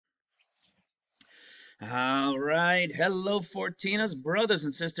All right. Hello, Fortinas, brothers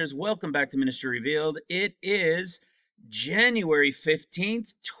and sisters. Welcome back to Ministry Revealed. It is January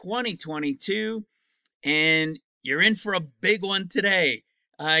 15th, 2022, and you're in for a big one today.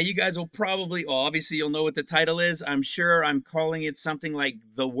 You guys will probably, well, obviously, you'll know what the title is. I'm sure I'm calling it something like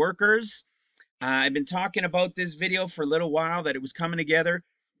The Workers. I've been talking about this video for a little while, that it was coming together,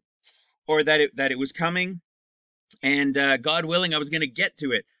 or that it was coming, and God willing, I was going to get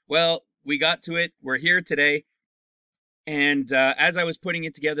to it. Well, we got to it. We're here today. And as I was putting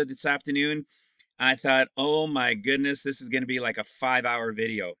it together this afternoon, I thought, oh my goodness, this is going to be like a 5-hour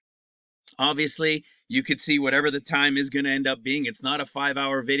video. Obviously, you could see whatever the time is going to end up being. It's not a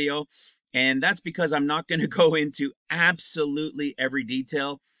 5-hour video. And that's because I'm not going to go into absolutely every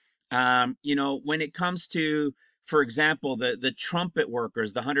detail. When it comes to, for example, the trumpet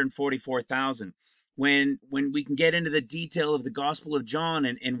workers, the 144,000, when we can get into the detail of the Gospel of John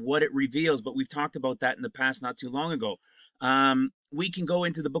and what it reveals, but we've talked about that in the past not too long ago. We can go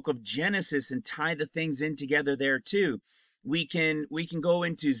into the book of Genesis and tie the things in together there too. We can go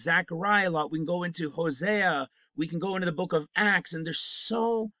into Zechariah a lot. We can go into Hosea. We can go into the book of Acts, and there's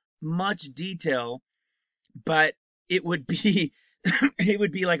so much detail, but it would be it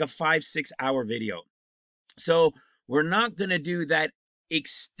would be like a 5-6 hour video. So we're not going to do that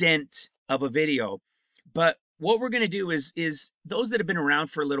extent of a video, but what we're going to do is those that have been around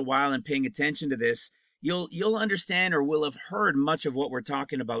for a little while and paying attention to this, you'll understand or will have heard much of what we're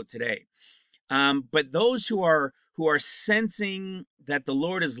talking about today. But those who are sensing that the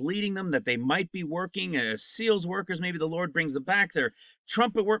Lord is leading them, that they might be working as seals workers, maybe the Lord brings them back, their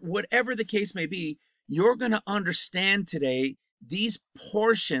trumpet work, whatever the case may be, you're going to understand today these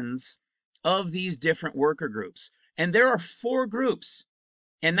portions of these different worker groups. And there are 4 groups.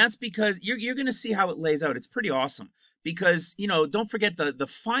 And that's because you're going to see how it lays out. It's pretty awesome because, don't forget the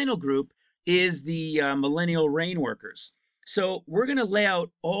final group is the millennial reign workers. So we're going to lay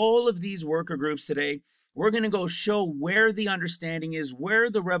out all of these worker groups today. We're going to go show where the understanding is, where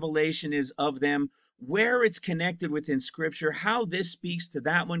the revelation is of them, where it's connected within Scripture, how this speaks to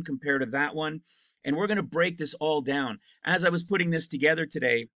that one compared to that one. And we're going to break this all down. As I was putting this together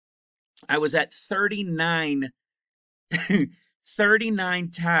today, I was at 39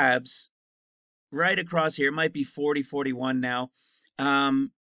 tabs right across here. It might be 40, 41 now.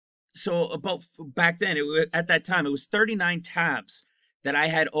 So about back then, at that time, it was 39 tabs that I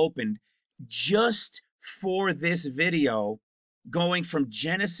had opened just for this video, going from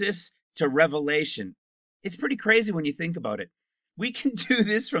Genesis to Revelation. It's pretty crazy when you think about it. We can do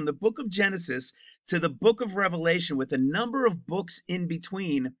this from the book of Genesis to the book of Revelation with a number of books in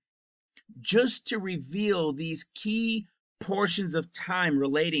between, just to reveal these key portions of time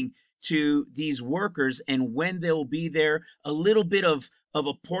relating to these workers and when they'll be there, a little bit of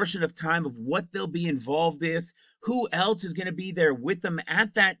a portion of time of what they'll be involved with, who else is going to be there with them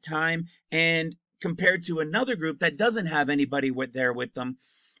at that time, and compared to another group that doesn't have anybody there with them,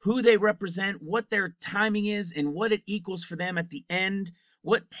 who they represent, what their timing is, and what it equals for them at the end,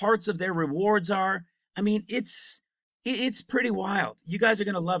 what parts of their rewards are. I mean, it's pretty wild. You guys are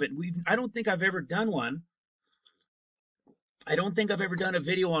going to love it. I don't think I've ever done one. I don't think I've ever done a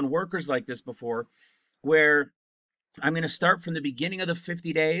video on workers like this before, where I'm going to start from the beginning of the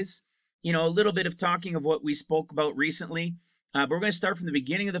 50 days, a little bit of talking of what we spoke about recently. But we're going to start from the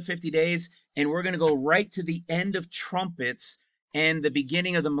beginning of the 50 days, and we're going to go right to the end of trumpets and the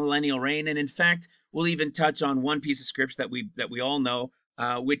beginning of the millennial reign. And in fact, we'll even touch on one piece of scripture that we all know,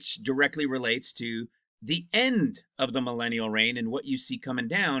 which directly relates to the end of the millennial reign and what you see coming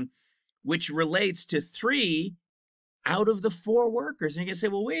down, which relates to 3 out of the 4 workers. And you can say,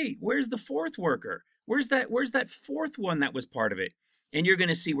 well, wait, where's the 4th worker? Where's that 4th one that was part of it? And you're going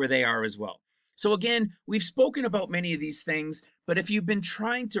to see where they are as well. So again, we've spoken about many of these things, but if you've been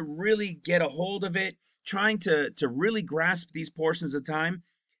trying to really get a hold of it, trying to really grasp these portions of time,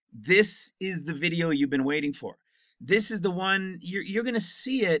 this is the video you've been waiting for. This is the one you're going to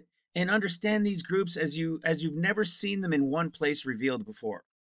see it and understand these groups as you've never seen them in one place revealed before.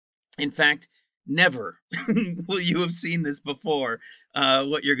 In fact, never will you have seen this before,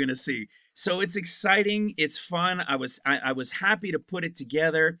 what you're going to see. So it's exciting. It's fun. I was happy to put it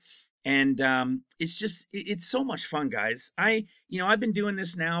together. And it's so much fun, guys. I've been doing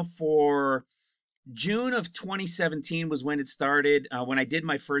this now for June of 2017 was when it started. When I did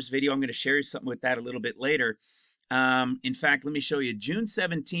my first video, I'm going to share something with that a little bit later. In fact, let me show you. June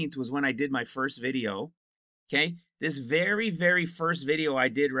 17th was when I did my first video. Okay. This very, very first video I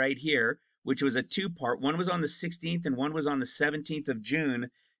did right here, which was a 2-part. One was on the 16th and one was on the 17th of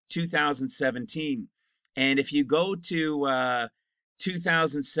June, 2017. And if you go to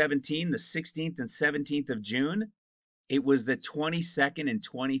 2017, the 16th and 17th of June. It was the 22nd and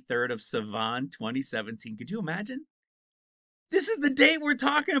 23rd of Sivan, 2017. Could you imagine? This is the date we're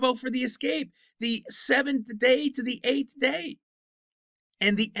talking about for the escape, the 7th day to the 8th day.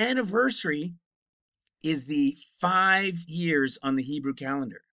 And the anniversary is the 5 years on the Hebrew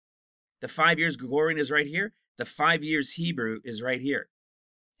calendar. The 5 years Gregorian is right here. The 5 years Hebrew is right here.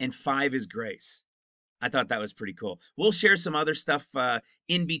 And 5 is grace. I thought that was pretty cool. We'll share some other stuff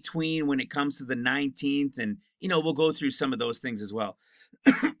in between when it comes to the 19th. And, we'll go through some of those things as well.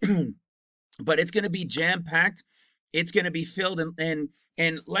 But it's going to be jam-packed. It's going to be filled.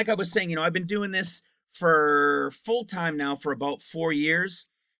 And like I was saying, I've been doing this for full time now for about 4 years.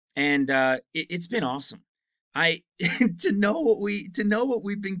 And it's been awesome. To know what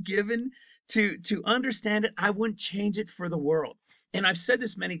we've been given, to understand it, I wouldn't change it for the world. And I've said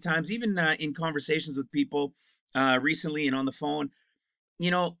this many times, even in conversations with people recently and on the phone.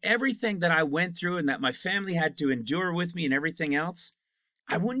 Everything that I went through and that my family had to endure with me and everything else,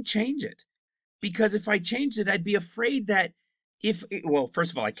 I wouldn't change it. Because if I changed it, I'd be afraid that well,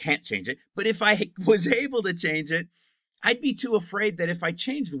 first of all, I can't change it. But if I was able to change it, I'd be too afraid that if I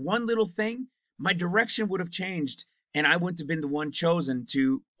changed one little thing, my direction would have changed and I wouldn't have been the one chosen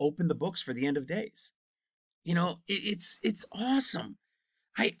to open the books for the end of days. It's awesome.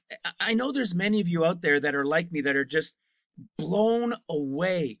 I know there's many of you out there that are like me, that are just blown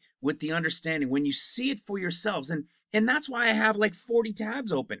away with the understanding when you see it for yourselves. And that's why I have like 40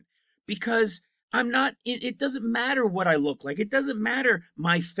 tabs open, because it doesn't matter what I look like. It doesn't matter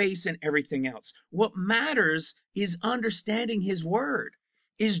my face and everything else. What matters is understanding his word,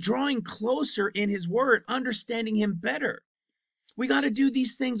 is drawing closer in his word, understanding him better. We got to do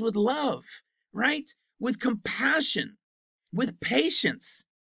these things with love, right? With compassion, with patience,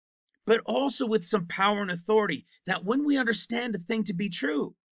 but also with some power and authority, that when we understand a thing to be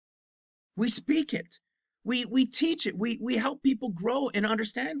true, we speak it. We teach it. We help people grow and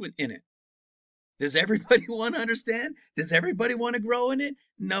understand in it. Does everybody want to understand? Does everybody want to grow in it?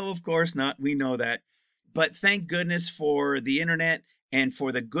 No, of course not. We know that. But thank goodness for the internet and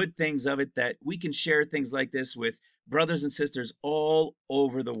for the good things of it, that we can share things like this with brothers and sisters all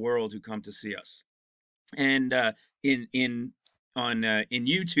over the world who come to see us. And in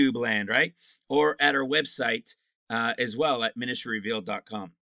YouTube land, right? Or at our website as well, at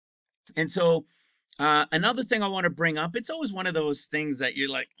ministryrevealed.com. And so another thing I want to bring up, it's always one of those things that you're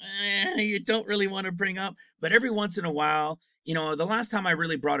like, you don't really want to bring up, but every once in a while, the last time I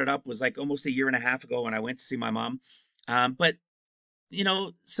really brought it up was like almost 1.5 years ago when I went to see my mom. But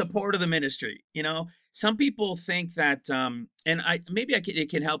support of the ministry. Some people think that, and it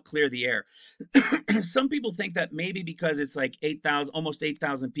can help clear the air. Some people think that maybe because it's like almost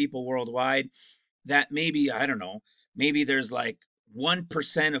 8,000 people worldwide, that maybe, I don't know, maybe there's like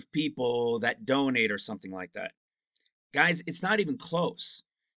 1% of people that donate or something like that. Guys, it's not even close.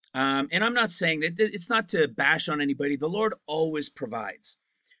 And I'm not saying that it's not to bash on anybody. The Lord always provides.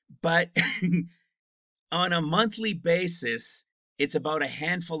 But on a monthly basis, it's about a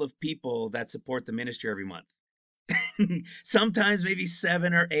handful of people that support the ministry every month. Sometimes maybe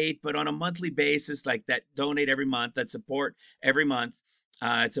 7 or 8, but on a monthly basis, like that donate every month, that support every month,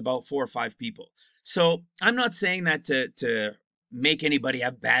 it's about 4 or 5 people. So I'm not saying that to make anybody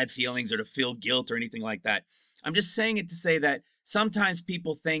have bad feelings or to feel guilt or anything like that. I'm just saying it to say that sometimes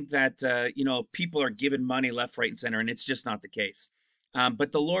people think that, people are giving money left, right, and center, and it's just not the case.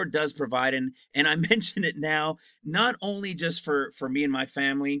 But the Lord does provide, and I mention it now, not only just for me and my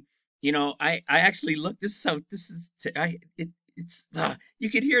family. I actually looked this up. This is you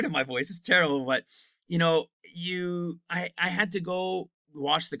could hear it in my voice. It's terrible, but I had to go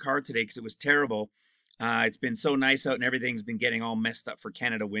wash the car today because it was terrible. It's been so nice out and everything's been getting all messed up for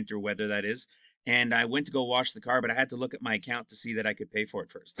Canada winter weather, that is. And I went to go wash the car, but I had to look at my account to see that I could pay for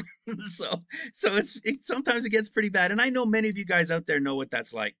it first. so sometimes it gets pretty bad. And I know many of you guys out there know what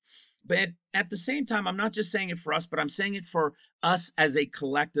that's like. But at the same time, I'm not just saying it for us, but I'm saying it for us as a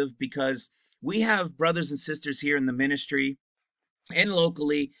collective, because we have brothers and sisters here in the ministry and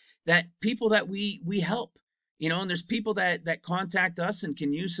locally, that people that we help. And there's people that contact us and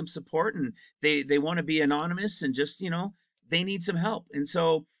can use some support, and they want to be anonymous and just, they need some help. And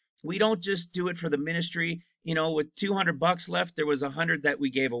so we don't just do it for the ministry. With $200 left, there was 100 that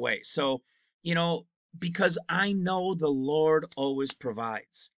we gave away. So, because I know the Lord always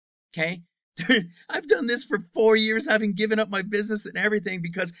provides. Okay. I've done this for 4 years, having given up my business and everything,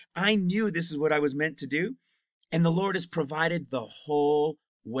 because I knew this is what I was meant to do. And the Lord has provided the whole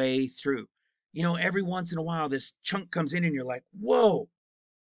way through. Every once in a while, this chunk comes in and you're like, whoa,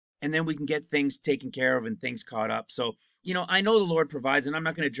 and then we can get things taken care of and things caught up. So, I know the Lord provides, and I'm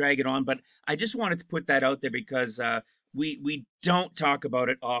not going to drag it on, but I just wanted to put that out there because we don't talk about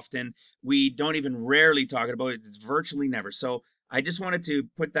it often. We don't even rarely talk about it. It's virtually never. So I just wanted to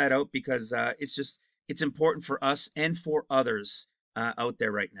put that out because it's important for us and for others out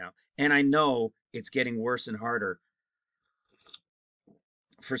there right now. And I know it's getting worse and harder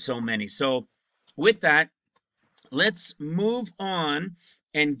for so many. So with that, let's move on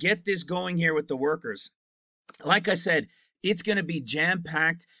and get this going here with the workers. Like I said, it's going to be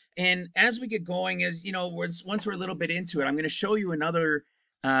jam-packed. And as we get going, once we're a little bit into it, I'm going to show you another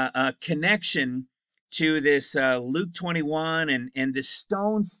connection to this Luke 21 and this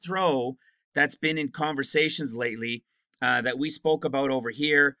stone's throw that's been in conversations lately that we spoke about over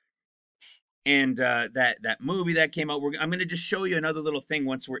here, and that movie that came out. I'm going to just show you another little thing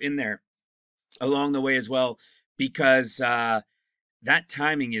once we're in there along the way as well, because that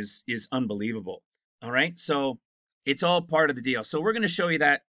timing is unbelievable. All right, so it's all part of the deal. So we're going to show you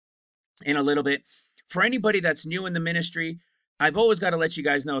that in a little bit. For anybody that's new in the ministry, I've always got to let you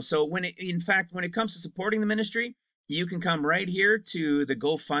guys know. So when it comes to supporting the ministry, you can come right here to the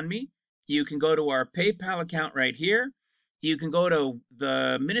GoFundMe. You can go to our PayPal account right here. You can go to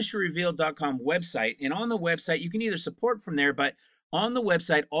the ministryrevealed.com website, and on the website you can either support from there, but on the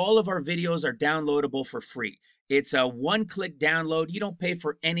website all of our videos are downloadable for free. It's a one-click download. You don't pay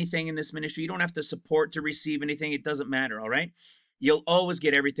for anything in this ministry. You don't have to support to receive anything. It doesn't matter, all right? You'll always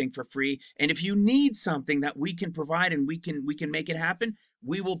get everything for free. And if you need something that we can provide and we can make it happen,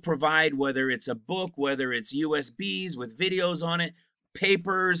 we will provide, whether it's a book, whether it's USBs with videos on it,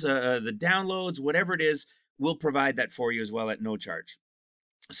 papers, the downloads, whatever it is, we'll provide that for you as well at no charge.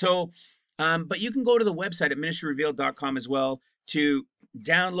 So, but you can go to the website at ministryrevealed.com as well to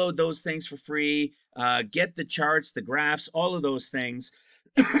download those things for free, get the charts, the graphs, all of those things.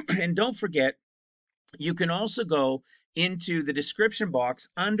 And don't forget, you can also go into the description box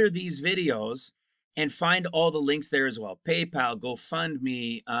under these videos and find all the links there as well. PayPal,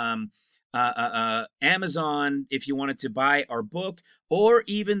 GoFundMe, Amazon, if you wanted to buy our book, or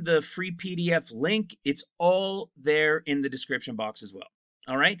even the free PDF link, it's all there in the description box as well.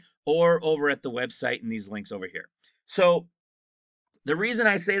 All right, or over at the website and these links over here. So the reason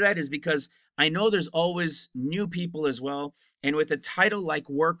I say that is because I know there's always new people as well. And with a title like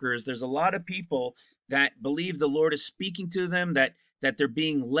Workers, there's a lot of people that believe the Lord is speaking to them, that they're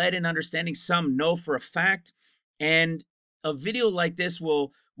being led in understanding. Some know for a fact. And a video like this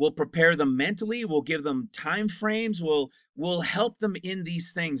will prepare them mentally, will give them time frames, will help them in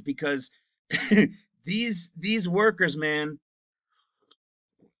these things, because these workers, man,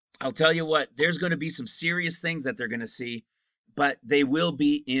 I'll tell you what, there's going to be some serious things that they're going to see, but they will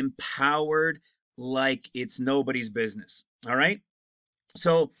be empowered like it's nobody's business. All right.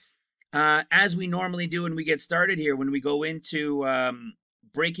 So as we normally do when we get started here, when we go into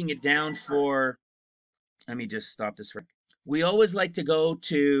breaking it down for, let me just stop this for, we always like to go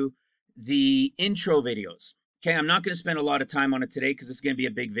to the intro videos. Okay, I'm not going to spend a lot of time on it today because it's going to be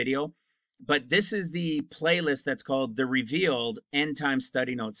a big video, but this is the playlist that's called the Revealed End Time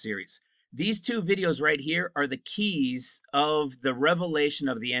Study Notes series. These two videos right here are the keys of the revelation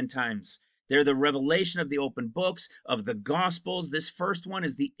of the end times. They're the revelation of the open books, of the Gospels. This first one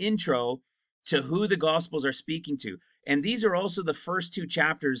is the intro to who the Gospels are speaking to. And these are also the first two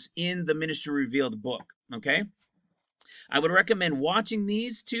chapters in the Ministry Revealed book, okay? I would recommend watching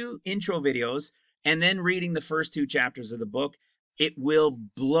these two intro videos and then reading the first two chapters of the book. It will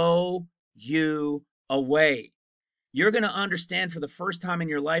blow you away. You're going to understand for the first time in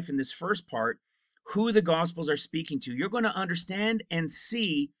your life in this first part who the Gospels are speaking to. You're going to understand and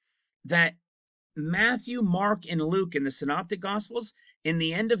see that Matthew, Mark, and Luke in the Synoptic Gospels, in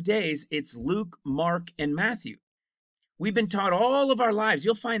the end of days, it's Luke, Mark, and Matthew. We've been taught all of our lives.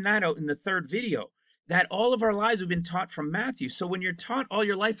 You'll find that out in the third video, that all of our lives we've been taught from Matthew. So when you're taught all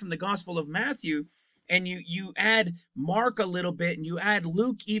your life from the Gospel of Matthew, and you add Mark a little bit, and you add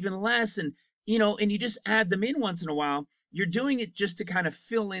Luke even less, and you just add them in once in a while, you're doing it just to kind of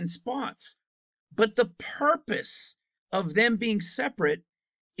fill in spots. But the purpose of them being separate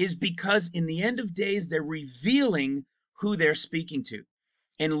is because in the end of days, they're revealing who they're speaking to.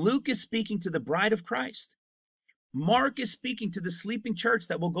 And Luke is speaking to the bride of Christ. Mark is speaking to the sleeping church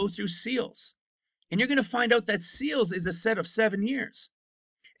that will go through seals. And you're going to find out that seals is a set of 7 years.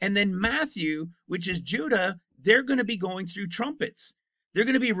 And then Matthew, which is Judah, they're going to be going through trumpets. They're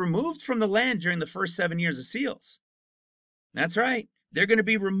going to be removed from the land during the first 7 years of seals. That's right. They're going to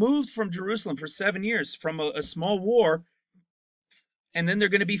be removed from Jerusalem for 7 years from a small war, and then they're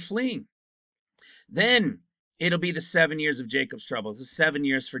going to be fleeing. Then it'll be the 7 years of Jacob's trouble, the 7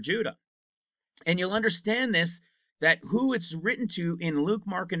 years for Judah. And you'll understand this, that who it's written to in Luke,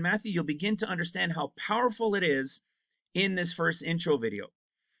 Mark, and Matthew, you'll begin to understand how powerful it is in this first intro video.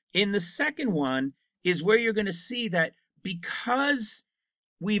 In the second one is where you're going to see that because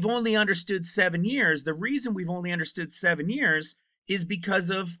we've only understood 7 years, the reason we've only understood 7 years is because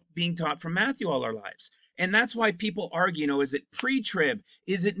of being taught from Matthew all our lives. And that's why people argue, is it pre-trib?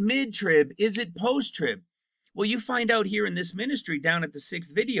 Is it mid-trib? Is it post-trib? Well, you find out here in this ministry down at the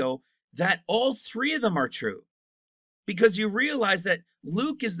 6th video that all three of them are true, because you realize that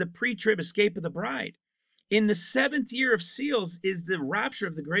Luke is the pre-trib escape of the bride. In the 7th year of seals is the rapture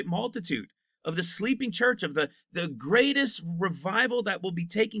of the great multitude, of the sleeping church, of the greatest revival that will be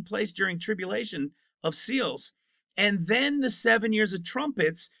taking place during tribulation of seals. And then the 7 years of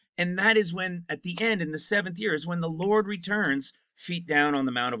trumpets, and that is when, at the end, in the 7th year, is when the Lord returns, feet down on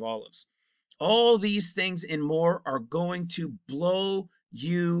the Mount of Olives. All these things and more are going to blow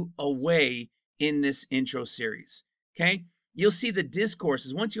you away in this intro series. Okay? You'll see the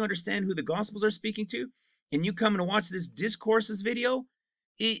discourses. Once you understand who the Gospels are speaking to, and you come and watch this discourses video,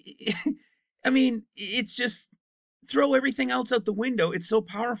 I mean, it's just throw everything else out the window. It's so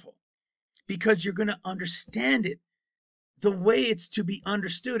powerful because you're going to understand it the way it's to be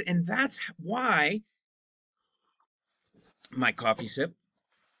understood. And that's why, my coffee sip,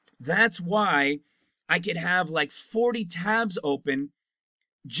 that's why I could have like 40 tabs open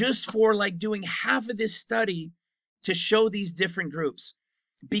just for like doing half of this study to show these different groups.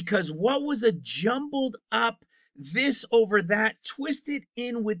 Because what was a jumbled up this over that, twisted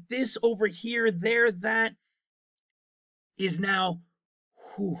in with this over here, there, that, is now,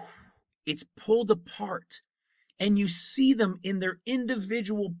 whew, it's pulled apart. And you see them in their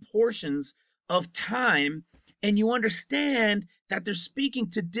individual portions of time, and you understand that they're speaking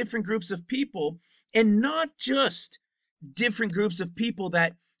to different groups of people, and not just different groups of people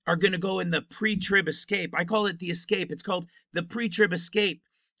that are going to go in the pre-trib escape. I call it the escape. It's called the pre-trib escape,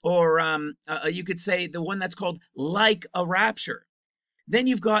 or you could say the one that's called like a rapture. Then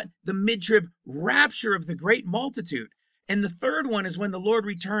you've got the mid-trib rapture of the great multitude. And the third one is when the Lord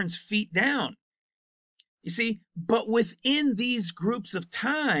returns feet down. You see, but within these groups of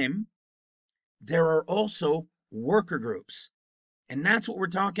time, there are also worker groups. And that's what we're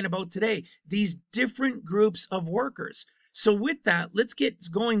talking about today. These different groups of workers. So with that, let's get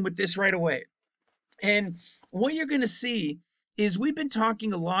going with this right away. And what you're going to see is we've been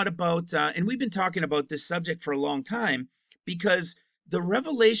talking a lot about, and we've been talking about this subject for a long time, because the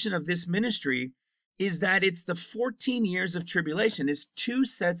revelation of this ministry is that it's the 14 years of tribulation. It's 2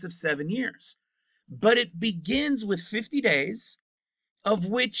 sets of 7 years. But it begins with 50 days, of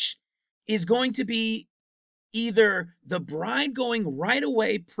which is going to be either the bride going right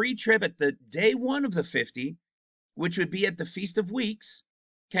away pre-trib at the day 1 of the 50, which would be at the Feast of Weeks,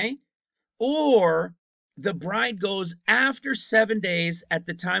 okay? Or the bride goes after 7 days at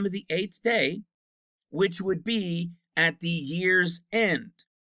the time of the 8th day, which would be at the year's end,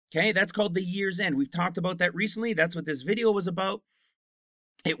 okay? That's called the year's end. We've talked about that recently. That's what this video was about.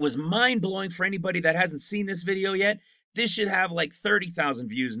 It was mind-blowing for anybody that hasn't seen this video yet. This should have like 30,000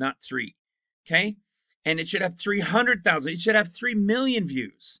 views, not 3, okay? And it should have 300,000. It should have 3 million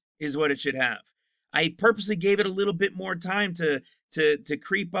views is what it should have. I purposely gave it a little bit more time to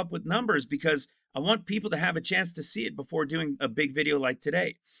creep up with numbers because I want people to have a chance to see it before doing a big video like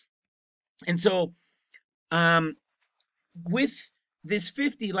today. And so with this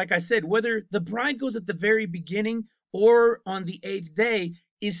 50, like I said, whether the bride goes at the very beginning or on the 8th day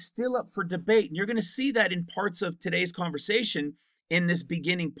is still up for debate. And you're going to see that in parts of today's conversation in this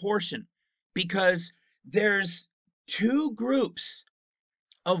beginning portion, because there's 2 groups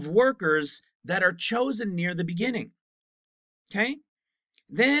of workers that are chosen near the beginning. Okay?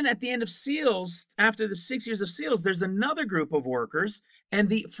 Then at the end of seals, after the 6 years of seals, there's another group of workers, and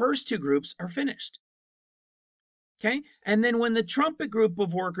the first 2 groups are finished. Okay? And then when the trumpet group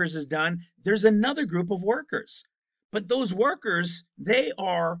of workers is done, there's another group of workers. But those workers, they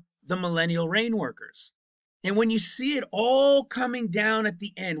are the millennial reign workers. And when you see it all coming down at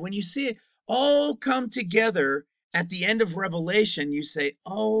the end, when you see it all come together at the end of Revelation, you say,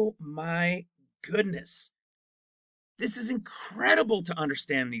 oh my goodness, this is incredible to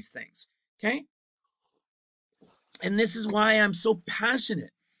understand these things, okay? And this is why I'm so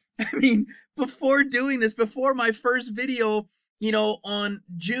passionate. I mean, before doing this, before my first video, on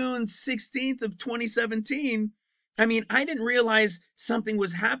June 16th of 2017, I mean, I didn't realize something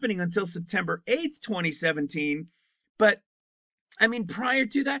was happening until September 8th, 2017. But I mean, prior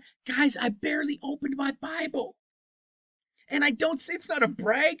to that, guys, I barely opened my Bible. And I don't say it's not a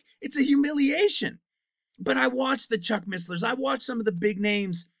brag, it's a humiliation. But I watched the Chuck Misslers. I watched some of the big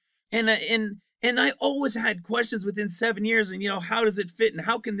names, and I always had questions within 7 years. And how does it fit? And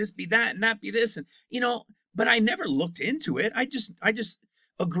how can this be that and that be this? And but I never looked into it. I just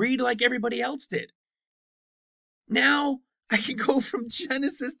agreed like everybody else did. Now I can go from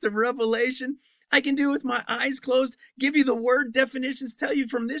Genesis to Revelation. I can do it with my eyes closed, give you the word definitions, tell you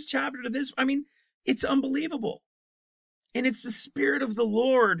from this chapter to this. I mean, it's unbelievable. And it's the Spirit of the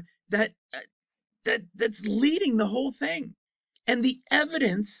Lord that's leading the whole thing. And the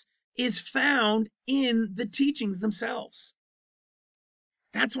evidence is found in the teachings themselves.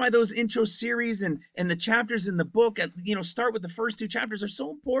 That's why those intro series and the chapters in the book, start with the first 2 chapters, are so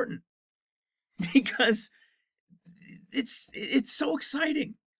important, because it's so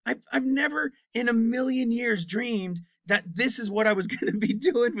exciting. I've never in a million years dreamed that this is what I was going to be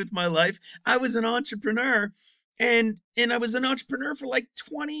doing with my life. I was an entrepreneur, and I was an entrepreneur for like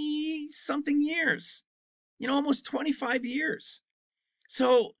 20 something years, almost 25 years.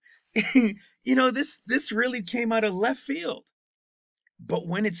 So, this really came out of left field. But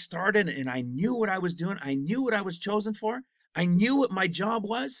when it started and I knew what I was doing, I knew what I was chosen for, I knew what my job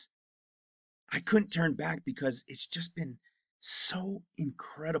was, I couldn't turn back, because it's just been so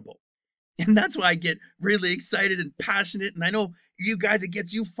incredible. And that's why I get really excited and passionate. And I know you guys, it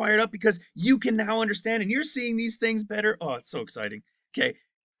gets you fired up because you can now understand and you're seeing these things better. Oh, it's so exciting. Okay,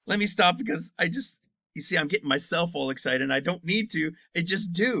 let me stop, because you see, I'm getting myself all excited, and I don't need to. I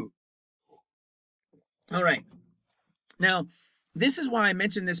just do. All right. Now, this is why I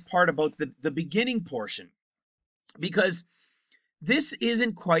mentioned this part about the beginning portion, because this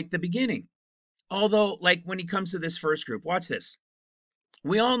isn't quite the beginning. Although, like when he comes to this first group, watch this.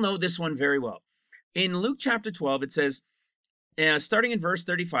 We all know this one very well. In Luke chapter 12, it says, starting in verse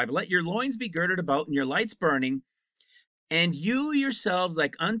 35, let your loins be girded about and your lights burning, and you yourselves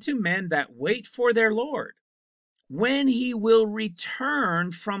like unto men that wait for their Lord, when he will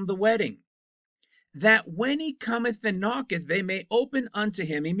return from the wedding, that when he cometh and knocketh, they may open unto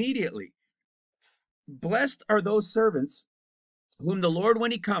him immediately. Blessed are those servants whom the Lord,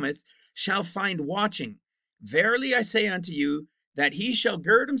 when he cometh, shall find watching. Verily I say unto you, that he shall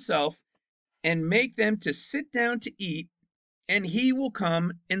gird himself and make them to sit down to eat, and he will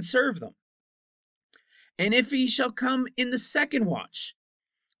come and serve them. And if he shall come in the second watch,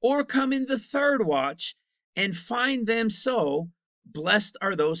 or come in the third watch, and find them so, blessed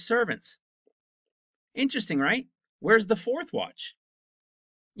are those servants. Interesting, right? Where's the fourth watch?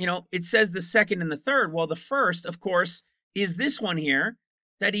 It says the second and the third. Well, the first, of course, is this one here,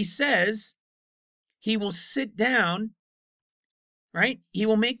 that he says he will sit down, right? He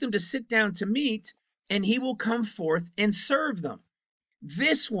will make them to sit down to meat, and he will come forth and serve them.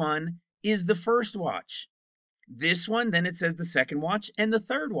 This one is the first watch. This one, then it says the second watch and the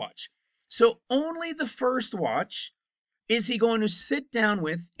third watch. So only the first watch is he going to sit down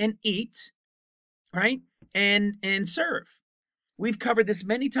with and eat, right? And serve. We've covered this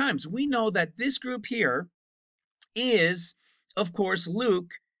many times. We know that this group here is, of course,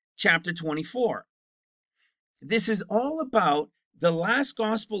 Luke chapter 24. This is all about the last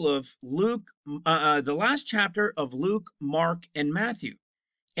gospel of Luke, the last chapter of Luke, Mark, and Matthew,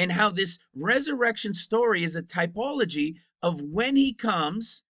 and how this resurrection story is a typology of when he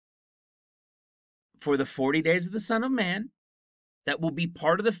comes for the 40 days of the Son of Man, that will be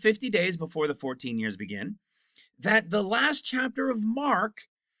part of the 50 days before the 14 years begin, that the last chapter of Mark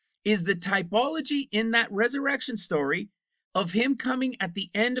is the typology in that resurrection story of him coming at the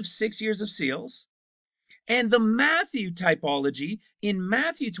end of 6 years of seals, and the Matthew typology in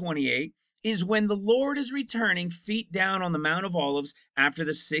Matthew 28 is when the Lord is returning, feet down on the Mount of Olives after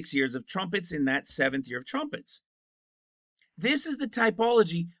the 6 years of trumpets in that 7th year of trumpets. This is the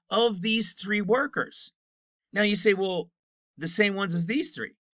typology of these 3 workers. Now you say, well, the same ones as these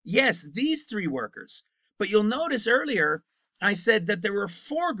 3. Yes, these 3 workers. But you'll notice earlier I said that there were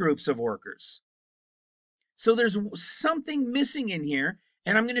 4 groups of workers. So there's something missing in here,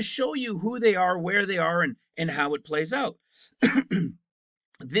 and I'm going to show you who they are, where they are, and how it plays out.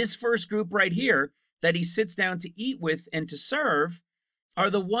 This first group right here that he sits down to eat with and to serve are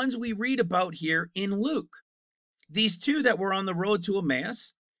the ones we read about here in Luke. These 2 that were on the road to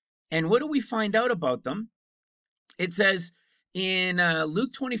Emmaus. And what do we find out about them? It says in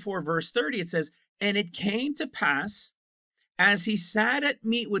Luke 24 verse 30, it says, and it came to pass, as he sat at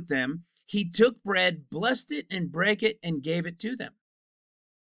meat with them, he took bread, blessed it, and brake it, and gave it to them.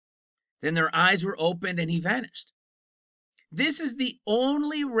 Then their eyes were opened, and he vanished. This is the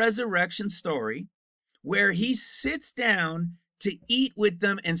only resurrection story where he sits down to eat with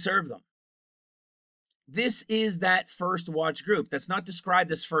them and serve them. This is that first watch group that's not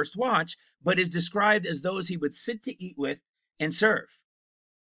described as first watch, but is described as those he would sit to eat with and serve.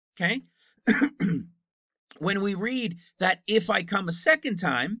 Okay? When we read that if I come a second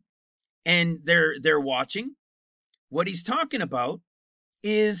time and they're watching, what he's talking about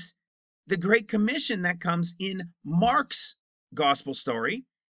is the Great Commission that comes in Mark's gospel story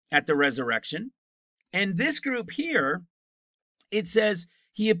at the resurrection. And this group here, it says,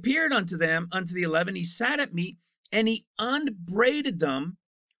 he appeared unto them, unto the 11, he sat at meat, and he upbraided them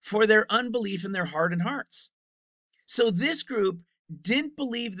for their unbelief in their hardened hearts. So this group didn't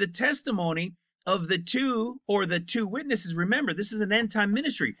believe the testimony of the two witnesses. Remember, this is an end time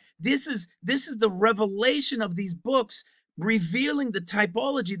ministry. This is the revelation of these books, revealing the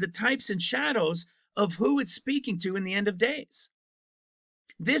typology, the types and shadows of who it's speaking to in the end of days.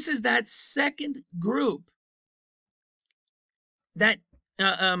 This is that second group that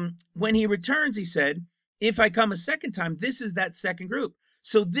when he returns, he said, if I come a second time, this is that second group.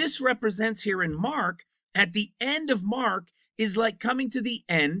 So this represents here in Mark, at the end of Mark, is like coming to the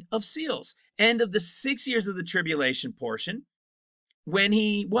end of seals, end of the 6 years of the tribulation portion, when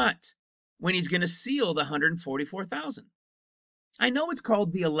he, what? When he's going to seal the 144,000. I know it's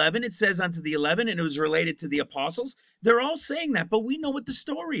called the 11. It says unto the 11, and it was related to the apostles. They're all saying that, but we know what the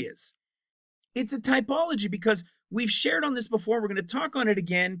story is. It's a typology because we've shared on this before. We're going to talk on it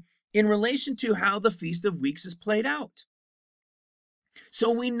again in relation to how the Feast of Weeks is played out. So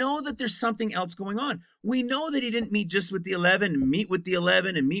we know that there's something else going on. We know that he didn't meet just with the 11, and meet with the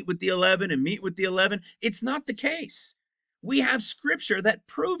 11, and meet with the 11, and meet with the 11. It's not the case. We have scripture that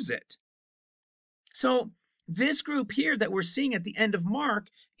proves it. So this group here that we're seeing at the end of Mark,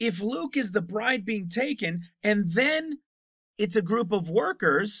 if Luke is the bride being taken, and then it's a group of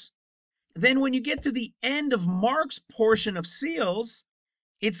workers, then when you get to the end of Mark's portion of seals,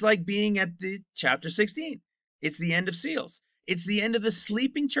 it's like being at the chapter 16. It's the end of seals. It's the end of the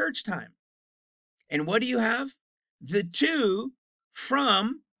sleeping church time. And what do you have? The two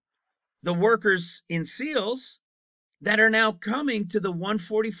from the workers in seals that are now coming to the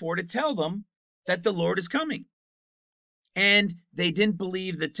 144 to tell them that the Lord is coming. And they didn't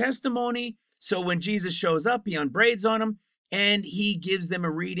believe the testimony. So when Jesus shows up, he unbraids on them and he gives them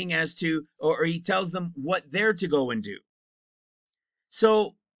a reading as to, or he tells them what they're to go and do.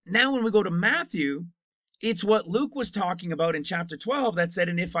 So now when we go to Matthew, it's what Luke was talking about in chapter 12 that said,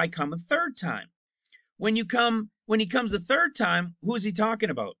 and if I come a third time. When he comes a third time, who is he talking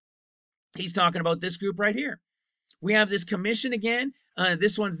about? He's talking about this group right here. We have this commission again.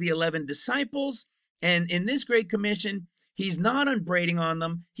 This one's the 11 disciples. And in this great commission, he's not unbraiding on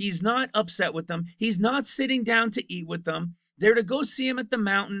them. He's not upset with them. He's not sitting down to eat with them. They're to go see him at the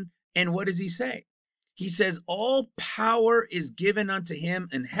mountain. And what does he say? He says, all power is given unto him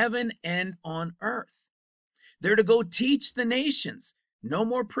in heaven and on earth. They're to go teach the nations. No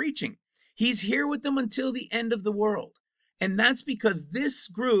more preaching. He's here with them until the end of the world. And that's because this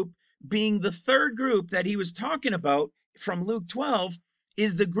group, being the third group that he was talking about from Luke 12,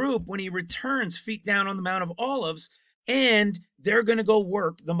 is the group when he returns feet down on the Mount of Olives, and they're going to go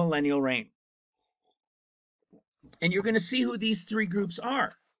work the millennial reign. And you're going to see who these three groups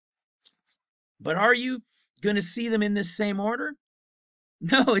are. But are you going to see them in this same order?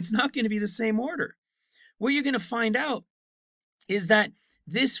 No, it's not going to be the same order. What you're going to find out is that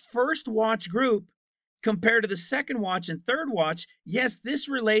this first watch group compared to the second watch and third watch, yes, this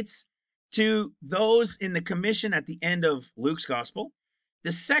relates to those in the commission at the end of Luke's gospel.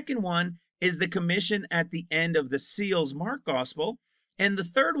 The second one is the commission at the end of the seals Mark gospel. And the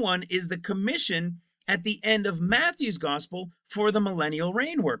third one is the commission at the end of Matthew's gospel for the millennial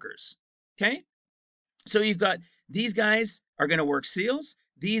reign workers. Okay? So you've got these guys are going to work seals.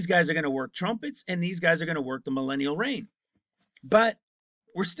 These guys are going to work trumpets, and these guys are going to work the millennial reign. But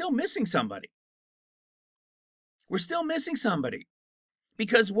we're still missing somebody. We're still missing somebody.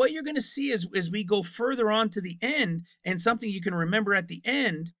 Because what you're going to see as we go further on to the end, and something you can remember at the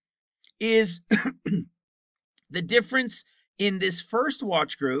end, is the difference in this first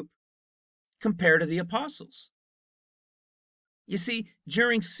watch group compared to the apostles. You see,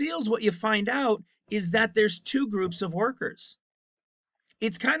 during seals, what you find out is that there's two groups of workers.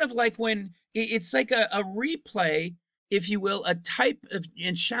 It's kind of like when, it's like a replay, if you will, a type of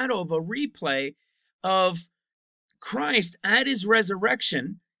and shadow of a replay of Christ at his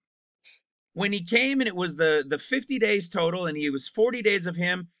resurrection when he came, and it was the 50 days total, and he was 40 days of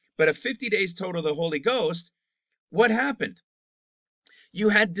him, but a 50 days total of the Holy Ghost. What happened? You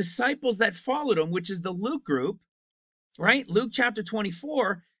had disciples that followed him, which is the Luke group, right? Luke chapter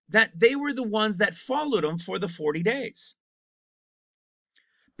 24, that they were the ones that followed him for the 40 days.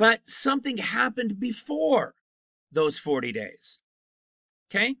 But something happened before those 40 days.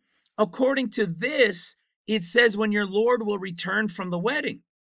 Okay? According to this, it says when your Lord will return from the wedding.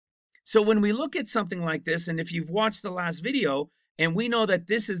 So when we look at something like this, and if you've watched the last video, and we know that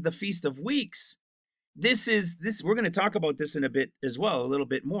this is the Feast of Weeks, we're going to talk about this in a bit as well, a little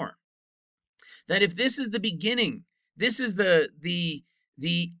bit more. That if this is the beginning, this is the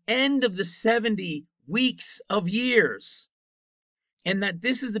end of the 70 weeks of years, and that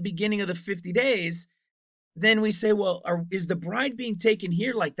this is the beginning of the 50 days, then we say, well, is the bride being taken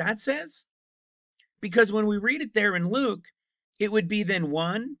here like that says? Because when we read it there in Luke, it would be then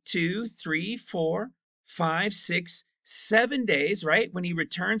 1, 2, 3, 4, 5, 6, 7 days, right? When he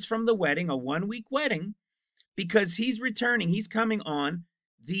returns from the wedding, a 1-week wedding, because he's returning, he's coming on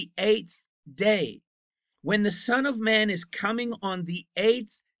the 8th day. When the Son of Man is coming on the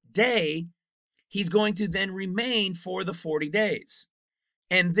 8th day, he's going to then remain for the 40 days.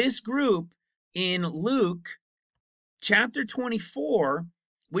 And this group in Luke chapter 24,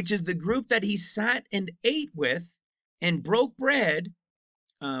 which is the group that he sat and ate with and broke bread,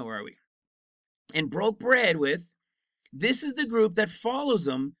 where are we? And broke bread with, this is the group that follows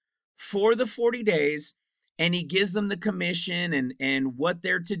him for the 40 days, and he gives them the commission and what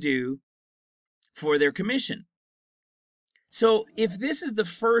they're to do for their commission. So if this is the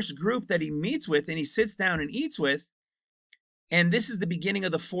first group that he meets with and he sits down and eats with, and this is the beginning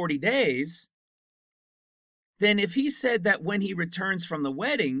of the 40 days, then if he said that when he returns from the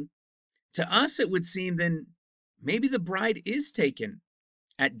wedding, to us it would seem then maybe the bride is taken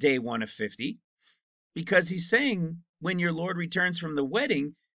at day 1 of 50, because he's saying when your Lord returns from the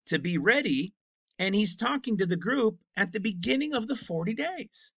wedding to be ready, and he's talking to the group at the beginning of the 40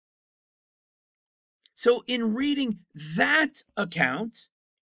 days. So in reading that account,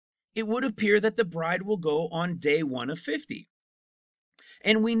 it would appear that the bride will go on day 1 of 50.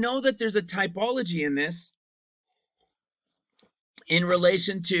 And we know that there's a typology in this in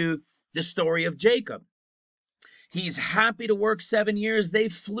relation to the story of Jacob. He's happy to work 7 years. They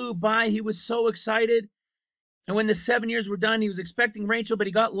flew by. He was so excited. And when the 7 years were done, he was expecting Rachel, but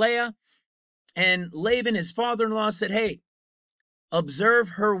he got Leah. And Laban, his father-in-law, said, hey, observe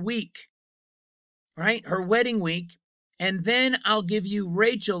her week, right? Her wedding week. And then I'll give you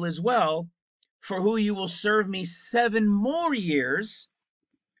Rachel as well, for who you will serve me 7 more years,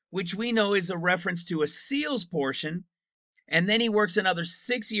 which we know is a reference to a seal's portion. And then he works another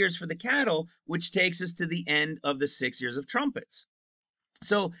 6 years for the cattle, which takes us to the end of the 6 years of trumpets.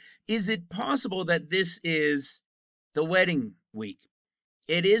 So is it possible that this is the wedding week?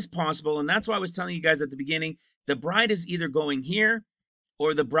 It is possible. And that's why I was telling you guys at the beginning, the bride is either going here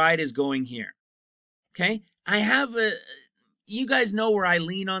or the bride is going here. Okay. You guys know where I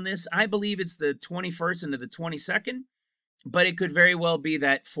lean on this. I believe it's the 21st into the 22nd, but it could very well be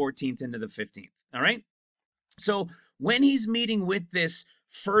that 14th into the 15th. All right. So when he's meeting with this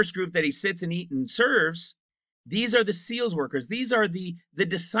first group that he sits and eats and serves, these are the seals workers. These are the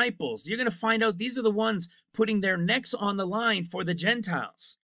disciples. You're going to find out these are the ones putting their necks on the line for the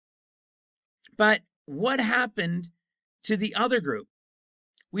Gentiles. But what happened to the other group?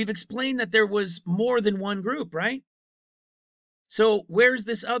 We've explained that there was more than one group, right? So where's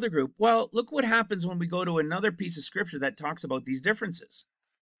this other group? Well, look what happens when we go to another piece of scripture that talks about these differences.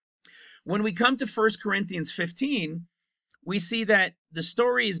 When we come to 1 Corinthians 15, we see that the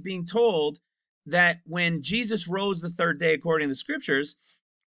story is being told that when Jesus rose the 3rd day, according to the scriptures,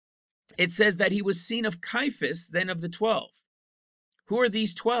 it says that he was seen of Caiaphas, then of the 12. Who are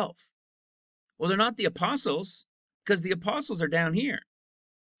these 12? Well, they're not the apostles, because the apostles are down here.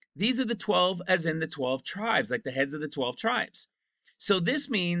 These are the 12 as in the 12 tribes, like the heads of the 12 tribes. So this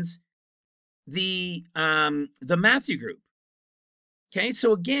means the Matthew group. Okay,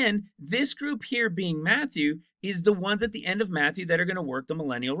 so again, this group here being Matthew is the ones at the end of Matthew that are going to work the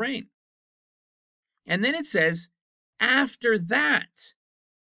millennial reign. And then it says, after that.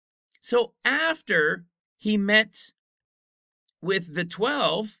 So after he met with the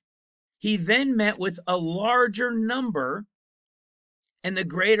 12, he then met with a larger number, and the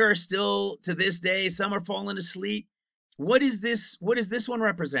greater are still to this day. Some are fallen asleep. What is this one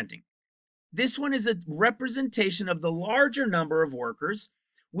representing? This one is a representation of the larger number of workers,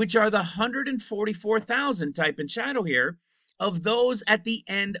 which are the 144,000, type in shadow here, of those at the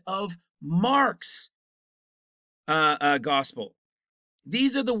end of Mark's gospel.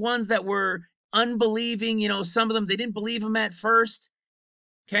 These are the ones that were unbelieving. You know, some of them, they didn't believe him at first.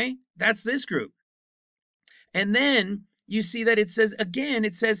 Okay, that's this group. And then you see that it says, again,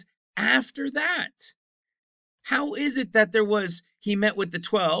 it says, after that. How is it that he met with the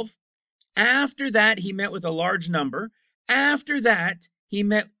 12? After that, he met with a large number. After that, he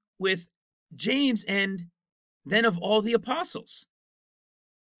met with James, and then of all the apostles.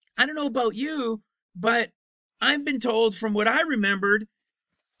 I don't know about you, but I've been told from what I remembered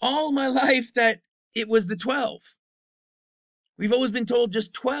all my life that it was the 12. We've always been told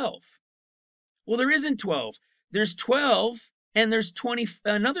just 12. Well, there isn't 12. There's 12 and there's 20,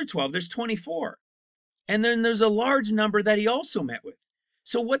 another 12. There's 24. And then there's a large number that he also met with.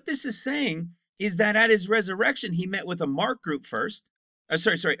 So what this is saying is that at his resurrection, he met with a Mark group first.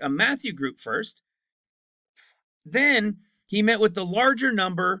 A Matthew group first. Then he met with the larger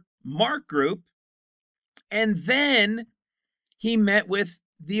number Mark group. And then he met with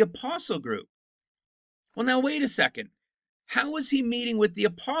the apostle group. Well, now wait a second. How was he meeting with the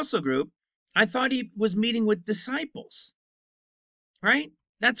apostle group? I thought he was meeting with disciples. Right?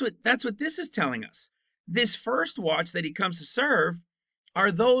 That's what this is telling us. This first watch that he comes to serve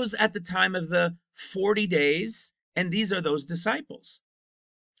are those at the time of the 40 days, and these are those disciples.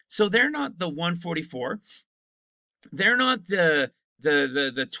 So they're not the 144. They're not the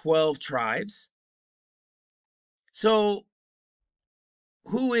 12 tribes. So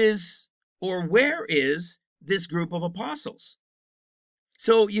who is, or where is this group of apostles?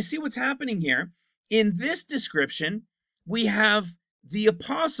 So you see what's happening here. In this description, we have the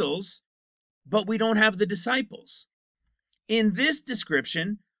apostles, but we don't have the disciples. In this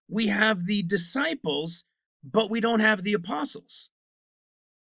description, we have the disciples, but we don't have the apostles.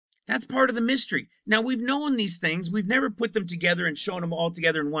 That's part of the mystery. Now, we've known these things. We've never put them together and shown them all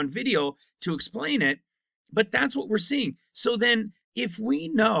together in one video to explain it, but that's what we're seeing. So then, if we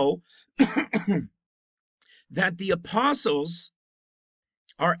know that the apostles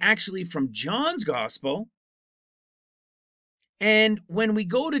are actually from John's gospel, and when we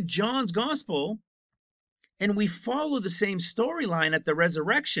go to John's gospel and we follow the same storyline at the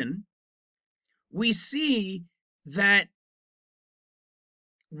resurrection, we see that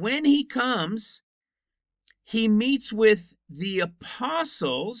when he comes, he meets with the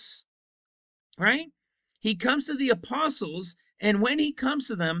apostles, right? He comes to the apostles, and when he comes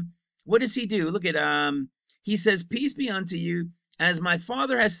to them, what does he do? Look at, he says, "Peace be unto you, as my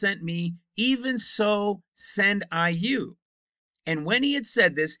Father has sent me, even so send I you." And when he had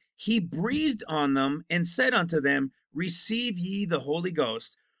said this, he breathed on them and said unto them, "Receive ye the Holy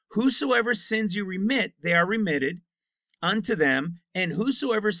Ghost. Whosoever sins you remit, they are remitted unto them, and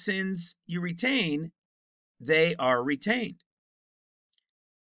whosoever sins you retain, they are retained."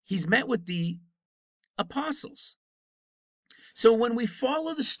 He's met with the apostles. So when we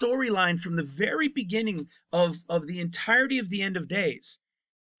follow the storyline from the very beginning of the entirety of the end of days,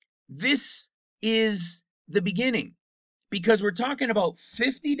 this is the beginning, because we're talking about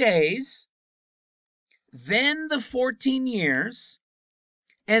 50 days, then the 14 years,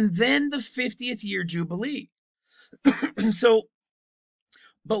 and then the 50th year Jubilee. So,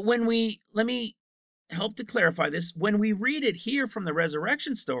 but when let me help to clarify this. When we read it here from the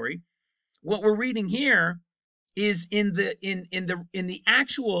resurrection story, what we're reading here is in the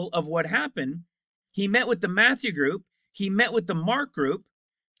actual of what happened. He met with the Matthew group, he met with the Mark group,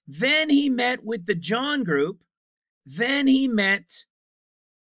 then he met with the John group, then he met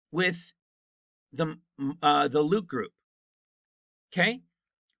with the Luke group. Okay?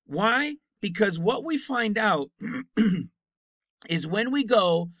 Why? Because what we find out is when we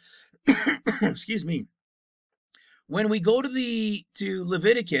go excuse me, when we go to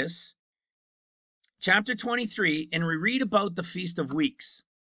Leviticus chapter 23 and we read about the Feast of Weeks.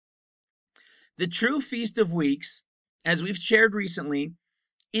 The true Feast of Weeks, as we've shared recently,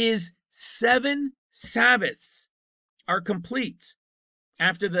 is 7 Sabbaths are complete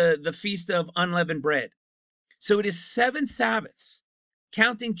after the Feast of Unleavened Bread. So it is 7 Sabbaths,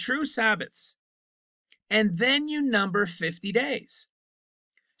 counting true Sabbaths. And then you number 50 days.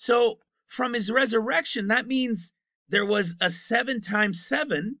 So from his resurrection, that means there was a 7 times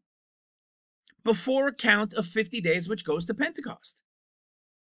 7 before a count of 50 days, which goes to Pentecost.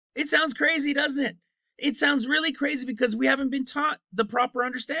 It sounds crazy, doesn't it? It sounds really crazy because we haven't been taught the proper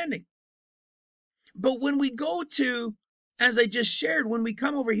understanding. But when we go to, as I just shared, when we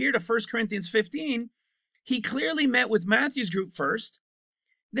come over here to 1 Corinthians 15, he clearly met with Matthew's group first.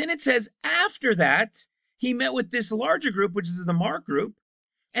 Then it says after that, he met with this larger group, which is the Mark group.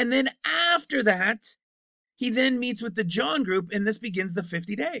 And then after that, he then meets with the John group, and this begins the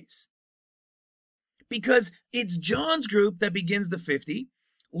 50 days. Because it's John's group that begins the 50,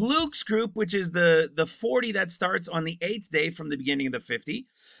 Luke's group, which is the 40 that starts on the 8th day from the beginning of the 50,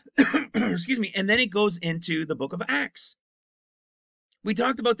 excuse me, and then it goes into the book of Acts. We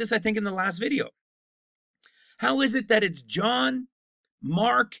talked about this, I think, in the last video. How is it that it's John,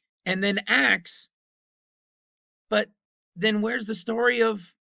 Mark, and then Acts, but then where's the story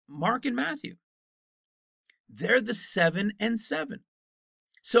of Mark and Matthew? They're the 7 and 7.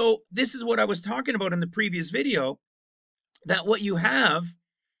 So this is what I was talking about in the previous video, that what you have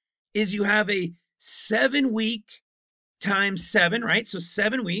is you have a 7-week times 7, right? So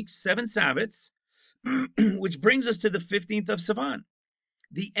 7 weeks, 7 Sabbaths, which brings us to the 15th of Sivan,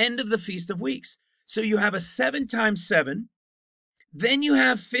 the end of the Feast of Weeks. So you have a 7 times 7, then you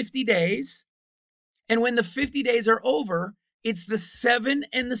have 50 days, and when the 50 days are over, it's the 7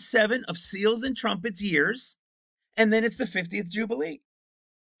 and the 7 of seals and trumpets years, and then it's the 50th Jubilee.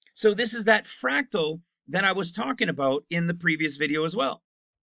 So this is that fractal that I was talking about in the previous video as well.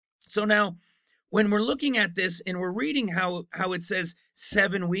 So now, when we're looking at this and we're reading how it says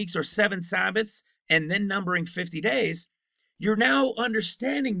 7 weeks or 7 Sabbaths and then numbering 50 days, you're now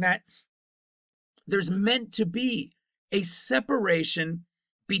understanding that there's meant to be a separation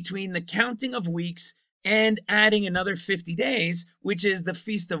between the counting of weeks and adding another 50 days, which is the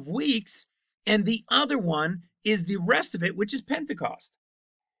Feast of Weeks, and the other one is the rest of it, which is Pentecost.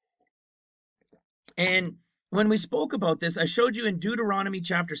 And when we spoke about this, I showed you in Deuteronomy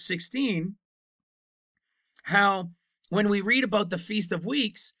chapter 16 how when we read about the Feast of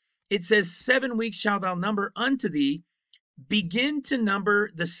Weeks, it says, 7 weeks shalt thou number unto thee. Begin to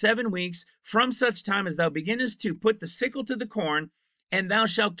number the 7 weeks from such time as thou beginnest to put the sickle to the corn, and thou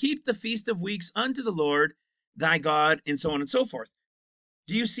shalt keep the Feast of Weeks unto the Lord thy God, and so on and so forth.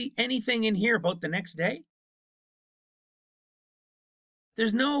 Do you see anything in here about the next day?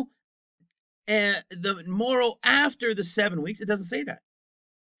 There's no the morrow after the 7 weeks. It doesn't say that.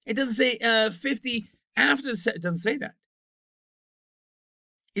 It doesn't say 50 after the, it doesn't say that.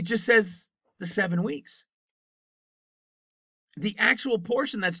 It just says the 7 weeks. The actual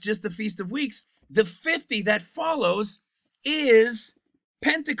portion that's just the Feast of Weeks, the 50 that follows is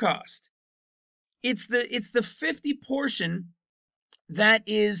Pentecost. It's the 50 portion that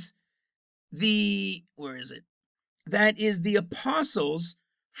is the, where is it? That is the apostles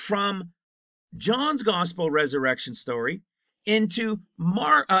from John's gospel resurrection story into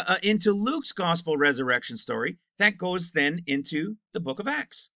into Luke's gospel resurrection story that goes then into the book of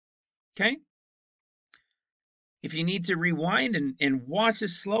Acts. Okay? If you need to rewind and watch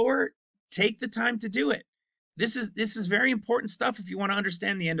this slower, take the time to do it. This is very important stuff if you want to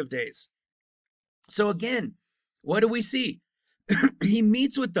understand the end of days. So again, what do we see? He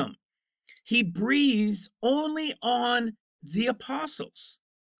meets with them. He breathes only on the apostles.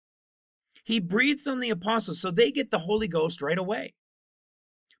 He breathes on the apostles, so they get the Holy Ghost right away.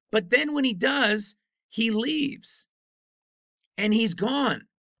 But then when he does, he leaves and he's gone,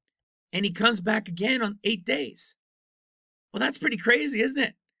 and he comes back again on 8 days. Well, that's pretty crazy, isn't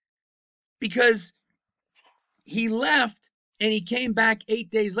it? Because he left and he came back 8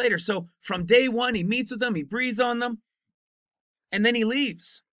 days later. So from day 1, he meets with them, he breathes on them, and then he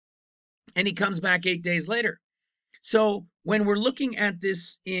leaves and he comes back 8 days later. So when we're looking at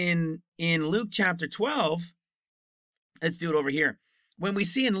this in Luke chapter 12, let's do it over here. When we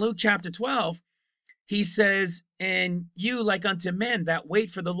see in Luke chapter 12, he says, and you like unto men that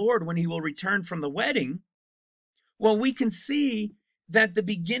wait for the Lord when he will return from the wedding. Well, we can see that the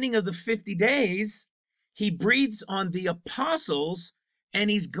beginning of the 50 days, he breathes on the apostles and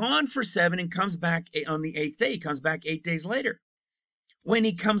he's gone for 7 and comes back on the 8th day. He comes back 8 days later. When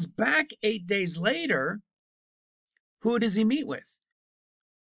he comes back 8 days later, who does he meet with?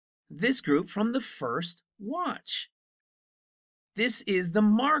 This group from the first watch. This is the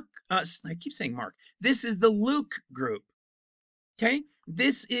Mark, I keep saying Mark. This is the Luke group. Okay?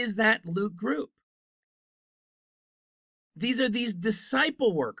 This is that Luke group. These are these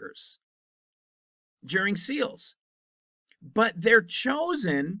disciple workers during seals. But they're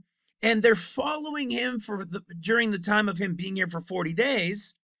chosen and they're following him during the time of him being here for 40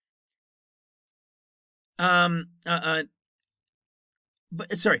 days.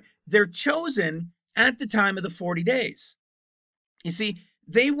 They're chosen at the time of the 40 days. You see,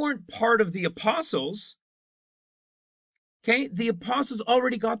 they weren't part of the apostles. Okay, the apostles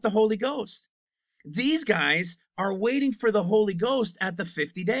already got the Holy Ghost. These guys are waiting for the Holy Ghost at the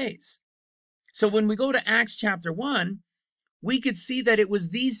 50 days. So when we go to Acts chapter 1, we could see that it was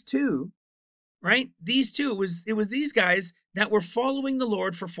these two, right? These two, it was these guys that were following the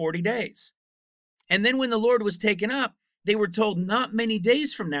Lord for 40 days. And then when the Lord was taken up, they were told not many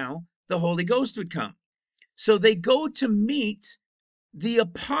days from now, the Holy Ghost would come. So they go to meet the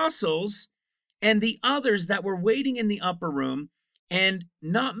apostles and the others that were waiting in the upper room. And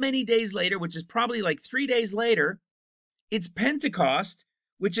not many days later, which is probably like 3 days later, it's Pentecost,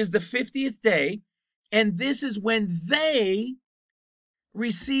 which is the 50th day. And this is when they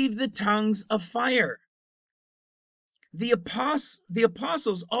receive the tongues of fire. The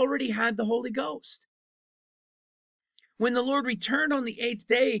apostles already had the Holy Ghost. When the Lord returned on the 8th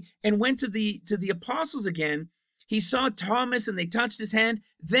day and went to the apostles again, he saw Thomas and they touched his hand.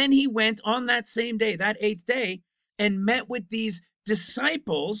 Then he went on that same day, that 8th day, and met with these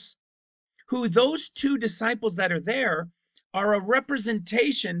disciples, who those two disciples that are there are a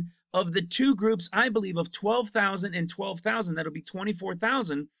representation of the two groups, I believe, of 12,000 and 12,000. That'll be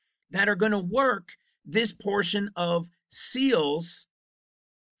 24,000 that are going to work this portion of seals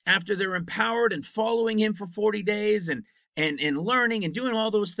after they're empowered and following him for 40 days and learning and doing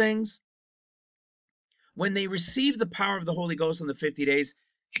all those things. When they receive the power of the Holy Ghost in the 50 days,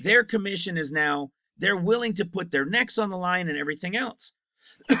 their commission is now, they're willing to put their necks on the line and everything else.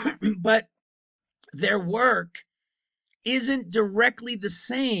 But their work isn't directly the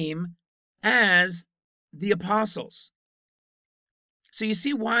same as the apostles. So you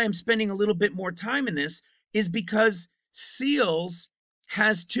see why I'm spending a little bit more time in this is because seals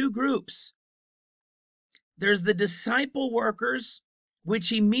has two groups. There's the disciple workers, which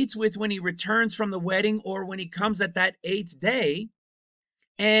he meets with when he returns from the wedding or when he comes at that 8th day.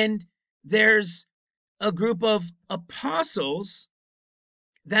 And there's a group of apostles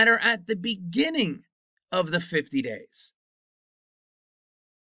that are at the beginning of the 50 days.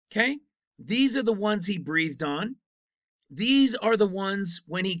 Okay? These are the ones he breathed on. These are the ones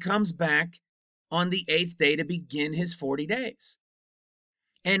when he comes back on the 8th day to begin his 40 days.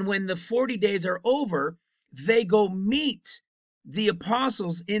 And when the 40 days are over, they go meet the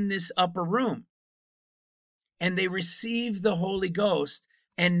apostles in this upper room. And they receive the Holy Ghost.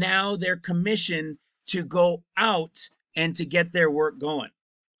 And now they're commissioned to go out and to get their work going.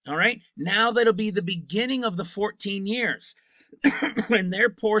 All right? Now that'll be the beginning of the 14 years. And their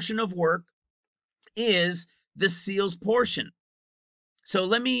portion of work is the seals portion. So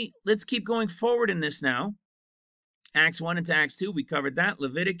let's keep going forward in this now. Acts 1 into Acts 2, we covered that.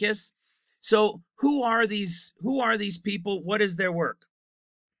 Leviticus. So who are these people? What is their work?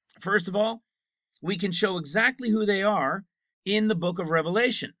 First of all, we can show exactly who they are in the book of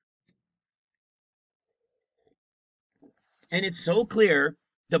Revelation. And it's so clear,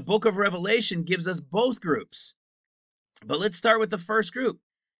 the book of Revelation gives us both groups. But let's start with the first group.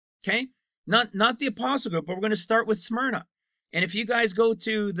 Okay? Not the apostle group, but we're going to start with Smyrna. And if you guys go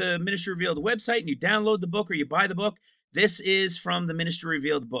to the Ministry Revealed website and you download the book or you buy the book, this is from the Ministry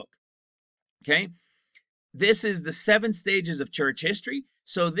Revealed book. Okay? This is the 7 stages of church history.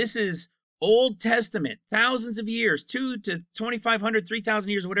 So this is Old Testament, thousands of years, 2 to 2,500,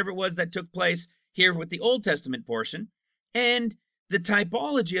 3,000 years, whatever it was that took place here with the Old Testament portion. And the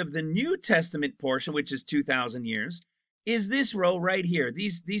typology of the New Testament portion, which is 2,000 years, is this row right here,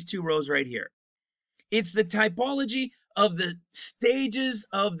 these two rows right here. It's the typology of the stages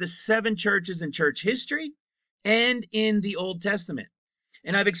of the 7 churches in church history and in the Old Testament.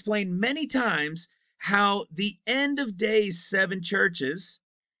 And I've explained many times how the end of days 7 churches,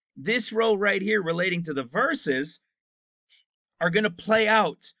 this row right here relating to the verses, are going to play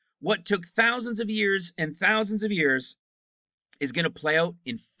out what took thousands of years and thousands of years is going to play out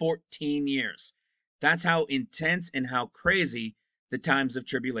in 14 years. That's how intense and how crazy the times of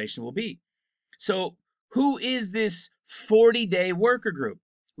tribulation will be. So who is this 40-day worker group?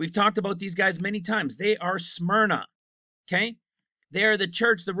 We've talked about these guys many times. They are Smyrna. Okay? They are the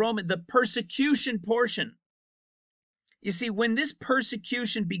church, the Roman, the persecution portion. You see, when this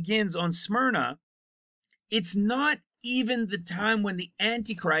persecution begins on Smyrna, it's not even the time when the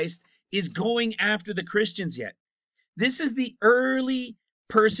Antichrist is going after the Christians yet. This is the early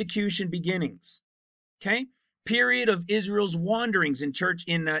persecution beginnings. Okay? Period of Israel's wanderings in church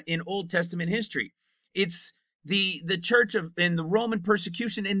in Old Testament history. It's the church in the Roman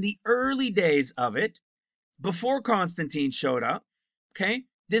persecution in the early days of it, before Constantine showed up. Okay?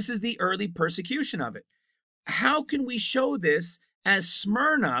 This is the early persecution of it. How can we show this as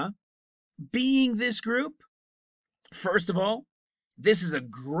Smyrna being this group? First of all, this is a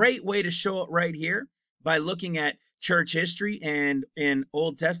great way to show it right here by looking at church history and in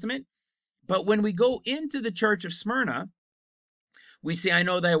Old Testament. But when we go into the church of Smyrna, we see, I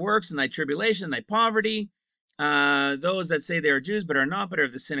know thy works and thy tribulation, thy poverty, those that say they are Jews but are not, but are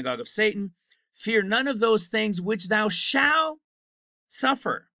of the synagogue of Satan. Fear none of those things which thou shalt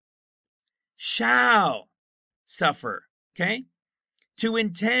suffer. Shall suffer. Okay? To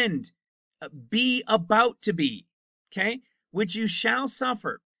intend, be about to be. Okay? Which you shall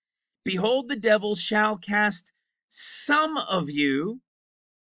suffer. Behold, the devil shall cast some of you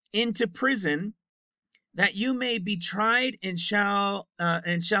into prison, that you may be tried and shall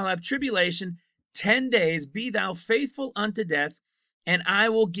have tribulation 10 days. Be thou faithful unto death, and I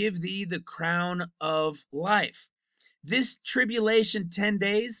will give thee the crown of life. This tribulation 10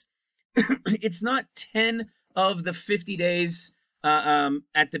 days, it's not 10 of the 50 days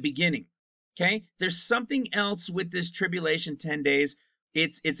at the beginning. Okay, there's something else with this tribulation 10 days.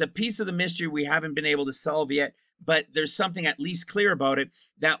 It's a piece of the mystery we haven't been able to solve yet, but there's something at least clear about it,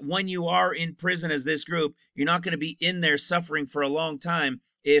 that when you are in prison as this group, you're not going to be in there suffering for a long time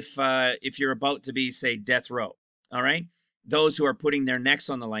if you're about to be, say, death row. All right, those who are putting their necks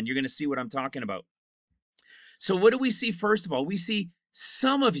on the line, you're going to see what I'm talking about. So what do we see? First of all, we see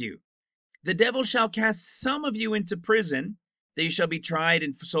some of you. The devil shall cast some of you into prison. They shall be tried,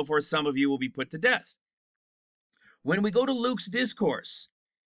 and so forth. Some of you will be put to death. When we go to Luke's discourse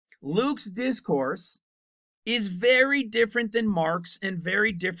is very different than Mark's and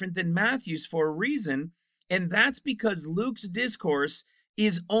very different than Matthew's for a reason. And that's because Luke's discourse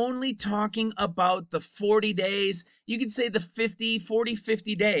is only talking about the 40 days. You could say the 50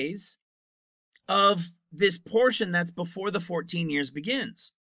 days of this portion that's before the 14 years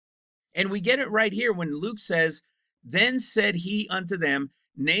begins. And we get it right here when Luke says, then said he unto them,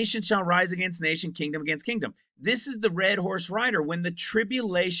 nation shall rise against nation, kingdom against kingdom. This is the red horse rider when the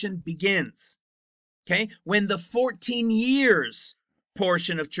tribulation begins. Okay, when the 14 years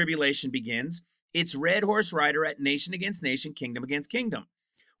portion of tribulation begins, it's red horse rider at nation against nation, kingdom against kingdom.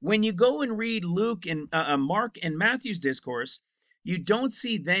 When you go and read Luke and Mark and Matthew's discourse, you don't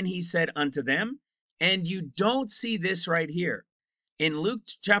see then he said unto them, and you don't see this right here. In Luke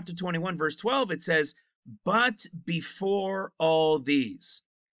chapter 21, verse 12, it says, but before all these,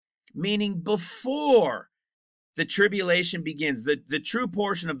 meaning before the tribulation begins, the true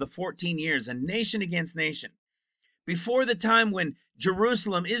portion of the 14 years, a nation against nation, before the time when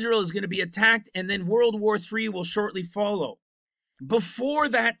Jerusalem, Israel is going to be attacked, and then World War III will shortly follow. Before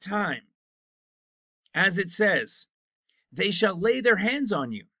that time, as it says, they shall lay their hands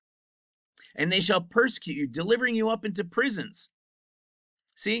on you, and they shall persecute you, delivering you up into prisons.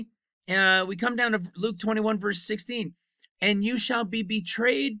 See, we come down to Luke 21, verse 16. And you shall be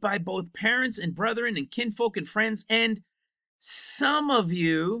betrayed by both parents and brethren and kinfolk and friends, and some of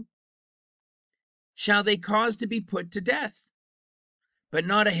you shall they cause to be put to death, but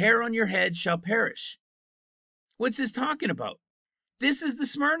not a hair on your head shall perish. What's this talking about? This is the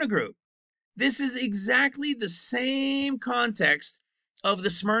Smyrna group. This is exactly the same context of the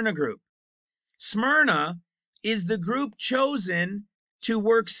Smyrna group. Smyrna is the group chosen to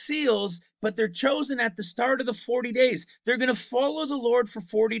work seals, but they're chosen at the start of the 40 days. They're going to follow the Lord for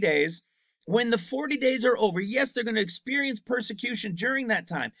 40 days. When the 40 days are over, yes, they're going to experience persecution during that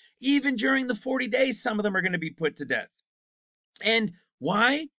time. Even during the 40 days, some of them are going to be put to death. And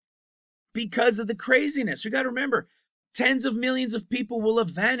why? Because of the craziness. We got to remember, tens of millions of people will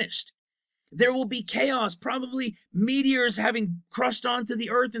have vanished. There will be chaos, probably meteors having crushed onto the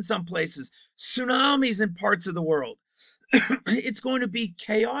earth in some places, tsunamis in parts of the world. It's going to be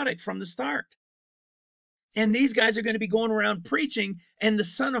chaotic from the start. And these guys are going to be going around preaching, and the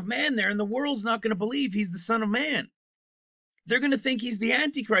Son of Man there, and the world's not going to believe he's the Son of Man. They're going to think he's the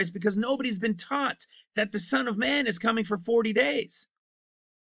Antichrist because nobody's been taught that the Son of Man is coming for 40 days.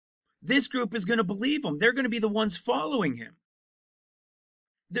 This group is going to believe him. They're going to be the ones following him.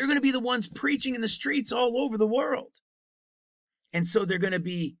 They're going to be the ones preaching in the streets all over the world. And so they're going to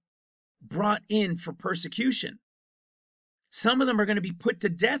be brought in for persecution. Some of them are going to be put to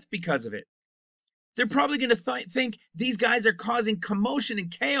death because of it. They're probably going to think these guys are causing commotion and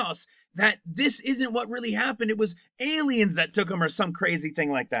chaos, that this isn't what really happened. It was aliens that took them or some crazy thing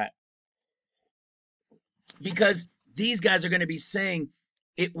like that. Because these guys are going to be saying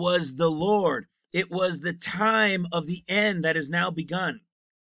it was the Lord. It was the time of the end that has now begun.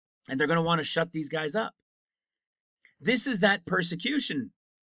 And they're going to want to shut these guys up. This is that persecution.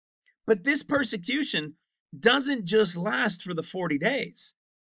 But this persecution doesn't just last for the 40 days.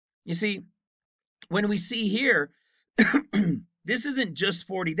 You see, when we see here, this isn't just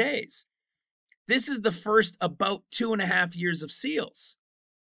 40 days. This is the first about 2.5 years of seals.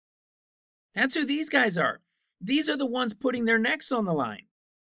 That's who these guys are. These are the ones putting their necks on the line.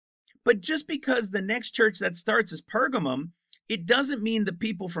 But just because the next church that starts is Pergamum, it doesn't mean the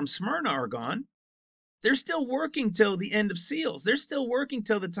people from Smyrna are gone. They're still working till the end of seals. They're still working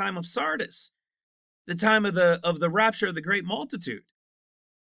till the time of Sardis, the time of the rapture of the great multitude.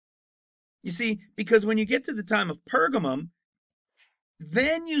 You see, because when you get to the time of Pergamum,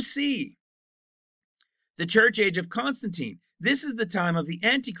 then you see the church age of Constantine. This is the time of the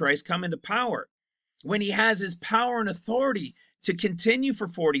Antichrist come into power, when he has his power and authority to continue for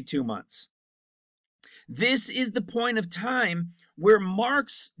 42 months. This is the point of time where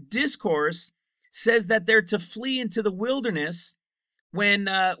Mark's discourse says that they're to flee into the wilderness when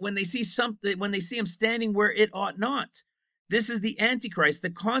they see something, when they see him standing where it ought not. This is the Antichrist, the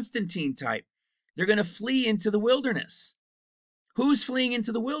Constantine type. They're going to flee into the wilderness. Who's fleeing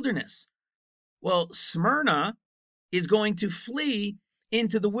into the wilderness? Well, Smyrna is going to flee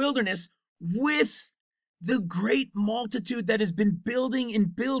into the wilderness with the great multitude that has been building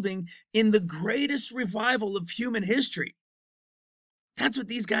and building in the greatest revival of human history. That's what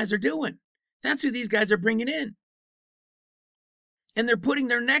these guys are doing. That's who these guys are bringing in. And they're putting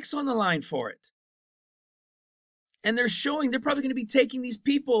their necks on the line for it. And they're showing, they're probably going to be taking these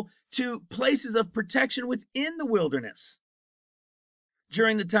people to places of protection within the wilderness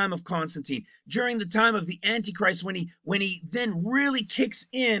during the time of Constantine, during the time of the Antichrist, when he then really kicks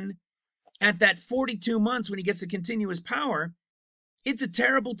in at that 42 months when he gets to continue his power. It's a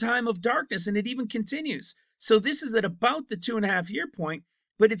terrible time of darkness, and it even continues. So this is at about the 2.5 year point,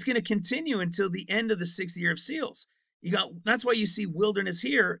 but it's going to continue until the end of the 6th year of seals. That's why you see wilderness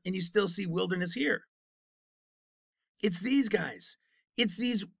here and you still see wilderness here. It's these guys. It's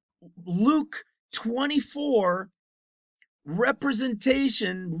these Luke 24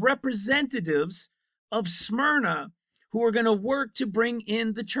 representatives of Smyrna who are going to work to bring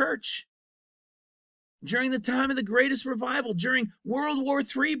in the church during the time of the greatest revival, during World War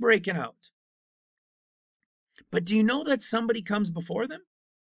III breaking out. But do you know that somebody comes before them?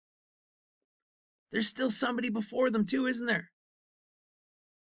 There's still somebody before them too, isn't there?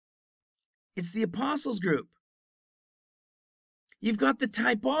 It's the apostles group. You've got the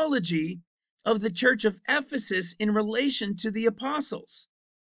typology of the church of Ephesus in relation to the apostles.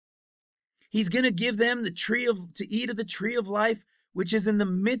 He's going to give them to eat of the tree of life, which is in the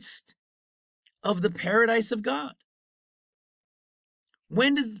midst of the paradise of God.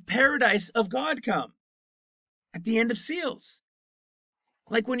 When does the paradise of God come? At the end of seals.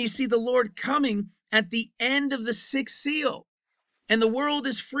 Like when you see the Lord coming at the end of the 6th seal, and the world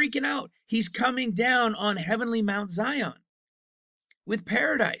is freaking out. He's coming down on heavenly Mount Zion with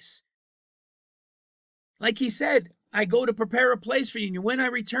paradise. Like he said, I go to prepare a place for you, and when I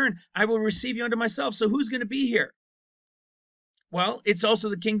return, I will receive you unto myself. So who's going to be here? Well, it's also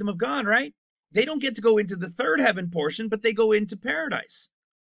the kingdom of God, right? They don't get to go into the third heaven portion, but they go into paradise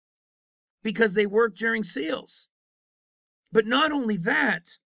because they work during seals. But not only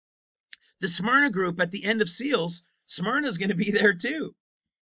that, the Smyrna group at the end of seals, Smyrna is going to be there too.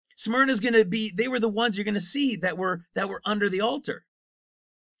 Smyrna is going to be, they were the ones you're going to see that were under the altar.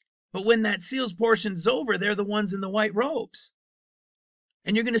 But when that seals portion's over, they're the ones in the white robes.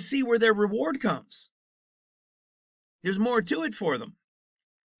 And you're going to see where their reward comes. There's more to it for them.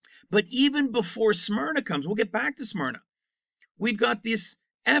 But even before Smyrna comes, we'll get back to Smyrna. We've got this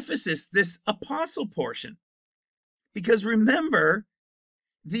Ephesus, this apostle portion. Because remember,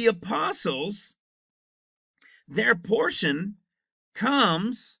 the apostles, their portion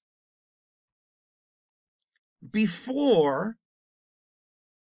comes before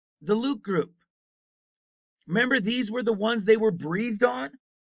the Luke group. Remember, these were the ones they were breathed on.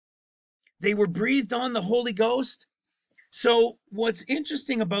 They were breathed on the Holy Ghost. So what's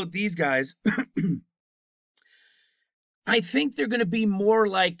interesting about these guys, I think they're going to be more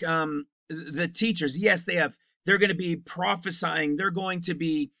like the teachers. Yes, they're going to be prophesying. They're going to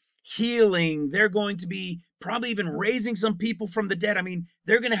be healing. They're going to be probably even raising some people from the dead. I mean,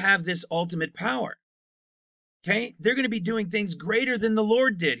 they're going to have this ultimate power. Okay? They're going to be doing things greater than the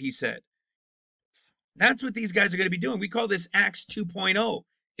Lord did, he said. That's what these guys are going to be doing. We call this Acts 2.0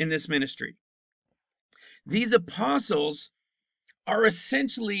 in this ministry. These apostles are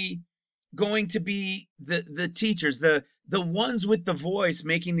essentially going to be the teachers, the ones with the voice,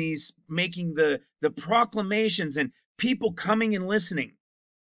 making the proclamations and people coming and listening.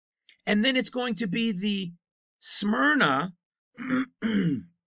 And then it's going to be the Smyrna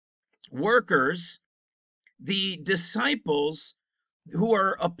workers, the disciples who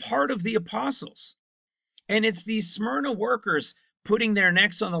are a part of the apostles. And it's these Smyrna workers putting their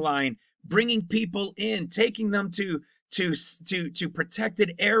necks on the line, bringing people in, taking them to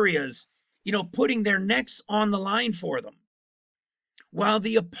protected areas, putting their necks on the line for them. While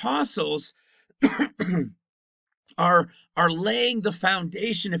the apostles are laying the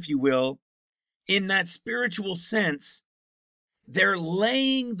foundation, if you will, in that spiritual sense, they're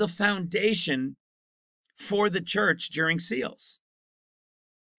laying the foundation for the church during seals.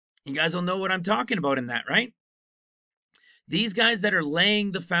 You guys will know what I'm talking about in that, right? These guys that are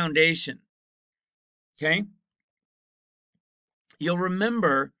laying the foundation, okay? You'll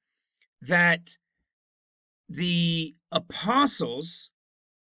remember that the apostles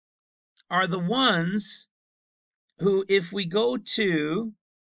are the ones who, if we go to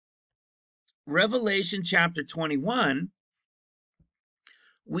Revelation chapter 21,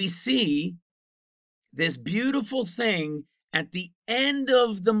 we see this beautiful thing at the end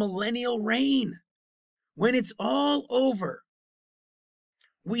of the millennial reign. When it's all over,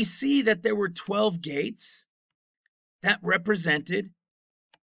 we see that there were 12 gates that represented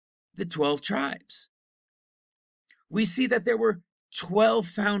the 12 tribes. We see that there were 12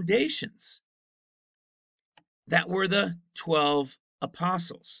 foundations that were the 12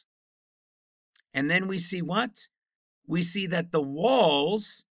 apostles. And then we see what? We see that the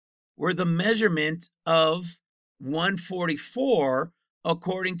walls were the measurement of 144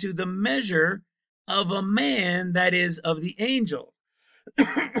 according to the measure of a man, that is, of the angel,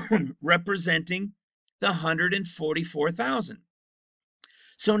 representing the 144,000.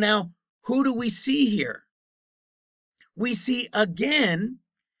 So now, who do we see here? We see again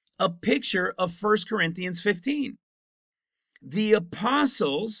a picture of 1 Corinthians 15. The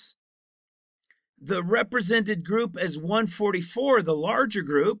apostles, the represented group as 144, the larger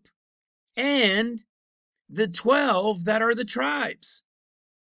group, and the 12 that are the tribes.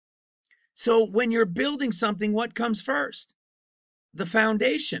 So when you're building something, what comes first? The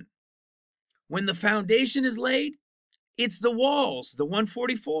foundation. When the foundation is laid, it's the walls, the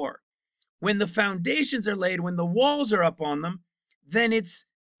 144. When the foundations are laid, when the walls are up on them, then it's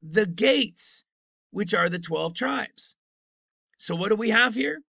the gates, which are the 12 tribes. So what do we have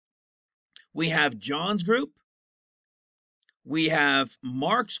here? We have John's group, we have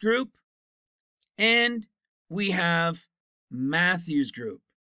Mark's group, and we have Matthew's group.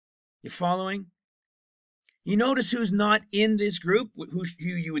 You following? You notice who's not in this group, who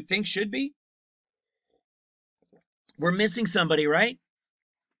you would think should be? We're missing somebody, right?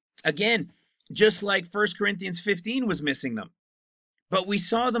 Again, just like 1 Corinthians 15 was missing them. But we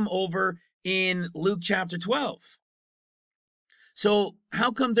saw them over in Luke chapter 12. So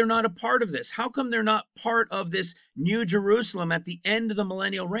how come they're not a part of this? How come they're not part of this new Jerusalem at the end of the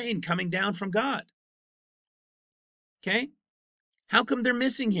millennial reign coming down from God? Okay? How come they're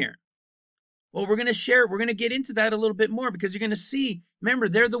missing here? Well, we're going to share, we're going to get into that a little bit more, because you're going to see, remember,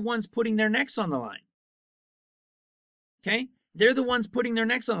 they're the ones putting their necks on the line. Okay? They're the ones putting their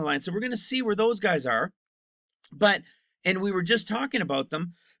necks on the line. So we're going to see where those guys are. But, and we were just talking about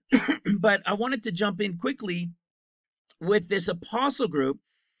them, but I wanted to jump in quickly with this apostle group,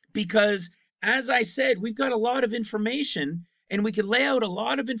 because as I said, we've got a lot of information, and we could lay out a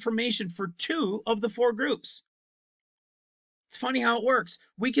lot of information for 2 of the 4 groups. It's funny how it works.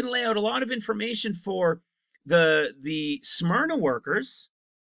 We can lay out a lot of information for the Smyrna workers,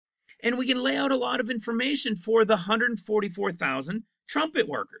 and we can lay out a lot of information for the 144,000 trumpet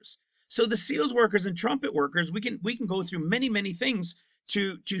workers. So the seals workers and trumpet workers, we can go through many things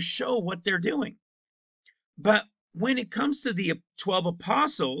to show what they're doing. But when it comes to the 12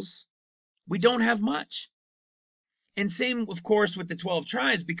 apostles, we don't have much. And same, of course, with the 12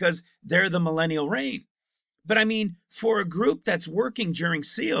 tribes, because they're the millennial reign. But I mean, for a group that's working during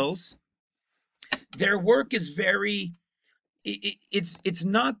seals, their work is very, it's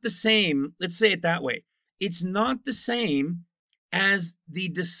not the same. Let's say it that way. It's not the same as the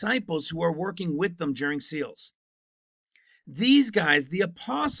disciples who are working with them during seals. These guys, the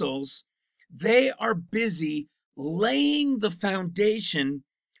apostles, they are busy laying the foundation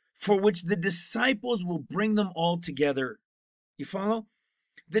for which the disciples will bring them all together. You follow?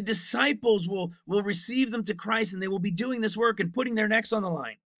 The disciples will receive them to Christ, and they will be doing this work and putting their necks on the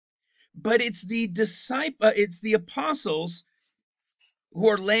line. But it's the apostles who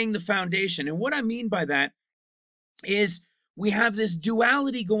are laying the foundation. And what I mean by that is we have this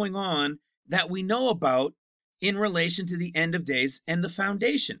duality going on that we know about in relation to the end of days and the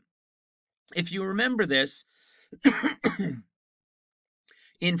foundation. If you remember this,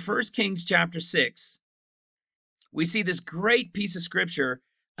 in 1 Kings chapter 6, we see this great piece of scripture,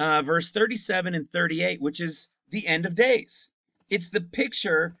 verse 37 and 38, which is the end of days. It's the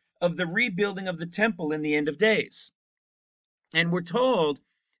picture of the rebuilding of the temple in the end of days. And we're told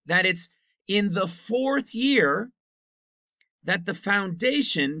that it's in the 4th year that the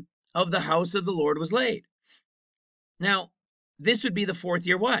foundation of the house of the Lord was laid. Now, this would be the 4th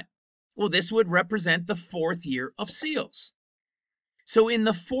year what? Well, this would represent the 4th year of seals. So in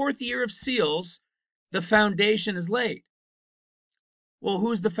the 4th year of seals, the foundation is laid. Well,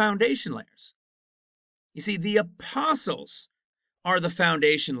 who's the foundation layers? You see, the apostles are the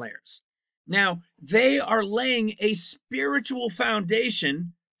foundation layers. Now, they are laying a spiritual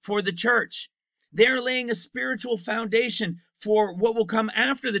foundation for the church. They're laying a spiritual foundation for what will come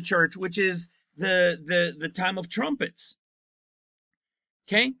after the church, which is the time of trumpets.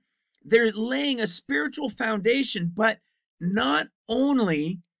 Okay? They're laying a spiritual foundation, but not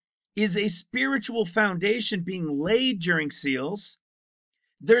only is a spiritual foundation being laid during seals,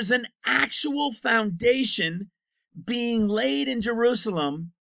 There's an actual foundation being laid in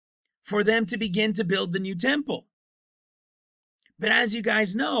Jerusalem for them to begin to build the new temple. But as you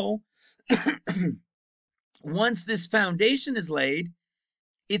guys know, once this foundation is laid,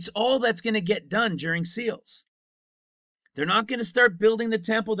 it's all that's going to get done during seals. They're not going to start building the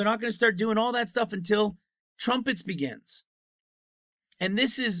temple. They're not going to start doing all that stuff until trumpets begins. And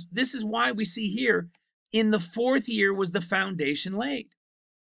this is why we see here in the 4th year was the foundation laid.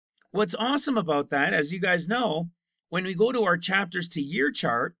 What's awesome about that, as you guys know, when we go to our chapters to year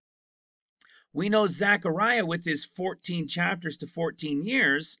chart, we know Zechariah with his 14 chapters to 14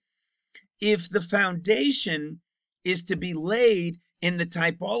 years, if the foundation is to be laid in the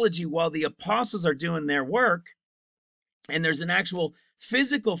typology while the apostles are doing their work, and there's an actual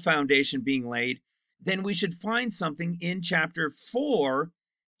physical foundation being laid, then we should find something in chapter 4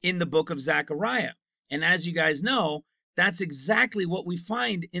 in the book of Zechariah. And as you guys know, that's exactly what we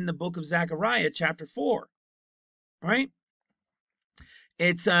find in the book of Zechariah, chapter 4. Right?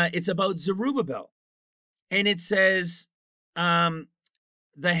 It's about Zerubbabel. And it says, the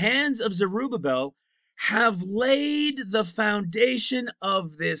hands of Zerubbabel have laid the foundation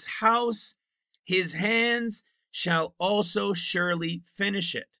of this house. His hands shall also surely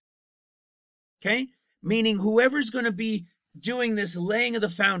finish it. Okay? Meaning whoever's going to be doing this laying of the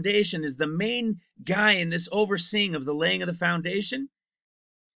foundation is the main guy in this overseeing of the laying of the foundation.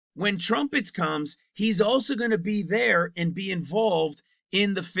 When trumpets comes, he's also going to be there and be involved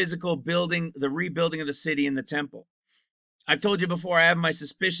in the physical building, the rebuilding of the city and the temple. I've told you before, I have my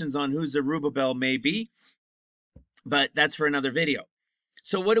suspicions on who Zerubbabel may be, but that's for another video.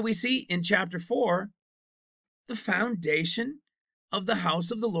 So what do we see in chapter 4? The foundation of the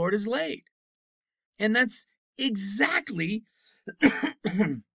house of the Lord is laid. And that's exactly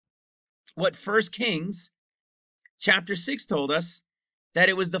what 1 Kings chapter 6 told us, that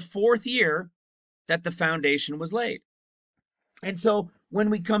it was the 4th year that the foundation was laid. And so when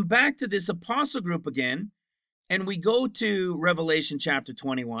we come back to this apostle group again, and we go to Revelation chapter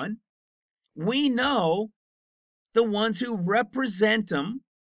 21, we know the ones who represent them,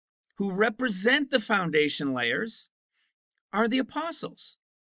 who represent the foundation layers, are the apostles.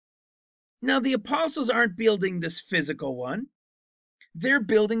 Now, the apostles aren't building this physical one. They're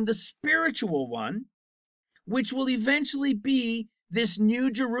building the spiritual one, which will eventually be this new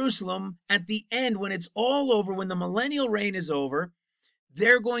Jerusalem at the end when it's all over, when the millennial reign is over.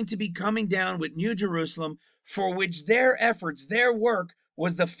 They're going to be coming down with New Jerusalem, for which their efforts, their work,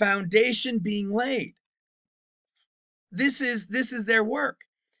 was the foundation being laid. This is their work.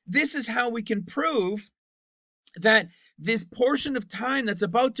 This is how we can prove that this portion of time that's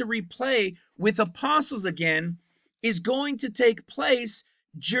about to replay with apostles again is going to take place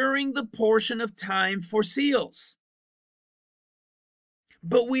during the portion of time for seals.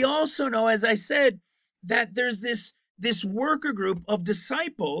 But we also know, as I said, that there's this worker group of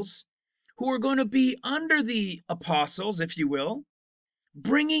disciples who are going to be under the apostles, if you will,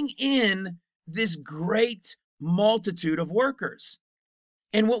 bringing in this great multitude of workers.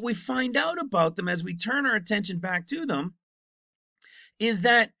 And what we find out about them as we turn our attention back to them is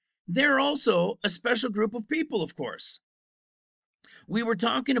that they're also a special group of people, of course. We were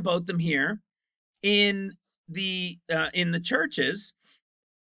talking about them here in the churches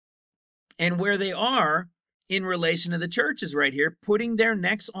and where they are in relation to the churches right here, putting their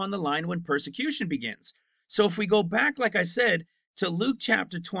necks on the line when persecution begins. So if we go back, like I said, to Luke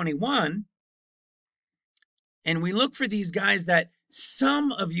chapter 21, and we look for these guys that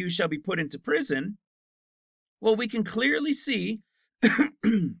some of you shall be put into prison, well, we can clearly see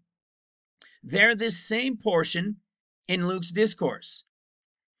they're this same portion in Luke's discourse.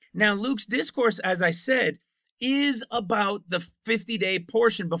 Now, Luke's discourse, as I said, is about the 50-day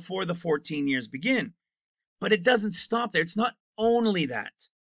portion before the 14 years begin. But it doesn't stop there. It's not only that.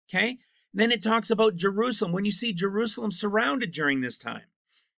 Okay? Then it talks about Jerusalem. When you see Jerusalem surrounded during this time,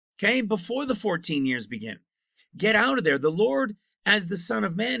 okay, before the 14 years begin, get out of there. The Lord, as the Son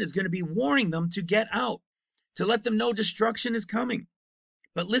of Man, is going to be warning them to get out, to let them know destruction is coming.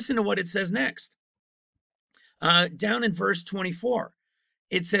 But listen to what it says next. Down in verse 24,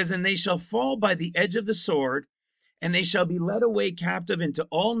 it says, "And they shall fall by the edge of the sword, and they shall be led away captive into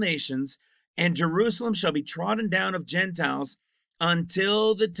all nations, and Jerusalem shall be trodden down of Gentiles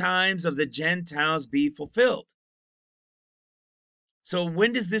until the times of the Gentiles be fulfilled." So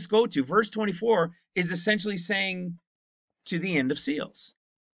when does this go to? Verse 24 is essentially saying to the end of seals.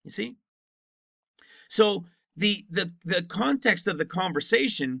 You see? So the context of the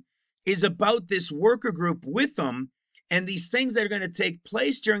conversation is about this worker group with them and these things that are going to take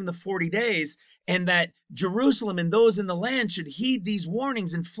place during the 40 days. and that Jerusalem and those in the land should heed these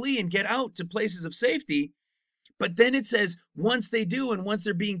warnings and flee and get out to places of safety. But then it says, once they do, and once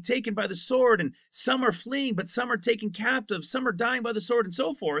they're being taken by the sword, and some are fleeing, but some are taken captive, some are dying by the sword, and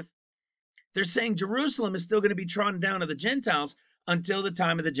so forth, they're saying Jerusalem is still going to be trodden down of the Gentiles until the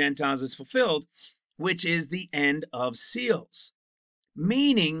time of the Gentiles is fulfilled, which is the end of seals.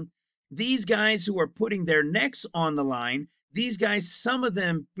 Meaning, these guys who are putting their necks on the line, these guys, some of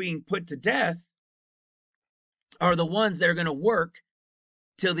them being put to death, are the ones that are going to work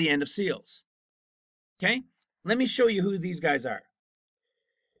till the end of seals. Okay? Let me show you who these guys are.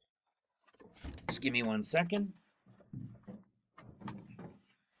 Just give me 1 second.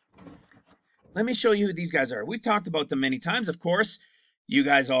 Let me show you who these guys are. We've talked about them many times, of course. You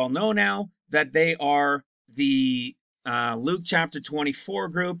guys all know now that they are the Luke chapter 24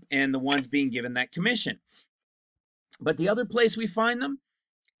 group and the ones being given that commission. But the other place we find them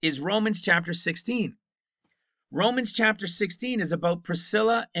is Romans chapter 16. Romans chapter 16 is about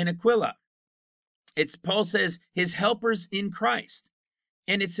Priscilla and Aquila. It's, Paul says, his helpers in Christ.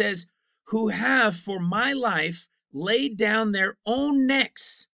 And it says, who have for my life laid down their own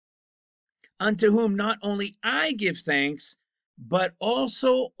necks, unto whom not only I give thanks, but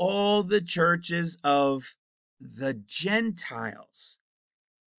also all the churches of the Gentiles.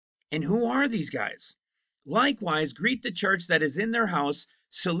 And who are these guys? Likewise, greet the church that is in their house.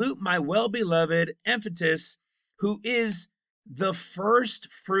 Salute my well-beloved Epaphroditus, who is the first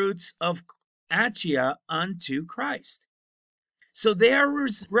fruits of Achia unto Christ. So they are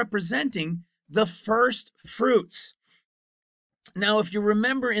representing the first fruits. Now, if you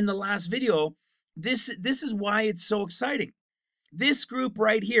remember in the last video, this is why it's so exciting. This group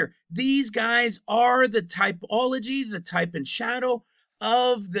right here, these guys are the typology, the type and shadow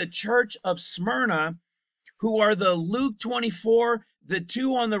of the church of Smyrna, who are the Luke 24, the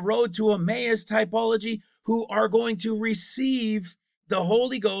two on the road to Emmaus typology, who are going to receive the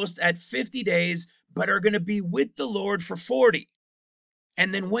Holy Ghost at 50 days, but are going to be with the Lord for 40.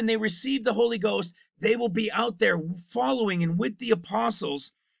 And then when they receive the Holy Ghost, they will be out there following and with the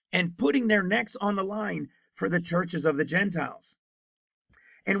apostles and putting their necks on the line for the churches of the Gentiles.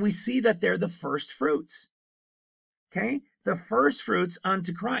 And we see that they're the first fruits. Okay? The first fruits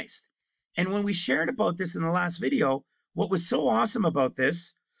unto Christ. And when we shared about this in the last video, what was so awesome about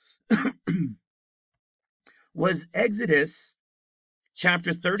this was Exodus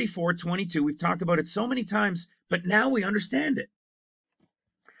chapter 34:22. We've talked about it so many times, but now we understand it.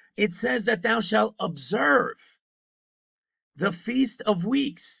 It says that thou shalt observe the Feast of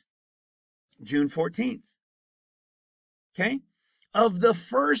Weeks, June 14th. Okay? Of the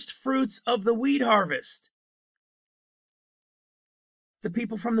first fruits of the wheat harvest. The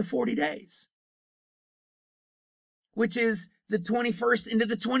people from the 40 days, which is the 21st into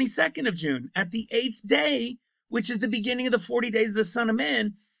the 22nd of June, at the 8th day, which is the beginning of the 40 days of the Son of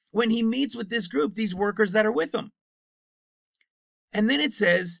Man, when he meets with this group, these workers that are with him. And then it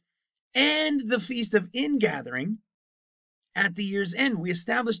says, and the Feast of Ingathering at the year's end. We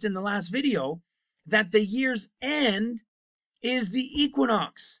established in the last video that the year's end is the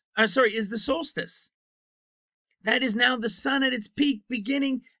equinox, is the solstice. That is now the sun at its peak,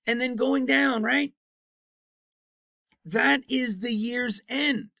 beginning and then going down, right? That is the year's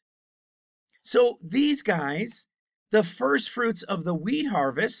end. So these guys, the first fruits of the wheat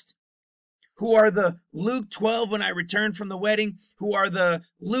harvest, who are the Luke 12, when I return from the wedding, who are the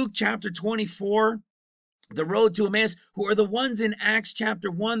Luke chapter 24, the road to Emmaus, who are the ones in Acts chapter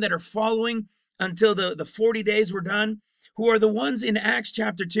 1 that are following until the 40 days were done, who are the ones in Acts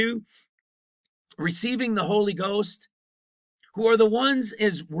chapter 2 receiving the Holy Ghost, who are the ones,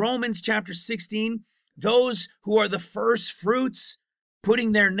 as Romans chapter 16, those who are the first fruits,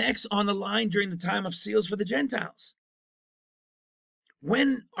 putting their necks on the line during the time of seals for the Gentiles.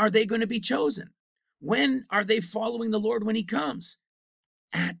 When are they going to be chosen? When are they following the Lord when he comes?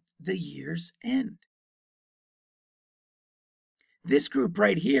 At the year's end. This group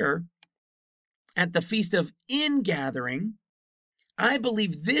right here, at the Feast of Ingathering, I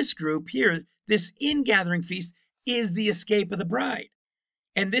believe this group here, this ingathering feast, is the escape of the bride.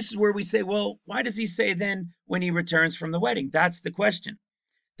 And this is where we say, well, why does he say then when he returns from the wedding? That's the question.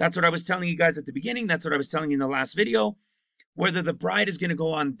 That's what I was telling you guys at the beginning. That's what I was telling you in the last video. Whether the bride is going to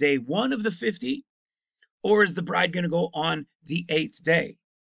go on day 1 of the 50, or is the bride going to go on the 8th day?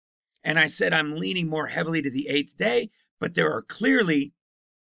 And I said I'm leaning more heavily to the 8th day, but there are clearly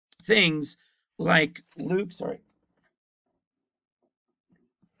things like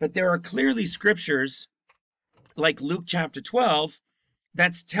but there are clearly scriptures like Luke chapter 12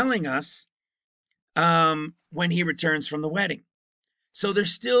 that's telling us when he returns from the wedding. So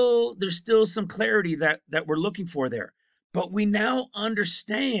there's still some clarity that we're looking for there. But we now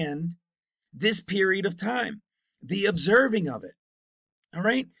understand this period of time, the observing of it. All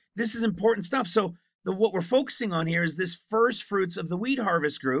right? This is important stuff. So what we're focusing on here is this first fruits of the wheat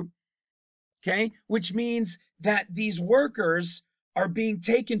harvest group, okay? Which means that these workers are being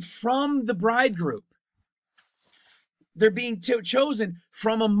taken from the bride group. They're being chosen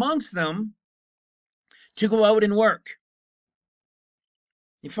from amongst them to go out and work.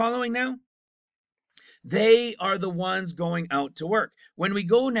 You following now? They are the ones going out to work. When we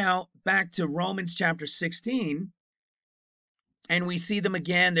go now back to Romans chapter 16, and we see them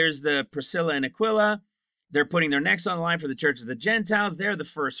again, there's the Priscilla and Aquila. They're putting their necks on the line for the church of the Gentiles. They're the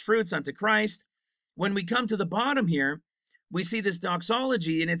first fruits unto Christ. When we come to the bottom here, we see this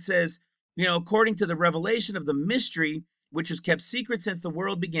doxology, and it says, according to the revelation of the mystery, which was kept secret since the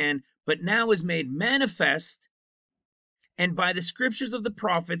world began, but now is made manifest, and by the scriptures of the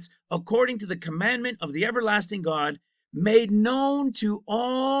prophets, according to the commandment of the everlasting God, made known to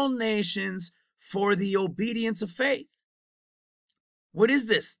all nations for the obedience of faith. What is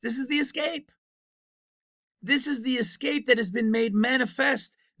this? This is the escape. This is the escape that has been made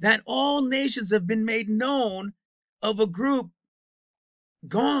manifest, that all nations have been made known of a group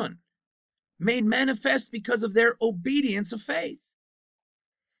gone, made manifest because of their obedience of faith.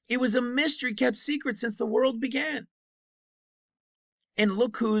 It was a mystery kept secret since the world began. And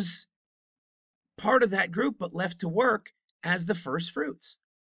look who's part of that group but left to work as the first fruits.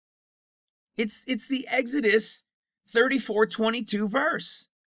 It's the Exodus 34:22 verse.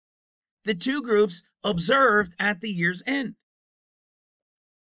 The two groups observed at the year's end.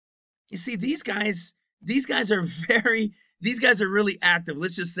 You see, these guys are really active.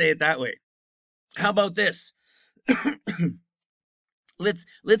 Let's just say it that way. How about this?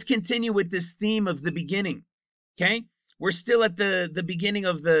 Let's continue with this theme of the beginning. Okay? We're still at the beginning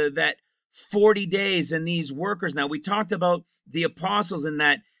of that 40 days and these workers. Now, we talked about the apostles and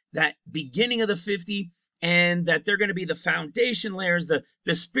that beginning of the 50, and that they're going to be the foundation layers, the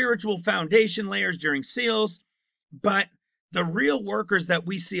spiritual foundation layers during seals. But the real workers that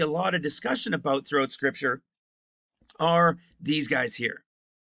we see a lot of discussion about throughout Scripture are these guys here.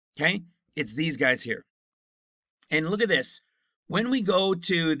 Okay? It's these guys here. And look at this. When we go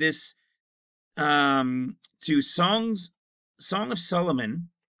to this, to Song of Solomon,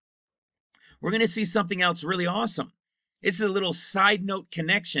 we're going to see something else really awesome. It's a little side note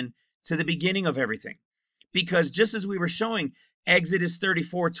connection to the beginning of everything. Because just as we were showing Exodus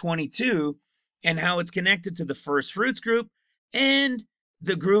 34:22 and how it's connected to the first fruits group and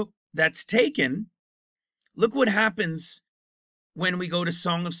the group that's taken, look what happens when we go to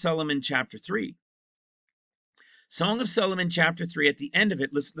Song of Solomon chapter 3. Song of Solomon chapter 3, at the end of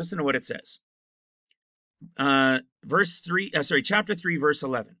it, listen to what it says. Chapter 3, verse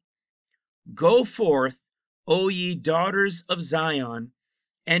 11. Go forth, O ye daughters of Zion,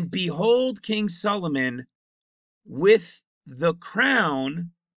 and behold King Solomon with the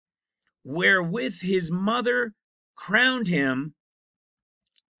crown wherewith his mother crowned him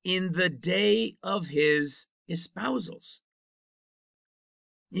in the day of his espousals.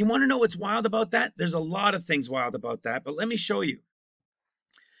 You want to know what's wild about that? There's a lot of things wild about that, but let me show you.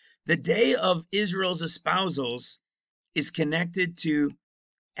 The day of Israel's espousals is connected to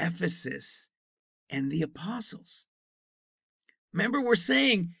Ephesus and the apostles. Remember, we're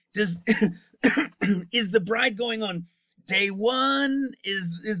saying, is the bride going on day 1?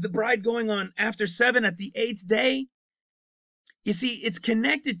 Is the bride going on after 7 at the 8th day? You see, it's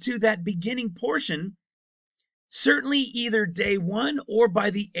connected to that beginning portion, certainly either day 1 or by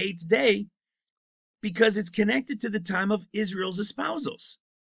the 8th day, because it's connected to the time of Israel's espousals.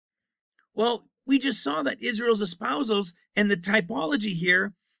 Well, we just saw that Israel's espousals and the typology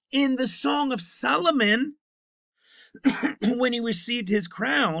here in the Song of Solomon, when he received his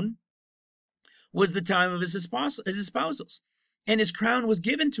crown, was the time of his espousals. And his crown was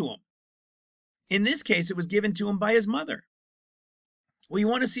given to him. In this case, it was given to him by his mother. Well, you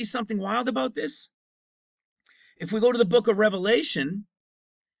want to see something wild about this? If we go to the book of Revelation,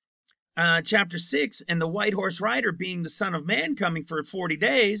 chapter 6, and the white horse rider being the Son of Man coming for 40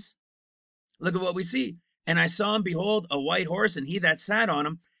 days, look at what we see. And I saw him, behold, a white horse, and he that sat on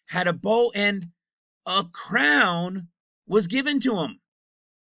him had a bow, and a crown was given to him.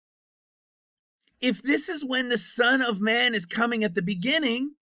 If this is when the Son of Man is coming at the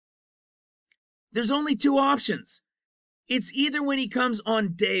beginning, there's only two options. It's either when he comes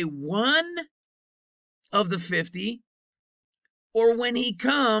on day 1 of the 50, or when he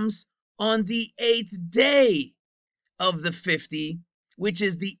comes on the 8th day of the 50, which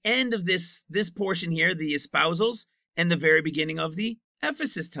is the end of this portion here, the espousals, and the very beginning of the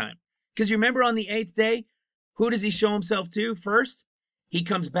Ephesus time. Because you remember on the 8th day, who does he show himself to first? He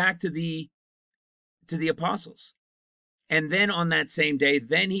comes back to the apostles. And then on that same day,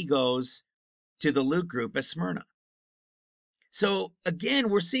 then he goes to the Luke group at Smyrna. So again,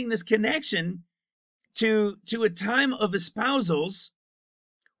 we're seeing this connection to a time of espousals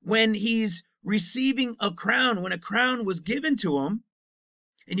when he's receiving a crown, when a crown was given to him.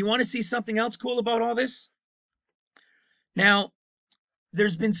 And you want to see something else cool about all this? Now,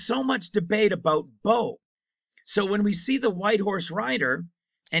 there's been so much debate about bow. So when we see the white horse rider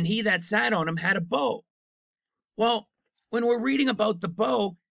and he that sat on him had a bow. Well, when we're reading about the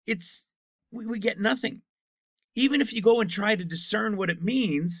bow, we get nothing. Even if you go and try to discern what it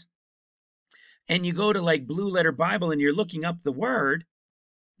means, and you go to like Blue Letter Bible and you're looking up the word,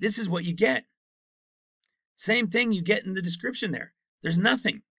 this is what you get. Same thing you get in the description there. There's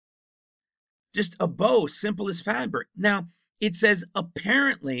nothing. Just a bow, simple as fabric. Now, it says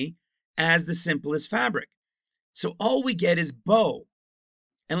apparently as the simplest fabric. So all we get is bow,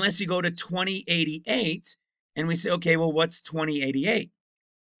 unless you go to 2088 and we say, okay, well, what's 2088?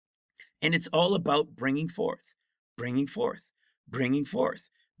 And it's all about bringing forth, bringing forth, bringing forth,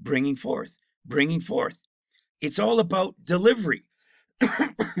 bringing forth, bringing forth. It's all about delivery.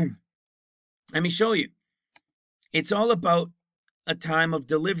 Let me show you. It's all about a time of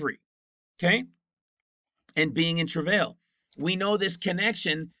delivery, okay? And being in travail. We know this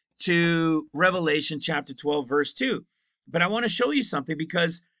connection to Revelation chapter 12, verse 2. But I want to show you something,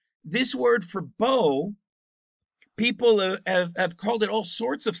 because this word for bow, people have called it all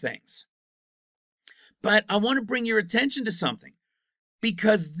sorts of things. But I want to bring your attention to something,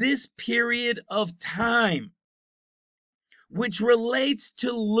 because this period of time, which relates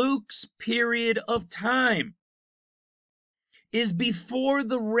to Luke's period of time, is before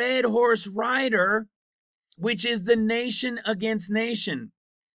the red horse rider, which is the nation against nation,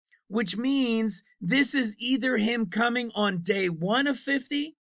 which means this is either him coming on day 1 of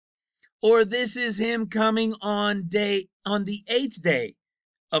 50, or this is him coming on the 8th day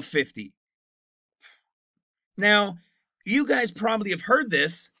of 50. Now, you guys probably have heard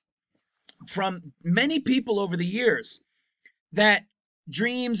this from many people over the years, that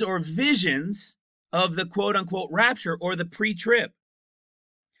dreams or visions of the quote-unquote rapture or the pre-trib.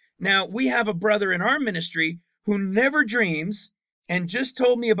 Now, we have a brother in our ministry who never dreams, and just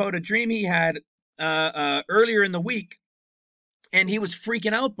told me about a dream he had earlier in the week, and he was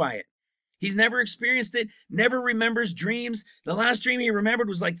freaking out by it. He's never experienced it, never remembers dreams. The last dream he remembered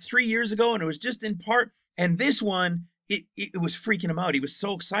was like 3 years ago, and it was just in part. And this one, it was freaking him out. He was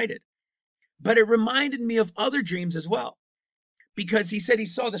so excited. But it reminded me of other dreams as well, because he said he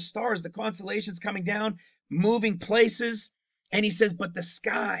saw the stars, the constellations coming down, moving places. And he says, but the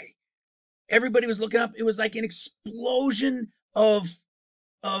sky, everybody was looking up. It was like an explosion of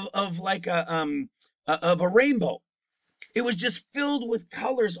like a rainbow. It was just filled with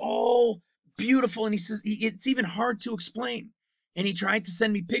colors, all beautiful. And he says it's even hard to explain. And he tried to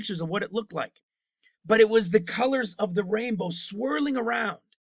send me pictures of what it looked like, but it was the colors of the rainbow swirling around.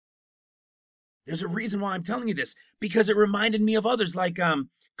 There's a reason why I'm telling you this, because it reminded me of others like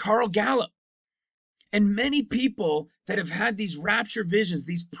Carl Gallup, and many people that have had these rapture visions,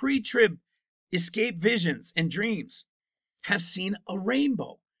 these pre-trib escape visions and dreams, have seen a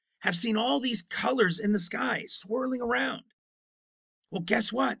rainbow, have seen all these colors in the sky swirling around. Well,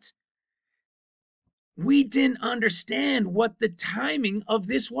 guess what? We didn't understand what the timing of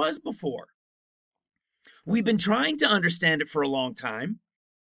this was before. We've been trying to understand it for a long time,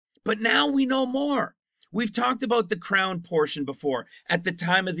 but now we know more. We've talked about the crown portion before at the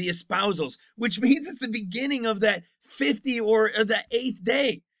time of the espousals, which means it's the beginning of that 50 or the 8th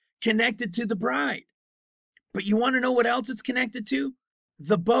day connected to the bride. But you want to know what else it's connected to?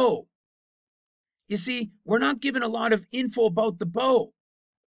 The bow. You see, we're not given a lot of info about the bow,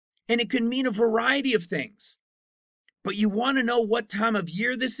 and it can mean a variety of things. But you want to know what time of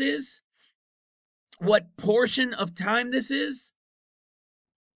year this is? What portion of time this is?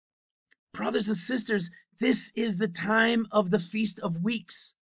 Brothers and sisters, this is the time of the Feast of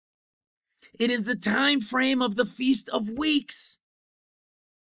Weeks. It is the time frame of the Feast of Weeks.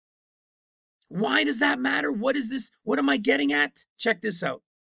 Why does that matter? What is this? What am I getting at? Check this out.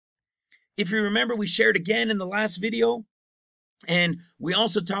 If you remember, we shared again in the last video, and we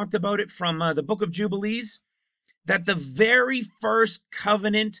also talked about it from the book of Jubilees, that the very first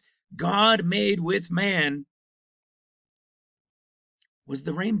covenant God made with man was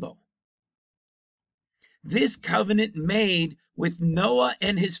the rainbow. This covenant made with Noah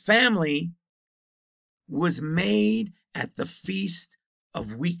and his family was made at the Feast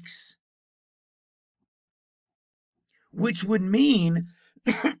of Weeks. which would mean,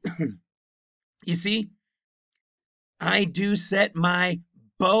 you see, I do set my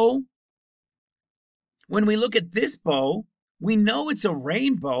bow. When we look at this bow, we know it's a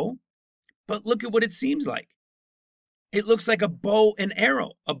rainbow, but look at what it seems like. It looks like a bow and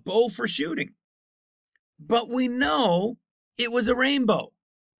arrow, a bow for shooting. But we know it was a rainbow.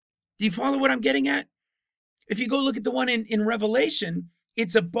 Do you follow what I'm getting at? If you go look at the one in Revelation,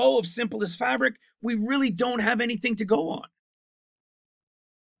 it's a bow of simplest fabric. We really don't have anything to go on.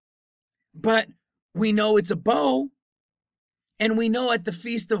 But we know it's a bow, and we know at the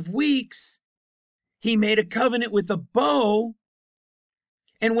Feast of Weeks, he made a covenant with a bow.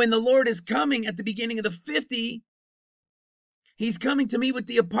 And when the Lord is coming at the beginning of the 50, he's coming to meet with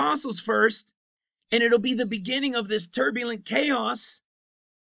the apostles first, and it'll be the beginning of this turbulent chaos.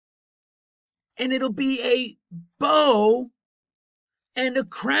 And it'll be a bow and a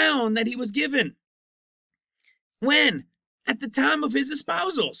crown that he was given. When? At the time of his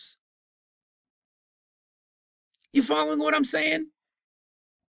espousals. You following what I'm saying?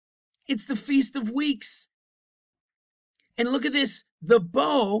 It's the Feast of Weeks. And look at this. The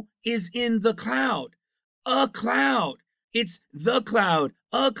bow is in the cloud. A cloud. It's the cloud,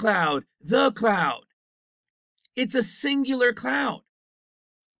 a cloud, the cloud. It's a singular cloud.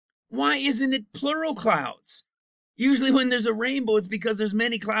 Why isn't it plural clouds? Usually when there's a rainbow, it's because there's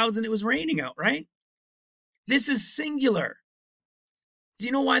many clouds and it was raining out, right? This is singular. Do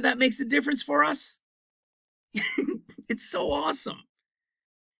you know why that makes a difference for us? It's so awesome.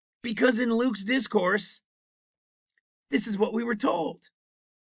 Because in Luke's discourse, this is what we were told.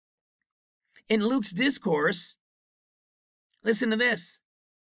 In Luke's discourse, listen to this.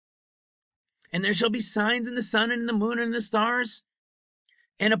 And there shall be signs in the sun and in the moon and in the stars,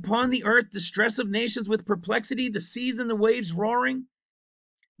 and upon the earth distress of nations with perplexity, the seas and the waves roaring.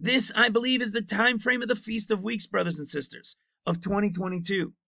 This, I believe, is the time frame of the Feast of Weeks, brothers and sisters, of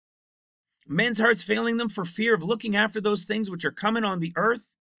 2022. Men's hearts failing them for fear of looking after those things which are coming on the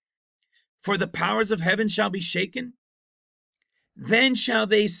earth. For the powers of heaven shall be shaken. Then shall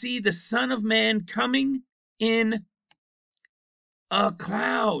they see the Son of Man coming in a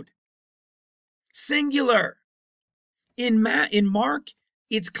cloud. Singular. In Mark,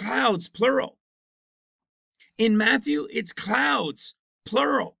 it's clouds, plural. In Matthew, it's clouds,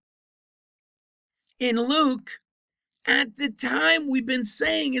 plural. In Luke, at the time we've been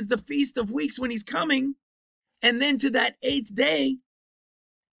saying is the Feast of Weeks when he's coming, and then to that 8th day,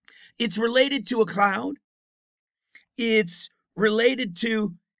 it's related to a cloud. It's related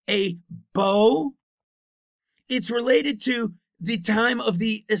to a bow. It's related to the time of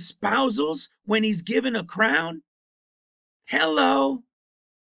the espousals when he's given a crown. Hello.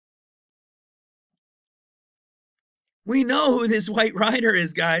 We know who this white rider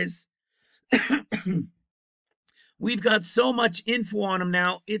is, guys. We've got so much info on him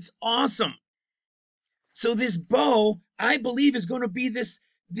now. It's awesome. So this bow, I believe, is going to be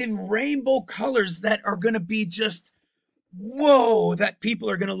the rainbow colors that are going to be just, whoa, that people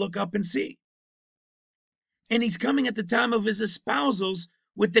are going to look up and see. And he's coming at the time of his espousals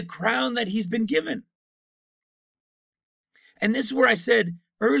with the crown that he's been given. And this is where I said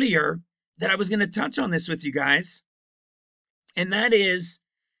earlier that I was going to touch on this with you guys. And that is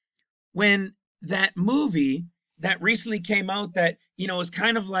when that movie that recently came out that, you know, is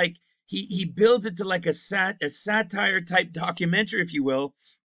kind of like, he builds it to like a satire type documentary, if you will,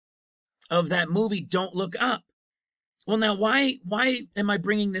 of that movie, Don't Look Up. Well, now, why am I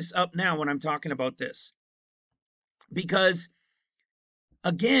bringing this up now when I'm talking about this? Because,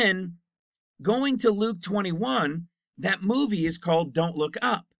 again, going to Luke 21, that movie is called Don't Look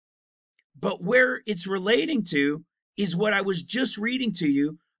Up. But where it's relating to is what I was just reading to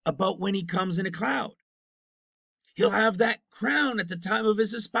you about when he comes in a cloud. He'll have that crown at the time of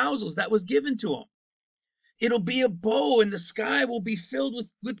his espousals that was given to him. It'll be a bow, and the sky will be filled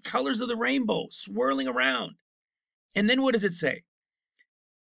with colors of the rainbow swirling around. And then what does it say?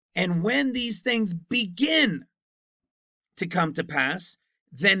 And when these things begin to come to pass,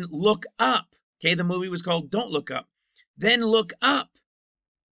 then look up. Okay, the movie was called Don't Look Up. Then look up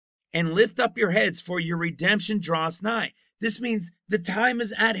and lift up your heads, for your redemption draws nigh. This means the time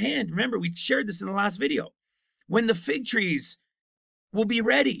is at hand. Remember, we shared this in the last video. When the fig trees will be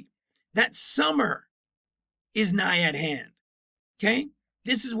ready, that summer is nigh at hand. Okay,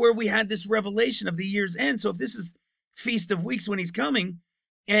 this is where we had this revelation of the year's end. So if this is Feast of Weeks when he's coming,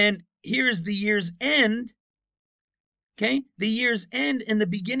 and here's the year's end, okay, the year's end and the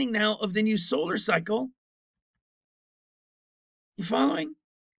beginning now of the new solar cycle. You following?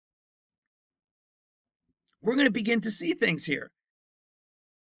 We're going to begin to see things here.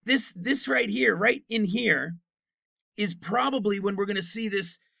 This right here, right in here, is probably when we're going to see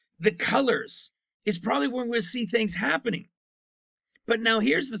this, the colors is probably when we're going to see things happening. But now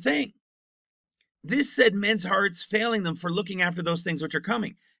here's the thing. This said men's hearts failing them for looking after those things which are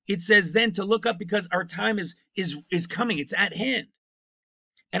coming. It says then to look up because our time is coming. It's at hand.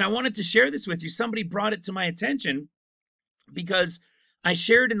 And I wanted to share this with you. Somebody brought it to my attention because I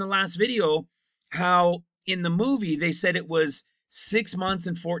shared in the last video how in the movie they said it was 6 months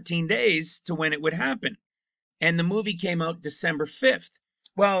and 14 days to when it would happen. And the movie came out December 5th.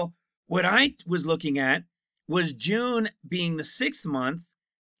 Well, what I was looking at was June being the 6th month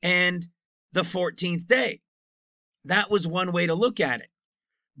and the 14th day. That was one way to look at it.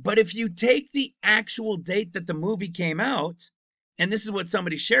 But if you take the actual date that the movie came out, and this is what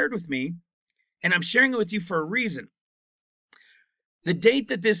somebody shared with me, and I'm sharing it with you for a reason. The date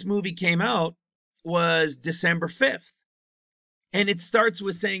that this movie came out was December 5th. And it starts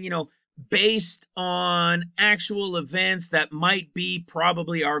with saying, you know, based on actual events that might be,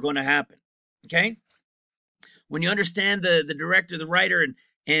 probably are going to happen. Okay? When you understand the director, the writer,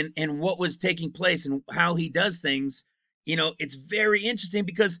 and what was taking place and how he does things, you know, it's very interesting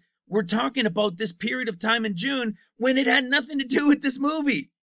because we're talking about this period of time in June when it had nothing to do with this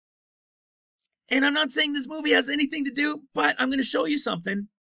movie. And I'm not saying this movie has anything to do, but I'm going to show you something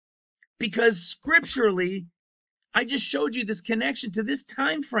because scripturally, I just showed you this connection to this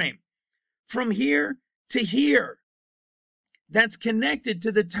time frame from here to here. That's connected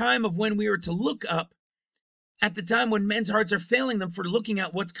to the time of when we are to look up at the time when men's hearts are failing them for looking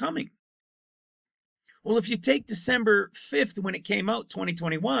at what's coming. Well, if you take December 5th when it came out,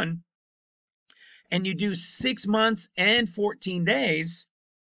 2021, and you do 6 months and 14 days,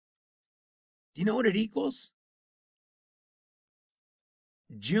 do you know what it equals?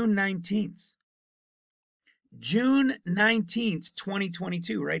 June 19th. June 19th,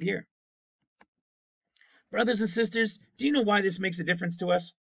 2022, right here. Brothers and sisters, do you know why this makes a difference to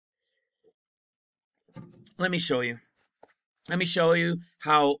us? Let me show you. Let me show you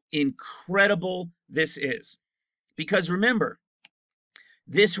how incredible this is. Because remember,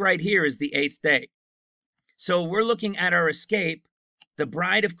 this right here is the 8th day. So we're looking at our escape. The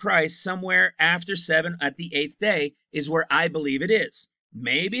bride of Christ somewhere after 7 at the 8th day is where I believe it is.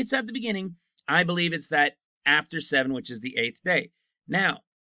 Maybe it's at the beginning. I believe it's that after 7, which is the 8th day. Now,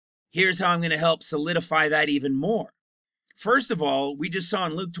 here's how I'm going to help solidify that even more. First of all, we just saw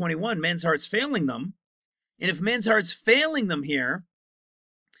in Luke 21, men's hearts failing them. And if men's hearts failing them here,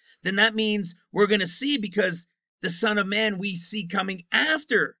 then that means we're going to see because the Son of Man we see coming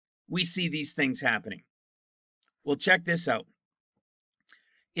after we see these things happening. Well, check this out.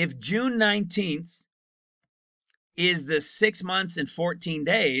 If June 19th is the 6 months and 14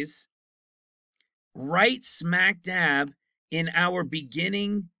 days, right smack dab in our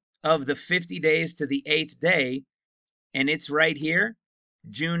beginning of the 50 days to the 8th day, and it's right here,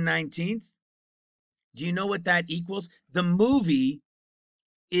 June 19th. Do you know what that equals? The movie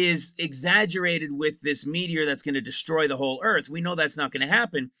is exaggerated with this meteor that's going to destroy the whole earth. We know that's not going to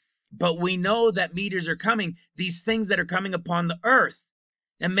happen, but we know that meteors are coming, these things that are coming upon the earth,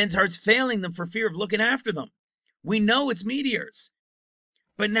 and men's hearts failing them for fear of looking after them. We know it's meteors.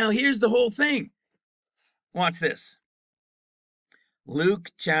 But now here's the whole thing. Watch this.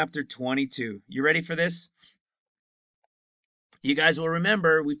 Luke chapter 22. You ready for this? You guys will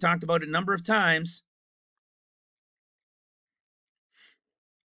remember, we've talked about it a number of times.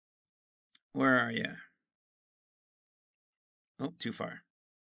 Where are you? Oh, too far.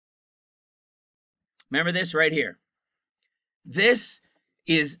 Remember this right here. This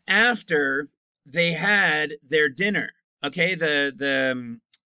is after they had their dinner. Okay,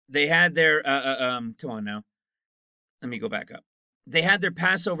 they had their come on now. Let me go back up. They had their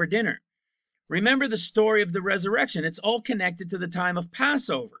Passover dinner. Remember the story of the resurrection. It's all connected to the time of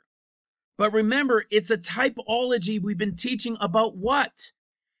Passover. But remember, it's a typology we've been teaching about what?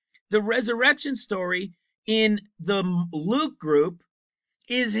 The resurrection story in the Luke group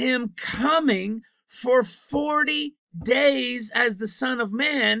is him coming for 40 days as the Son of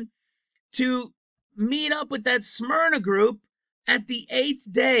Man to meet up with that Smyrna group at the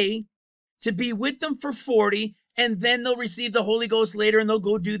 8th day to be with them for 40, and then they'll receive the Holy Ghost later and they'll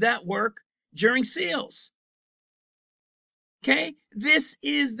go do that work during seals. Okay? This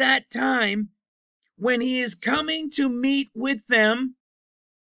is that time when he is coming to meet with them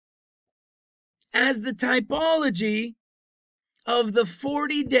as the typology of the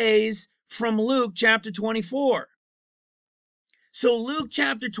 40 days from Luke chapter 24. So Luke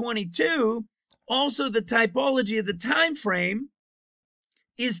chapter 22, also the typology of the time frame,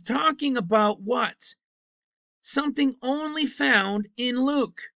 is talking about what? Something only found in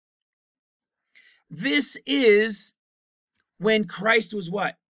Luke. This is when Christ was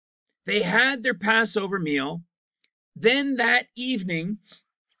what? They had their Passover meal. Then that evening,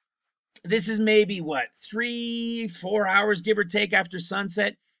 this is maybe what, 3-4 hours, give or take, after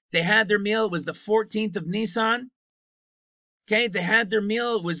sunset. They had their meal. It was the 14th of Nisan. Okay, they had their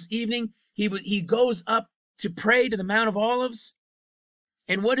meal. It was evening. He goes up to pray to the Mount of Olives.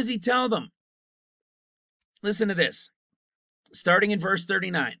 And what does he tell them? Listen to this. Starting in verse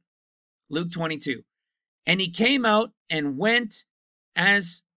 39, Luke 22. And he came out and went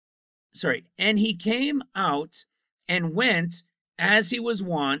and he came out and went as he was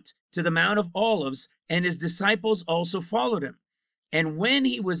wont to the Mount of Olives, and his disciples also followed him. And when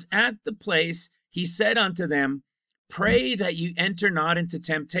he was at the place, he said unto them, pray that you enter not into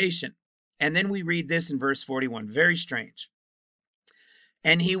temptation. And then we read this in verse 41, very strange.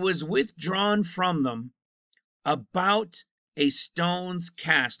 And he was withdrawn from them about a stone's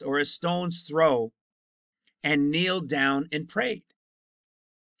cast, or a stone's throw, and kneeled down and prayed.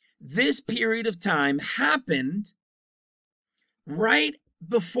 This period of time happened right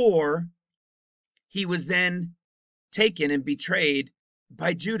before he was then taken and betrayed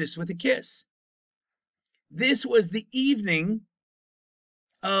by Judas with a kiss. This was the evening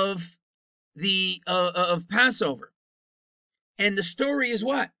of of Passover. And the story is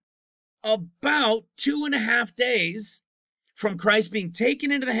what? About 2.5 days from Christ being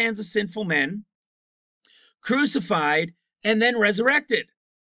taken into the hands of sinful men, crucified, and then resurrected.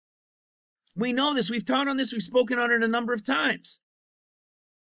 We know this. We've taught on this. We've spoken on it a number of times.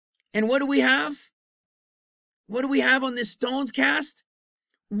 And what do we have? What do we have on this stone's cast?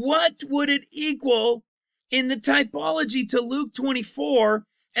 What would it equal in the typology to Luke 24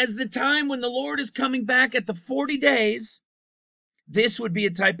 as the time when the Lord is coming back at the 40 days? This would be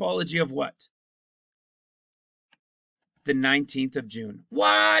a typology of what? The 19th of June.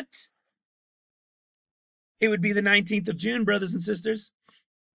 What? It would be the 19th of June, brothers and sisters.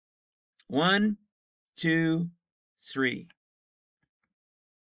 1, 2, 3.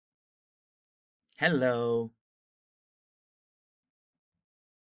 Hello.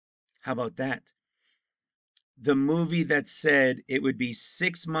 How about that? The movie that said it would be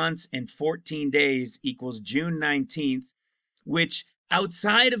 6 months and 14 days equals June 19th, which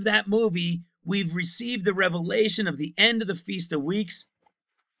outside of that movie, we've received the revelation of the end of the Feast of Weeks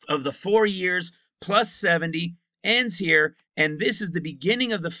of the 4 years plus 70 ends here. And this is the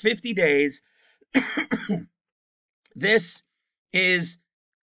beginning of the 50 days. This is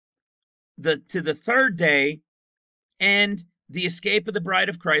to the third day and the escape of the bride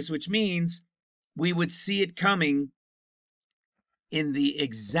of Christ, which means we would see it coming in the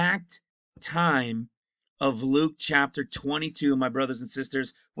exact time of Luke chapter 22, my brothers and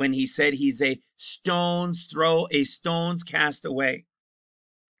sisters, when he said he's a stone's throw, a stone's cast away.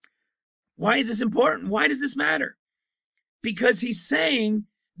 Why is this important? Why does this matter? Because he's saying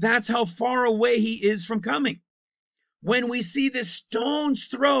that's how far away he is from coming. When we see this stone's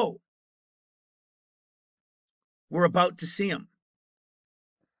throw, we're about to see him.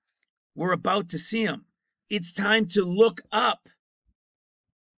 We're about to see him. It's time to look up.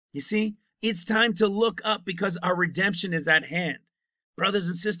 You see, it's time to look up because our redemption is at hand. Brothers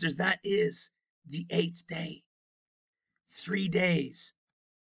and sisters, that is the 8th day. 3 days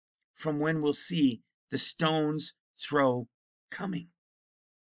from when we'll see the stone's throw coming.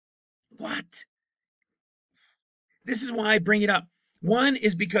 What? This is why I bring it up. One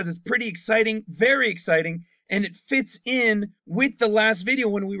is because it's pretty exciting, very exciting, and it fits in with the last video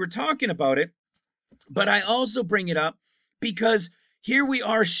when we were talking about it. But I also bring it up because here we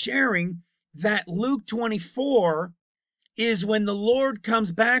are sharing that Luke 24 is when the Lord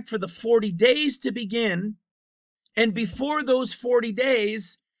comes back for the 40 days to begin. And before those 40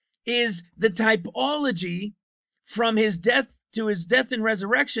 days is the typology from his death to his death and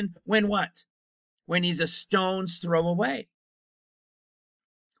resurrection. When what? When he's a stone's throw away.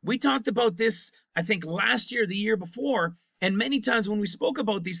 We talked about this, I think, last year, the year before, and many times when we spoke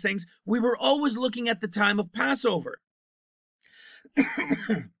about these things, we were always looking at the time of Passover.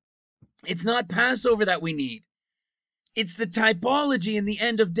 It's not Passover that we need. It's the typology in the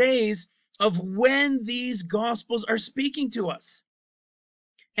end of days of when these Gospels are speaking to us.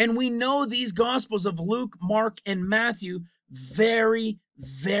 And we know these Gospels of Luke, Mark, and Matthew very,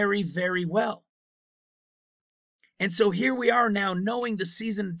 very, very well. And so here we are now knowing the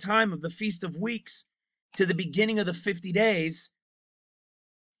season and time of the Feast of Weeks to the beginning of the 50 days.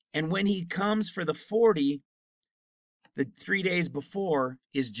 And when he comes for the 40, the 3 days before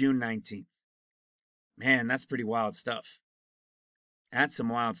is June 19th. Man, that's pretty wild stuff. That's some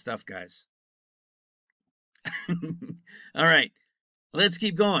wild stuff, guys. All right, let's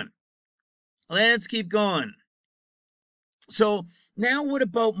keep going. Let's keep going. So now what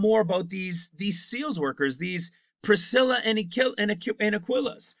about more about these seals workers, these Priscilla and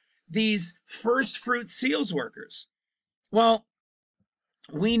Aquilas, these first fruit seals workers? Well,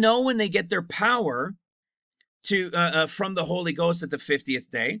 we know when they get their power to from the Holy Ghost at the 50th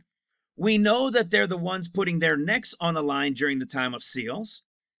day. We know that they're the ones putting their necks on the line during the time of seals.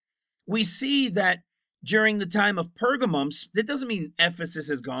 We see that during the time of Pergamum, that doesn't mean Ephesus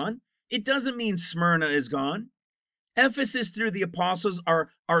is gone. It doesn't mean Smyrna is gone. Ephesus through the apostles are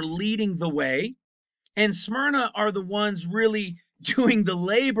leading the way, and Smyrna are the ones really doing the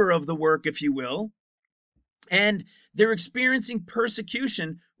labor of the work, if you will. And they're experiencing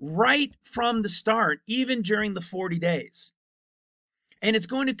persecution right from the start, even during the 40 days. And it's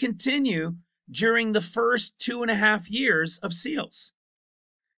going to continue during the first 2.5 years of seals.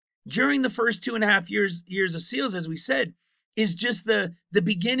 During the first 2.5 years of seals, as we said, is just the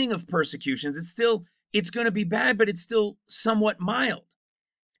beginning of persecutions. It's going to be bad, but it's still somewhat mild.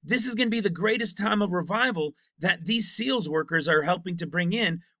 This is going to be the greatest time of revival that these seals workers are helping to bring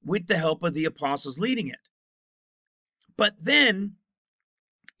in with the help of the apostles leading it. But then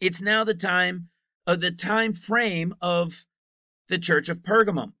it's now the time frame of the church of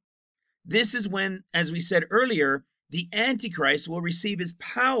Pergamum. This is when, as we said earlier, the Antichrist will receive his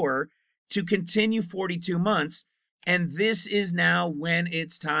power to continue 42 months. And this is now when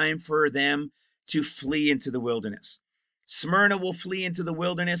it's time for them to flee into the wilderness. Smyrna will flee into the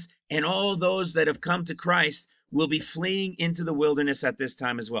wilderness, and all those that have come to Christ will be fleeing into the wilderness at this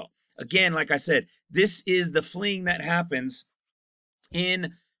time as well. Again, like I said, this is the fleeing that happens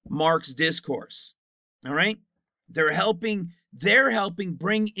in Mark's discourse. All right? They're helping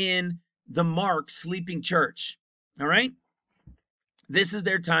bring in the Mark sleeping church. All right? This is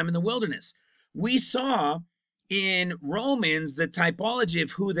their time in the wilderness. We saw in Romans the typology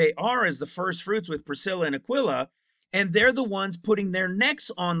of who they are as the first fruits with Priscilla and Aquila, and they're the ones putting their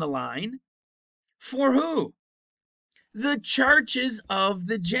necks on the line for who? The churches of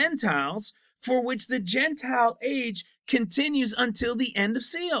the Gentiles, for which the Gentile age continues until the end of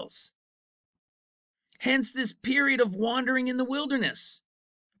seals. Hence this period of wandering in the wilderness,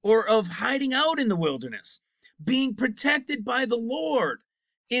 or of hiding out in the wilderness, being protected by the Lord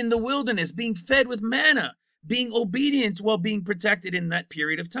in the wilderness, being fed with manna, being obedient while being protected in that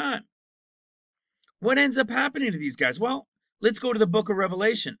period of time. What ends up happening to these guys? Well, let's go to the book of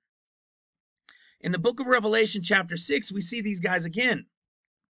Revelation. In the book of Revelation, chapter 6, we see these guys again.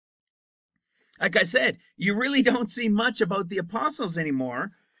 Like I said, you really don't see much about the apostles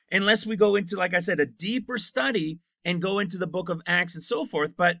anymore unless we go into, like I said, a deeper study and go into the book of Acts and so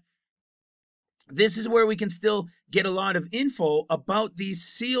forth. But this is where we can still get a lot of info about these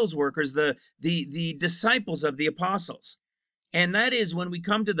seals workers, the disciples of the apostles. And that is when we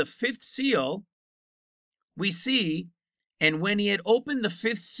come to the 5th seal, we see, and when he had opened the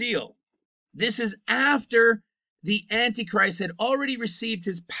 5th seal, this is after the Antichrist had already received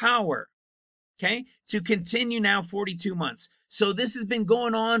his power, okay, to continue now 42 months. So this has been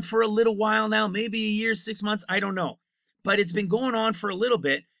going on for a little while now, maybe a year, 6 months, I don't know. But it's been going on for a little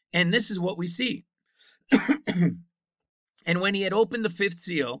bit, and this is what we see. And when he had opened the 5th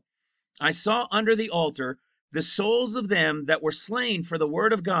seal, I saw under the altar the souls of them that were slain for the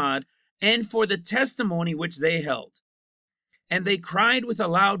word of God and for the testimony which they held. And they cried with a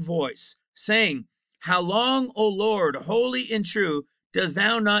loud voice, saying, How long, O Lord, holy and true, dost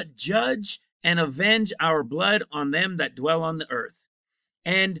thou not judge and avenge our blood on them that dwell on the earth?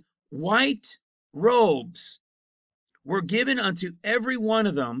 And white robes were given unto every one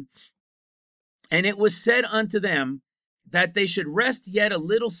of them, and it was said unto them that they should rest yet a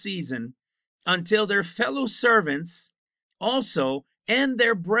little season until their fellow servants also and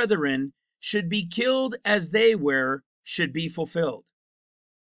their brethren should be killed as they were, should be fulfilled.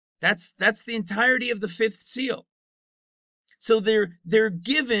 That's the entirety of the 5th seal. So they're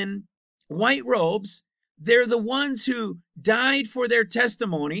given white robes. They're the ones who died for their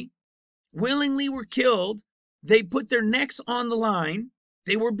testimony, willingly were killed. They put their necks on the line.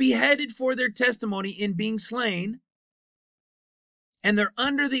 They were beheaded for their testimony in being slain. And they're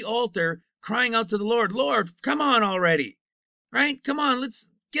under the altar crying out to the Lord, Lord, come on already, right? Come on, let's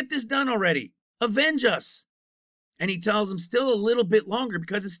get this done already. Avenge us. And he tells them still a little bit longer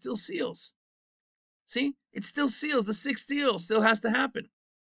because it's still seals. See, it's still seals. The 6th seal still has to happen.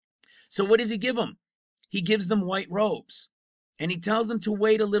 So what does he give them? He gives them white robes, and he tells them to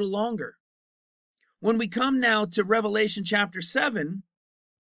wait a little longer. When we come now to Revelation chapter 7,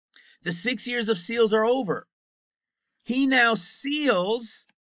 the 6 years of seals are over. He now seals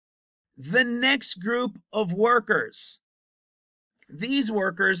the next group of workers. These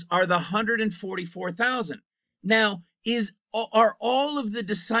workers are the 144,000. Now, are all of the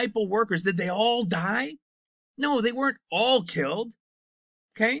disciple workers, did they all die? No, they weren't all killed,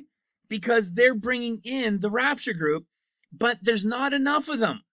 okay? Because they're bringing in the rapture group, but there's not enough of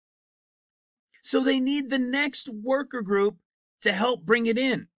them. So they need the next worker group to help bring it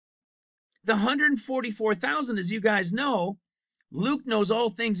in. The 144,000, as you guys know, Luke knows all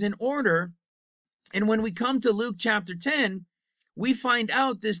things in order. And when we come to Luke chapter 10, we find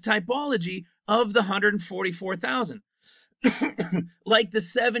out this typology of the 144,000. Like the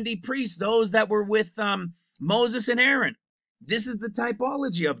 70 priests, those that were with Moses and Aaron. This is the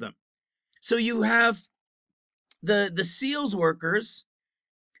typology of them. So you have the seals workers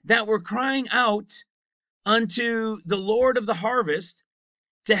that were crying out unto the Lord of the harvest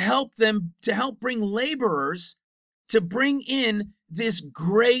to help bring laborers to bring in this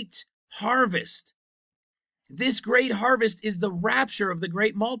great harvest. This great harvest is the rapture of the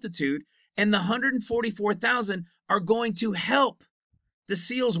great multitude, and the 144,000 are going to help the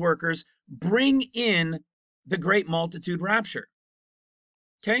seals workers bring in the great multitude rapture.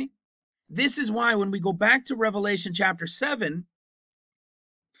 Okay? This is why when we go back to Revelation chapter 7,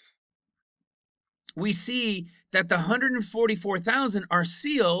 we see that the 144,000 are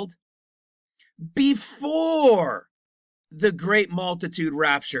sealed before the great multitude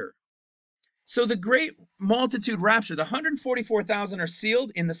rapture. So the great multitude rapture, the 144,000 are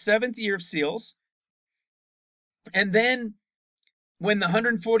sealed in the 7th year of seals. And then when the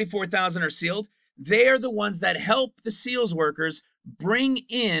 144,000 are sealed, they are the ones that help the seals workers bring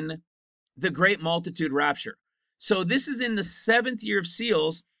in the great multitude rapture. So this is in the 7th year of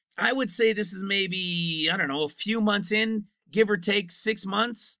seals. I would say this is maybe, I don't know, a few months in, give or take 6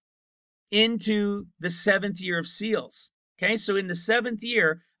 months into the 7th year of seals. Okay, so in the 7th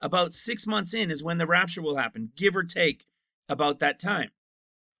year, about 6 months in is when the rapture will happen, give or take about that time.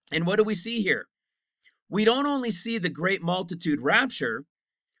 And what do we see here? We don't only see the great multitude rapture.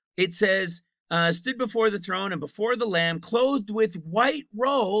 It says, stood before the throne and before the Lamb, clothed with white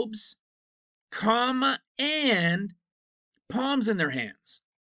robes, comma, and palms in their hands.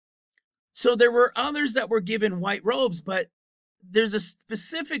 So there were others that were given white robes, but there's a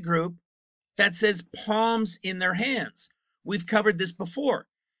specific group that says palms in their hands. We've covered this before.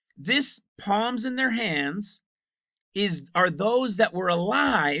 This palms in their hands are those that were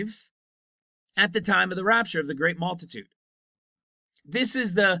alive at the time of the rapture of the great multitude. This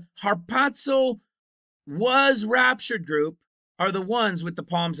is the harpazo was raptured group, are the ones with the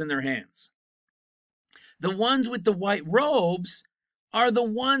palms in their hands. The ones with the white robes are the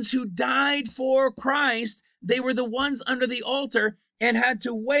ones who died for Christ. They were the ones under the altar and had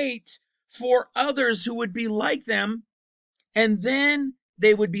to wait for others who would be like them, and then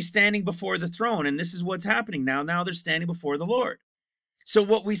they would be standing before the throne. And this is what's happening now. Now they're standing before the Lord. So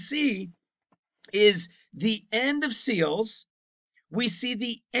what we see is the end of seals. We see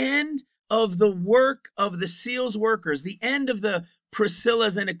the end of the work of the seals workers, the end of the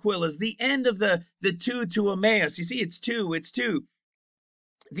Priscillas and Aquillas, the end of the two to Emmaus. You see, it's two.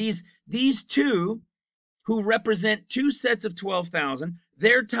 These two who represent two sets of 12,000,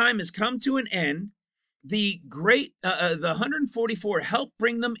 their time has come to an end. The 144 help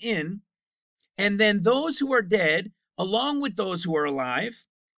bring them in, and then those who are dead, along with those who are alive,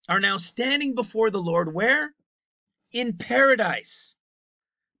 are now standing before the Lord. Where? In paradise.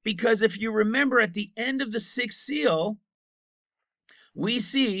 Because if you remember, at the end of the 6th seal, we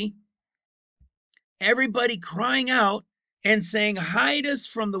see everybody crying out and saying, hide us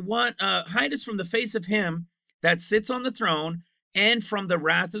from the face of him that sits on the throne and from the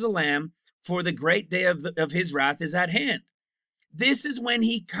wrath of the Lamb, for the great day of his wrath is at hand. This is when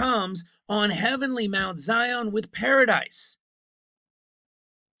he comes on heavenly Mount Zion with paradise.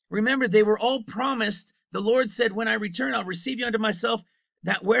 Remember, they were all promised. The Lord said, when I return, I'll receive you unto myself,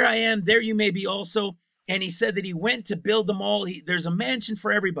 that where I am, there you may be also. And he said that he went to build them all. There's a mansion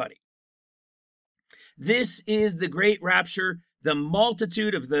for everybody. This is the great rapture, the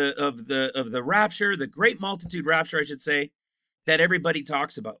multitude of the rapture, the great multitude rapture, I should say, that everybody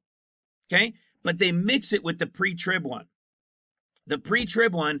talks about. Okay? But they mix it with the pre-trib one. The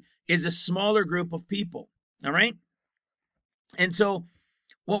pre-trib one is a smaller group of people. All right? And so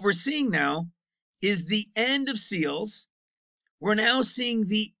what we're seeing now is the end of seals. We're now seeing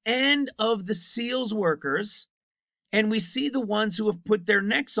the end of the seals workers, and we see the ones who have put their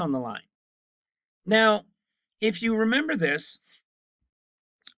necks on the line. Now, if you remember this,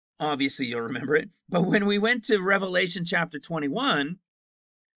 obviously you'll remember it, but when we went to Revelation chapter 21,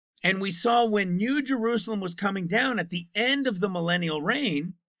 and we saw when New Jerusalem was coming down at the end of the millennial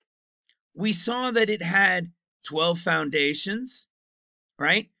reign, we saw that it had 12 foundations,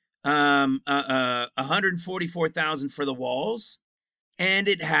 right? 144,000 for the walls, and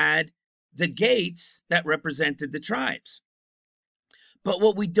it had the gates that represented the tribes. But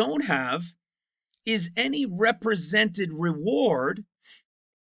what we don't have is any represented reward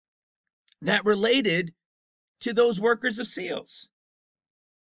that related to those workers of seals.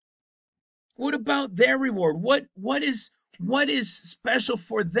 What about their reward? What is special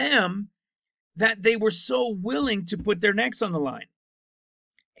for them that they were so willing to put their necks on the line?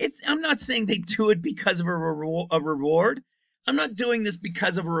 I'm not saying they do it because of a reward. I'm not doing this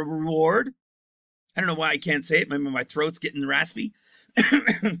because of a reward. I don't know why I can't say it. Maybe my throat's getting raspy.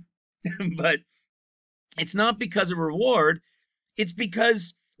 But it's not because of a reward. It's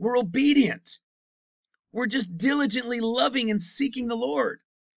because we're obedient. We're just diligently loving and seeking the Lord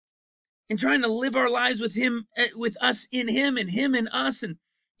and trying to live our lives with him, with us in him and him in us. And,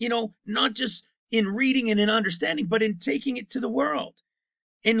 not just in reading and in understanding, but in taking it to the world,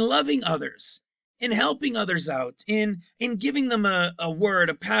 in loving others, in helping others out, in giving them a word,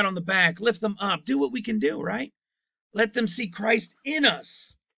 a pat on the back, lift them up, do what we can do, right? Let them see Christ in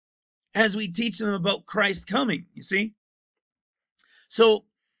us as we teach them about Christ coming, you see? So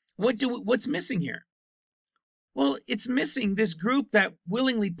what's missing here? Well, it's missing this group that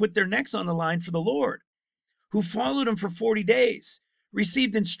willingly put their necks on the line for the Lord, who followed him for 40 days,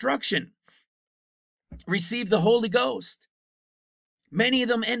 received instruction, received the Holy Ghost. Many of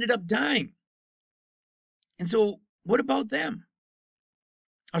them ended up dying. And so what about them?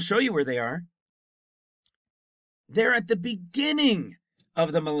 I'll show you where they are. They're at the beginning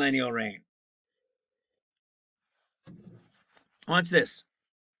of the millennial reign. Watch this.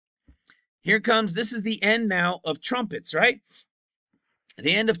 Here comes, this is the end now of trumpets, right? At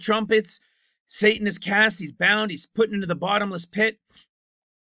the end of trumpets, Satan is cast, he's bound, he's put into the bottomless pit,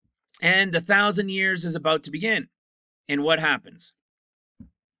 and the 1,000 years is about to begin. And what happens?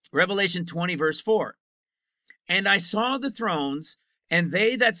 Revelation 20, verse 4. And I saw the thrones, and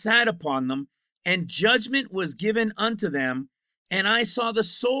they that sat upon them, and judgment was given unto them, and I saw the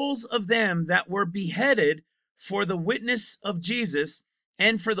souls of them that were beheaded for the witness of Jesus,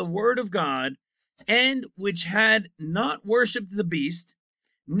 and for the word of God, and which had not worshipped the beast,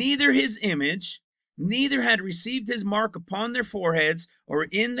 neither his image, neither had received his mark upon their foreheads or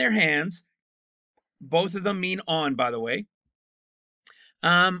in their hands. Both of them mean on, by the way.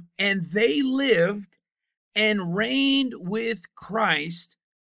 And they lived and reigned with Christ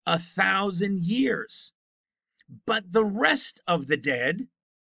 1,000 years. But the rest of the dead,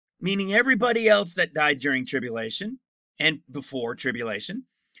 meaning everybody else that died during tribulation and before tribulation,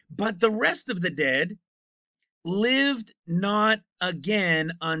 but the rest of the dead lived not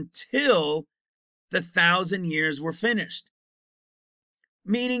again until the 1,000 years were finished.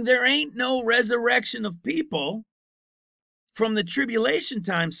 Meaning there ain't no resurrection of people from the tribulation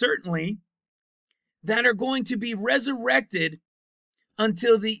time, certainly, that are going to be resurrected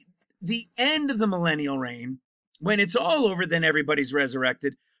until the end of the millennial reign. When it's all over, then everybody's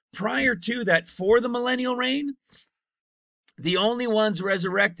resurrected. Prior to that, for the millennial reign, the only ones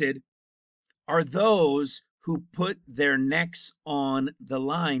resurrected are those who put their necks on the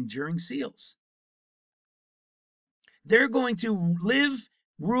line during seals. They're going to live,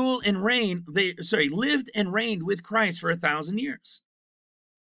 rule, and reign. Lived and reigned with Christ for 1,000 years.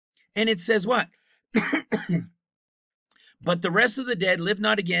 And it says what? But the rest of the dead lived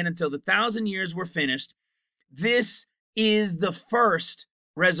not again until the 1,000 years were finished. This is the first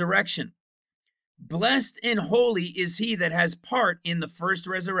resurrection. Blessed and holy is he that has part in the first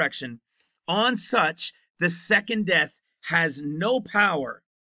resurrection. On such the second death has no power,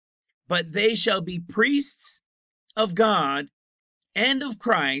 but they shall be priests of God and of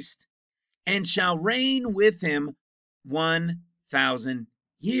Christ, and shall reign with him 1,000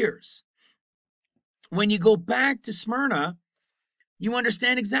 years. When you go back to Smyrna, you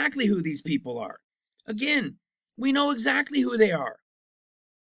understand exactly who these people are. Again, we know exactly who they are.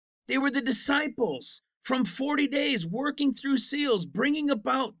 They were the disciples from 40 days working through seals, bringing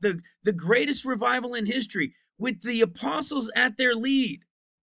about the greatest revival in history with the apostles at their lead.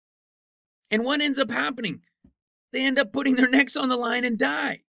 And what ends up happening? They end up putting their necks on the line and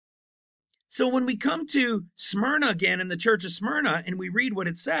die. So when we come to Smyrna again in the church of Smyrna and we read what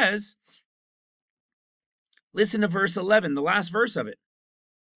it says, listen to verse 11, the last verse of it.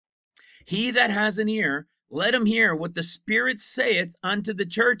 He that has an ear, let him hear what the Spirit saith unto the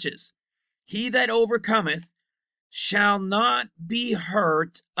churches. He that overcometh shall not be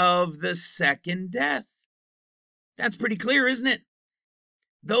hurt of the second death. That's pretty clear, isn't it?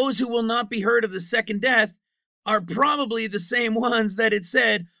 Those who will not be hurt of the second death are probably the same ones that it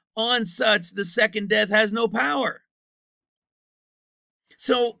said, on such the second death has no power.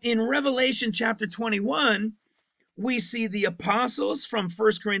 So in Revelation chapter 21, we see the apostles from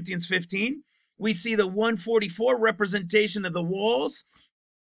 1 Corinthians 15. We see the 144 representation of the walls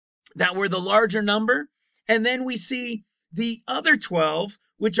that were the larger number. And then we see the other 12,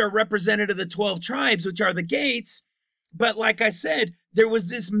 which are representative of the 12 tribes, which are the gates. But like I said, there was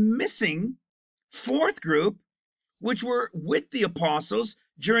this missing fourth group, which were with the apostles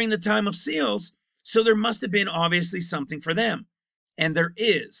during the time of seals. So there must have been obviously something for them. And there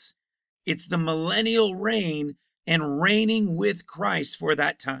is. It's the millennial reign and reigning with Christ for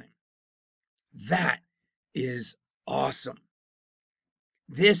that time. That is awesome.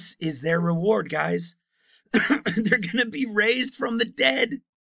 This is their reward, guys. They're going to be raised from the dead.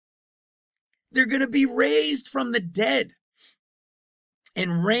 They're going to be raised from the dead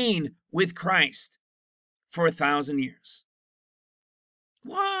and reign with Christ for 1,000 years.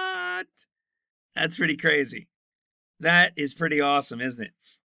 What? That's pretty crazy. That is pretty awesome, isn't it?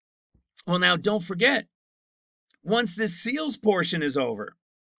 Well, now don't forget, once this seals portion is over,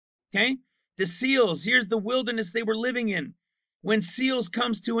 okay? The seals, here's the wilderness they were living in. When seals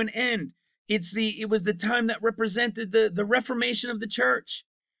comes to an end, it was the time that represented the reformation of the church.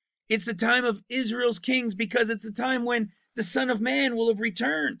 It's the time of Israel's kings because it's the time when the Son of Man will have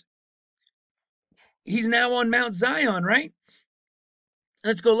returned. He's now on Mount Zion, right?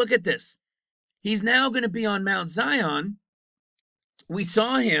 Let's go look at this. He's now going to be on Mount Zion. We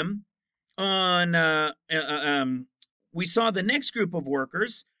saw him on, we saw the next group of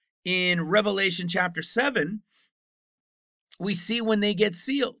workers in Revelation chapter 7. We see when they get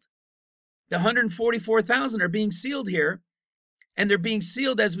sealed. The 144,000 are being sealed here. And they're being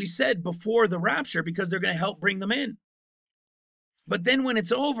sealed, as we said, before the rapture because they're going to help bring them in. But then when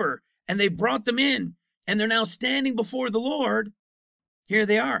it's over and they brought them in and they're now standing before the Lord, here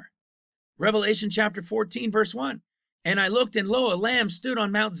they are. Revelation chapter 14, verse 1. And I looked, and lo, a lamb stood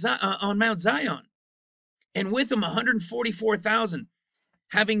on Mount Zion, and with him 144,000,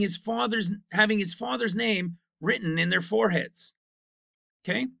 having his father's name written in their foreheads.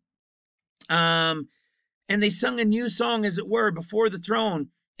 Okay. And they sung a new song, as it were, before the throne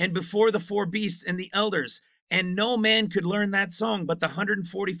and before the four beasts and the elders. And no man could learn that song but the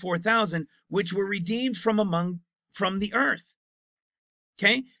 144,000, which were redeemed from the earth.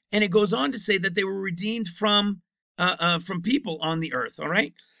 Okay. And it goes on to say that they were redeemed from people on the earth. All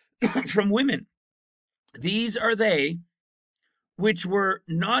right. From women. These are they which were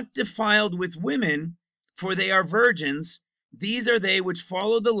not defiled with women, for they are virgins. These are they which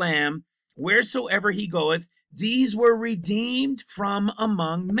follow the Lamb wheresoever he goeth. These were redeemed from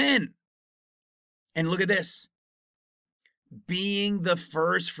among men. And look at this. Being the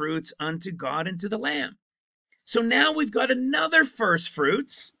first fruits unto God and to the Lamb. So now we've got another first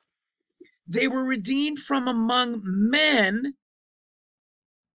fruits. They were redeemed from among men,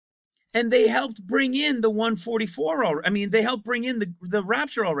 and they helped bring in the 144. They helped bring in the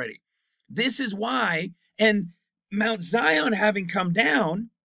rapture already. This is why, and Mount Zion having come down,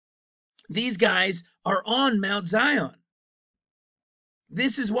 these guys are on Mount Zion.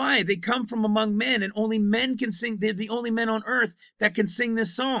 This is why they come from among men, and only men can sing. They're the only men on earth that can sing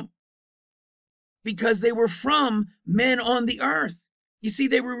this song, because they were from men on the earth. You see,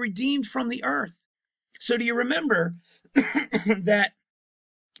 they were redeemed from the earth. So do you remember that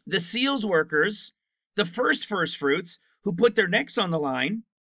the seals workers, the first fruits who put their necks on the line,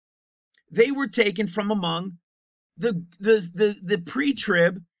 they were taken from among the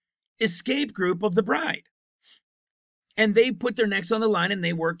pre-trib escape group of the bride. And they put their necks on the line and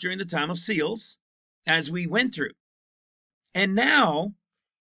they worked during the time of seals, as we went through. And now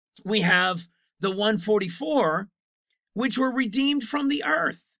we have the 144, which were redeemed from the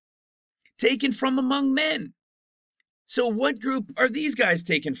earth, taken from among men. So what group are these guys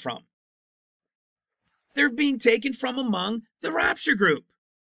taken from? They're being taken from among the rapture group.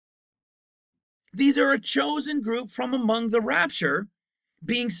 These are a chosen group from among the rapture,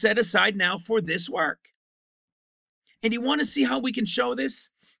 being set aside now for this work. And you want to see how we can show this?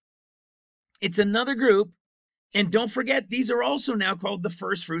 It's another group. And don't forget, these are also now called the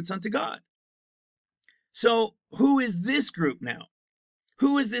first fruits unto God. So who is this group now?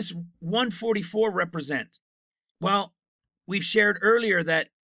 Who is this 144 represent? Well, we've shared earlier that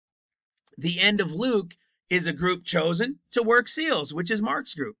the end of Luke is a group chosen to work seals, which is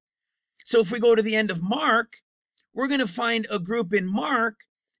Mark's group. So if we go to the end of Mark, we're going to find a group in Mark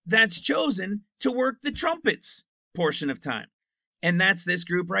that's chosen to work the trumpets portion of time. And that's this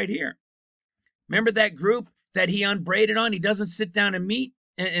group right here. Remember that group that he unbraided on? He doesn't sit down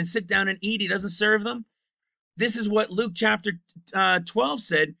and sit down and eat. He doesn't serve them. This is what Luke chapter 12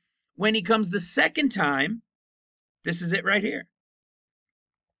 said when he comes the second time. This is it right here.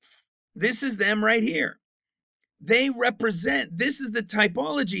 This is them right here. They represent, this is the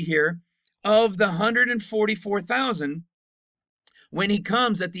typology here of the 144,000 when he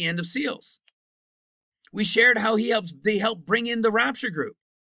comes at the end of seals. We shared how they help bring in the rapture group.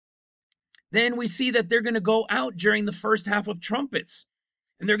 Then we see that they're going to go out during the first half of trumpets,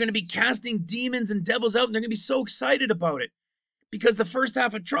 and they're going to be casting demons and devils out, and they're going to be so excited about it because the first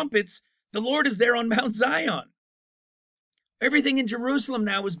half of trumpets, the Lord is there on Mount Zion. Everything in Jerusalem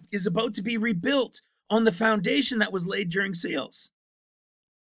now is about to be rebuilt on the foundation that was laid during seals.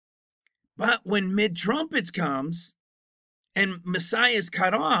 But when mid-trumpets comes and Messiah is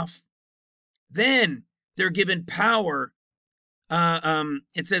cut off, then they're given power.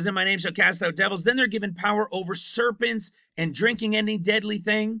 It says, in my name shall cast out devils. Then they're given power over serpents and drinking any deadly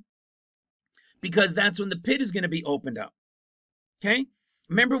thing, because that's when the pit is going to be opened up. Okay?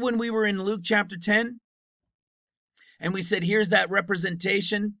 Remember when we were in Luke chapter 10? And we said, here's that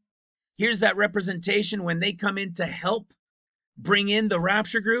representation. Here's that representation when they come in to help bring in the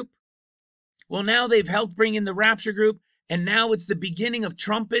rapture group. Well, now they've helped bring in the rapture group, and now it's the beginning of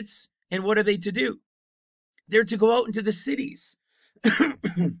trumpets. And what are they to do? They're to go out into the cities.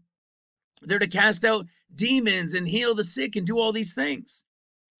 They're to cast out demons and heal the sick and do all these things.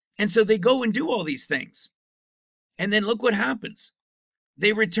 And so they go and do all these things. And then look what happens.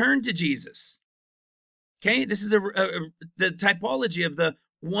 They return to Jesus. Okay, this is the typology of the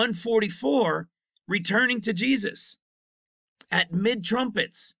 144 returning to Jesus at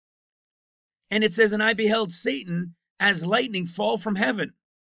mid-trumpets. And it says, and I beheld Satan as lightning fall from heaven.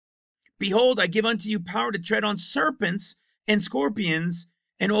 Behold, I give unto you power to tread on serpents and scorpions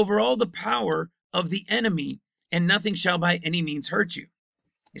and over all the power of the enemy, and nothing shall by any means hurt you.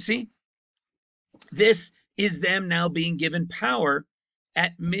 You see, this is them now being given power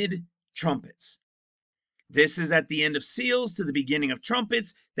at mid-trumpets. This is at the end of seals to the beginning of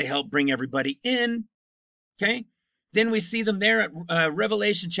trumpets. They help bring everybody in. Okay. Then we see them there at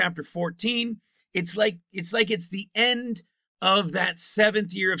Revelation chapter 14. It's like it's the end of that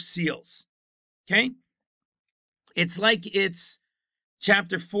 7th year of seals. Okay. It's like it's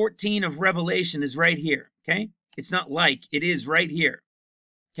chapter 14 of Revelation is right here. Okay. It's not like, it is right here.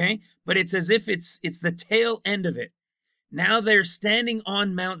 Okay. But it's as if it's the tail end of it. Now they're standing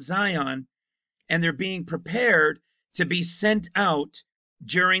on Mount Zion, and they're being prepared to be sent out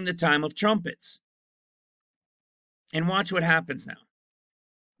during the time of trumpets. And watch what happens now.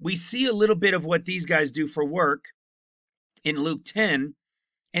 We see a little bit of what these guys do for work in Luke 10,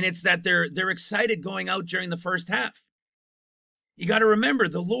 and it's that they're excited going out during the first half. You got to remember,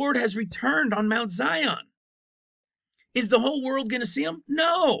 the Lord has returned on Mount Zion. Is the whole world going to see him?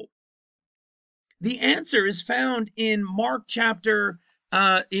 No. The answer is found in Mark chapter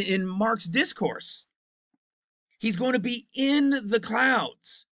in Mark's discourse. He's going to be in the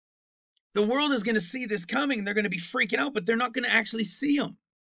clouds. The world is going to see this coming. They're going to be freaking out, but they're not going to actually see him.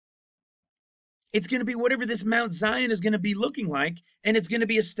 It's going to be whatever this Mount Zion is going to be looking like, and it's going to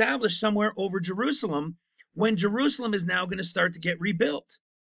be established somewhere over Jerusalem when Jerusalem is now going to start to get rebuilt.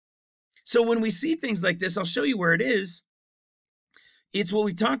 So when we see things like this, I'll show you where it is. It's what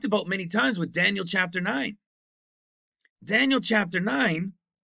we talked about many times with Daniel chapter 9. Daniel chapter 9,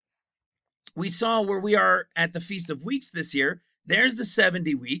 we saw where we are at the Feast of Weeks this year. There's the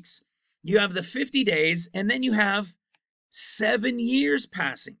 70 weeks. You have the 50 days, and then you have 7 years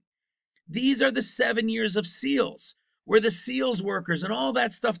passing. These are the 7 years of seals, where the seals workers and all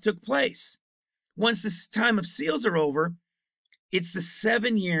that stuff took place. Once this time of seals are over, it's the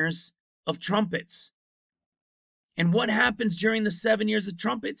 7 years of trumpets. And what happens during the 7 years of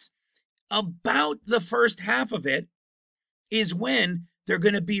trumpets? About the first half of it is when they're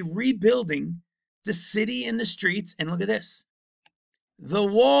going to be rebuilding the city and the streets. And look at this, the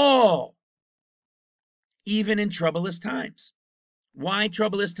wall, even in troublous times. Why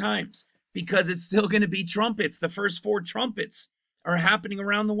troublous times? Because it's still going to be trumpets. The first 4 trumpets are happening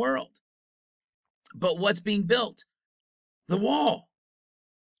around the world. But what's being built? The wall.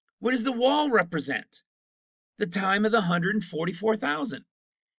 What does the wall represent? The time of the 144,000.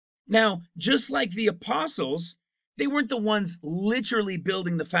 Now, just like the apostles, they weren't the ones literally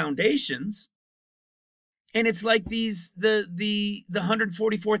building the foundations. And it's like the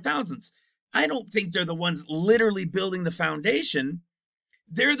 144,000s. I don't think they're the ones literally building the foundation.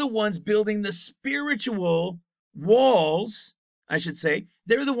 They're the ones building the spiritual walls, I should say.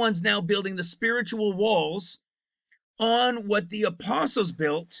 They're the ones now building the spiritual walls on what the apostles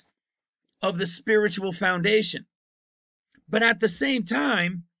built of the spiritual foundation. But at the same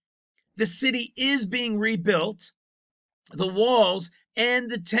time, the city is being rebuilt. The walls and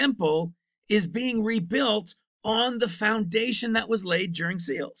the temple is being rebuilt on the foundation that was laid during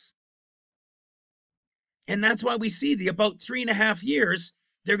seals. And that's why we see the about 3.5 years,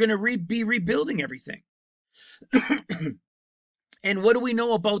 they're going to be rebuilding everything. And what do we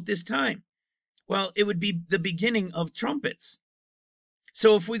know about this time? Well, it would be the beginning of trumpets.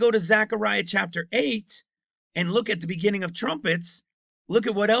 So if we go to Zechariah chapter 8 and look at the beginning of trumpets, look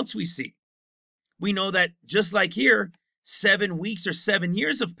at what else we see. We know that just like here, 7 weeks or 7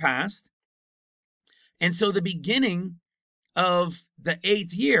 years have passed. And so the beginning of the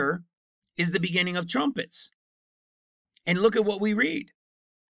 8th year is the beginning of trumpets. And look at what we read.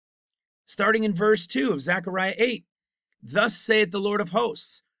 Starting in verse 2 of Zechariah 8. Thus saith the Lord of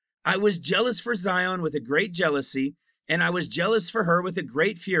hosts, I was jealous for Zion with a great jealousy, and I was jealous for her with a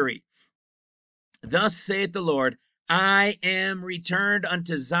great fury. Thus saith the Lord, I am returned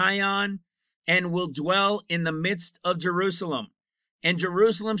unto Zion, and will dwell in the midst of Jerusalem. And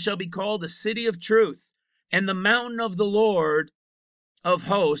Jerusalem shall be called a city of truth, and the mountain of the Lord of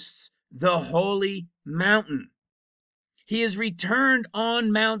hosts, the holy mountain. He is returned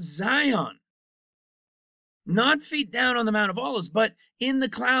on Mount Zion. Not feet down on the Mount of Olives, but in the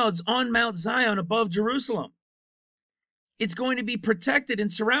clouds on Mount Zion above Jerusalem. It's going to be protected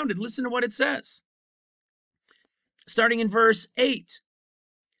and surrounded. Listen to what it says. Starting in verse 8.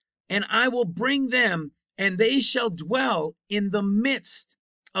 And I will bring them, and they shall dwell in the midst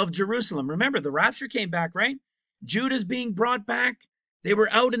of Jerusalem. Remember, the rapture came back, right? Judah's being brought back. They were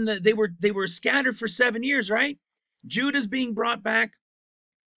out in the, they were scattered for 7 years, right? Judah's being brought back.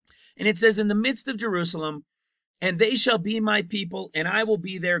 And it says, in the midst of Jerusalem, and they shall be my people, and I will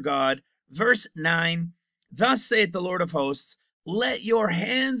be their God. Verse 9, thus saith the Lord of hosts, let your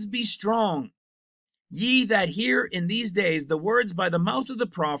hands be strong, ye that hear in these days the words by the mouth of the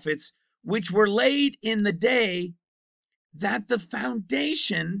prophets, which were laid in the day that the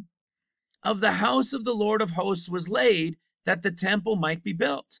foundation of the house of the Lord of hosts was laid, that the temple might be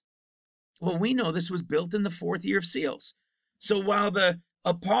built. Well, we know this was built in the 4th year of seals. So while the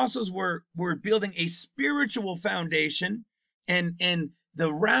apostles were building a spiritual foundation, and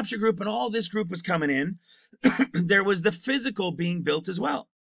the rapture group and all this group was coming in, there was the physical being built as well.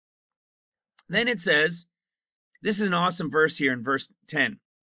 Then it says, this is an awesome verse here in verse 10.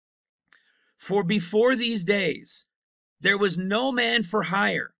 For before these days there was no man for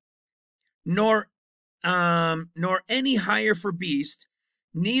hire, nor any hire for beast,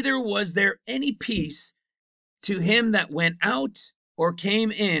 neither was there any peace to him that went out or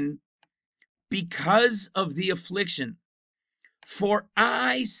came in, because of the affliction. For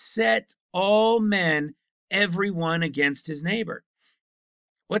I set all men, every one against his neighbor.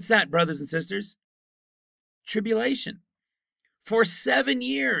 What's that, brothers and sisters? Tribulation. For 7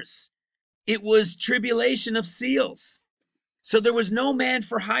 years, it was tribulation of seals. So there was no man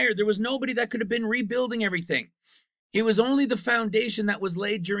for hire. There was nobody that could have been rebuilding everything. It was only the foundation that was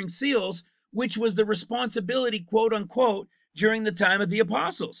laid during seals, which was the responsibility, quote unquote, during the time of the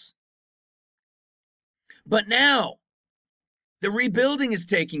apostles. But now the rebuilding is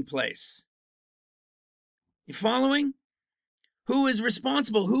taking place. You following? Who is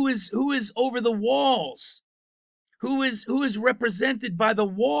responsible? Who is over the walls? Who is represented by the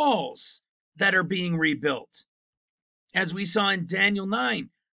walls that are being rebuilt? As we saw in Daniel 9,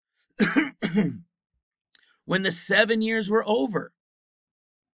 when the 7 years were over,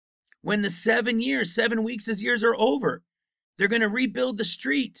 when the 7 weeks as years are over, they're going to rebuild the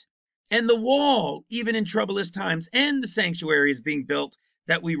street and the wall, even in troublous times, and the sanctuary is being built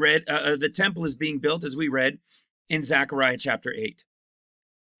that we read. The temple is being built, as we read in Zechariah chapter 8.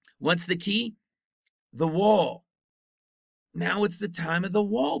 What's the key? The wall. Now it's the time of the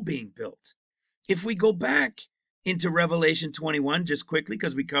wall being built. If we go back into Revelation 21 just quickly,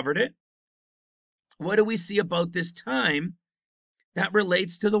 because we covered it, what do we see about this time that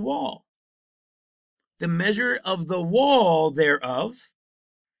relates to the wall? The measure of the wall thereof,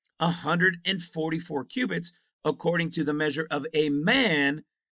 144 cubits, according to the measure of a man,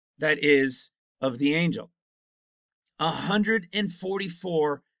 that is of the angel.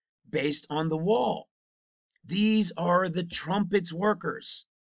 144 based on the wall. These are the trumpets workers.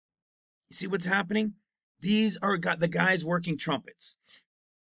 You see what's happening? These are the guys working trumpets.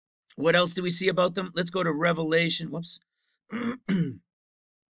 What else do we see about them? Let's go to Revelation. Whoops.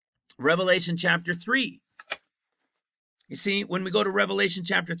 Revelation chapter 3. You see, when we go to Revelation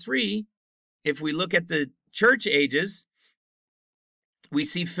chapter 3, if we look at the church ages, we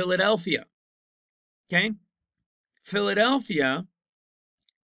see Philadelphia. Okay? Philadelphia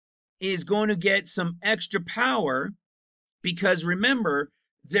is going to get some extra power because remember,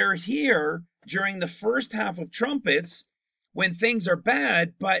 they're here during the first half of trumpets when things are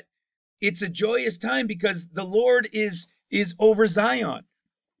bad, but it's a joyous time because the Lord is over Zion.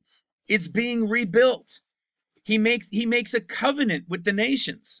 It's being rebuilt. He makes a covenant with the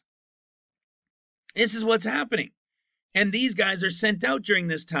nations. This is what's happening. And these guys are sent out during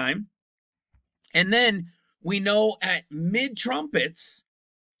this time. And then we know at mid trumpets,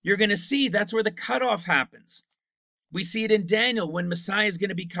 you're going to see that's where the cutoff happens. We see it in Daniel when Messiah is going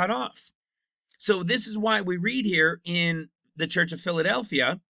to be cut off. So this is why we read here in the church of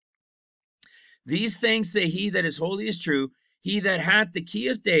Philadelphia, these things say he that is holy is true, he that hath the key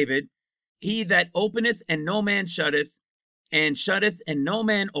of David, he that openeth and no man shutteth, and shutteth and no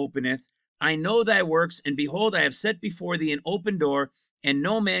man openeth. I know thy works, and behold, I have set before thee an open door, and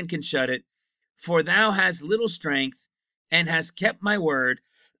no man can shut it. For thou hast little strength, and hast kept my word,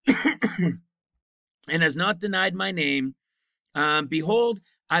 and hast not denied my name. Behold,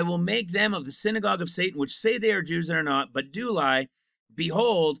 I will make them of the synagogue of Satan, which say they are Jews and are not, but do lie.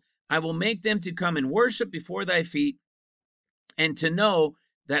 Behold, I will make them to come and worship before thy feet, and to know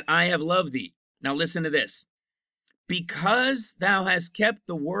that I have loved thee. Now listen to this. Because thou hast kept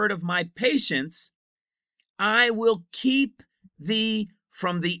the word of my patience, I will keep thee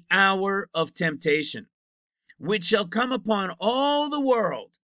from the hour of temptation, which shall come upon all the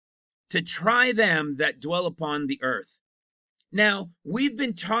world to try them that dwell upon the earth. Now, we've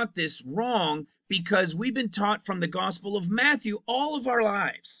been taught this wrong because we've been taught from the Gospel of Matthew all of our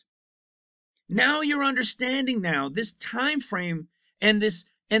lives. Now you're understanding now this time frame and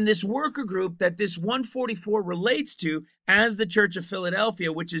this worker group that this 144 relates to as the Church of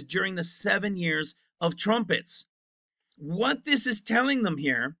Philadelphia, which is during the 7 years of trumpets. What this is telling them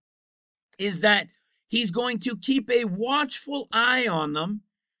here is that he's going to keep a watchful eye on them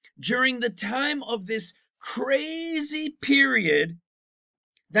during the time of this crazy period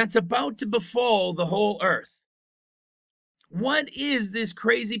that's about to befall the whole earth. What is this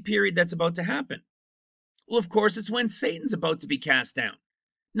crazy period that's about to happen? Well, of course, it's when Satan's about to be cast down.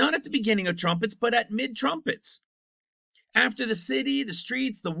 Not at the beginning of trumpets, but at mid-trumpets. After the city, the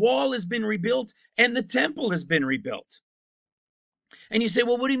streets, the wall has been rebuilt, and the temple has been rebuilt. And you say,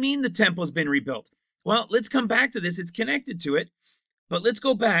 well, what do you mean the temple has been rebuilt? Well, let's come back to this. It's connected to it. But let's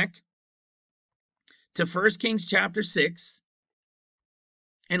go back to 1 Kings chapter 6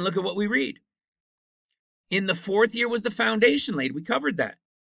 and look at what we read. In the 4th year was the foundation laid. We covered that.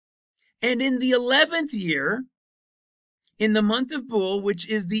 And in the 11th year, in the month of Bul, which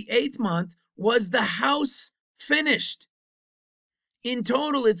is the 8th month, was the house finished. In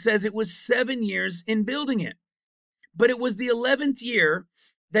total, it says it was 7 years in building it. But it was the 11th year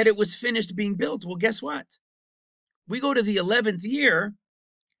that it was finished being built. Well, guess what? We go to the 11th year,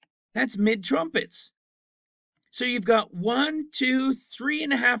 that's mid-trumpets. So you've got 1, 2,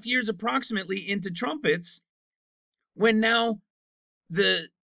 3.5 years approximately into trumpets when now the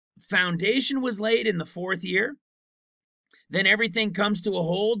foundation was laid in the 4th year. Then everything comes to a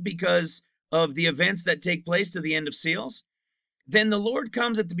hold because of the events that take place to the end of seals. Then the Lord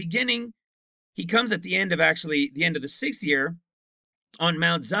comes at the beginning. He comes at the end of the end of the 6th year on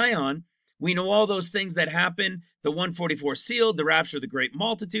Mount Zion. We know all those things that happen, the 144 sealed, the rapture of the great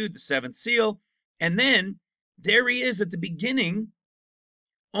multitude, the 7th seal. And then there he is at the beginning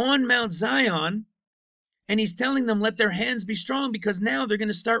on Mount Zion, and he's telling them, let their hands be strong because now they're going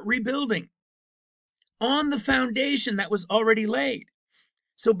to start rebuilding on the foundation that was already laid.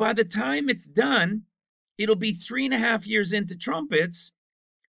 So by the time it's done, it'll be 3.5 years into trumpets,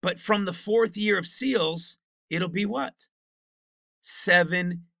 but from the 4th year of seals, it'll be what?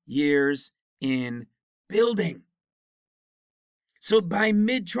 7 years in building. So by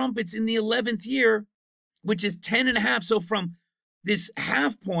mid-trumpets in the 11th year, which is 10.5, so from this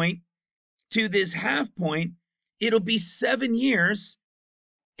half point to this half point, it'll be 7 years.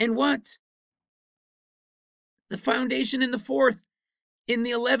 And what? The foundation in the 4th. In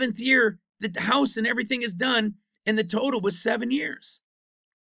the 11th year, the house and everything is done, and the total was 7 years.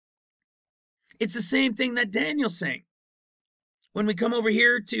 It's the same thing that Daniel's saying. When we come over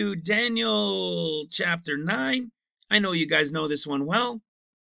here to Daniel chapter 9, I know you guys know this one well.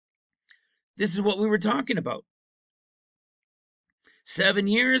 This is what we were talking about. 7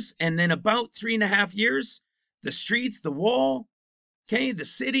 years, and then about 3.5 years, the streets, the wall, okay, the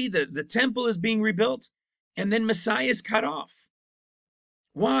city, the temple is being rebuilt, and then Messiah is cut off.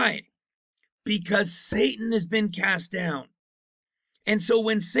 Why? Because Satan has been cast down. And so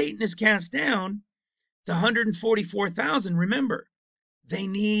when Satan is cast down, the 144,000, remember, they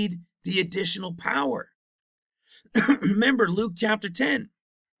need the additional power. Remember Luke chapter 10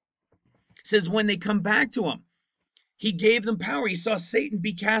 says when they come back to him, he gave them power. He saw Satan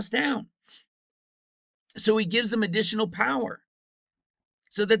be cast down. So he gives them additional power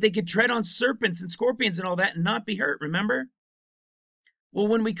so that they could tread on serpents and scorpions and all that and not be hurt, remember? Well,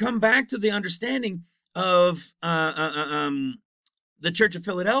 when we come back to the understanding of the church of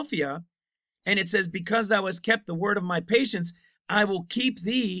Philadelphia, and it says, because thou hast kept the word of my patience, I will keep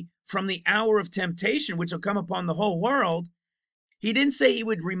thee from the hour of temptation, which will come upon the whole world. He didn't say he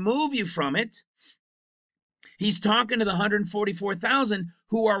would remove you from it. He's talking to the 144,000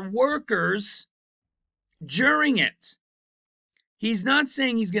 who are workers during it. He's not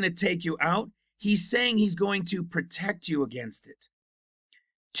saying he's going to take you out. He's saying he's going to protect you against it,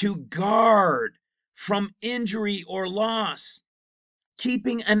 to guard from injury or loss,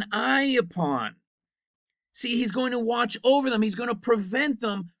 keeping an eye upon. See, he's going to watch over them. He's going to prevent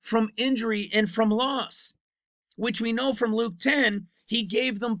them from injury and from loss, which we know from Luke 10, he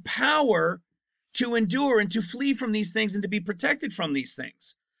gave them power to endure and to flee from these things and to be protected from these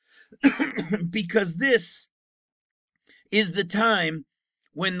things. Because this is the time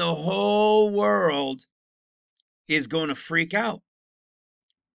when the whole world is going to freak out.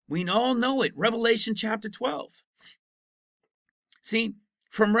 We all know it. Revelation chapter 12. See,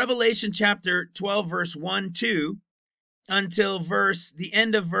 from Revelation chapter 12, verse 1, 2, until the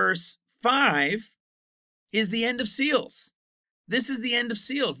end of verse 5 is the end of seals. This is the end of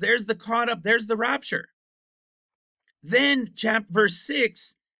seals. There's the caught up, there's the rapture. Then verse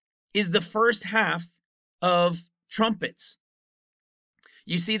 6 is the first half of trumpets.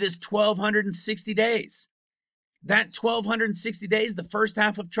 You see this 1260 days. That 1260 days, the first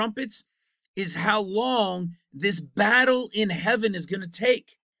half of trumpets, is how long this battle in heaven is going to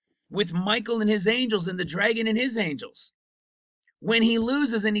take with Michael and his angels and the dragon and his angels. When he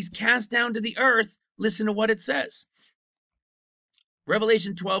loses and he's cast down to the earth, listen to what it says.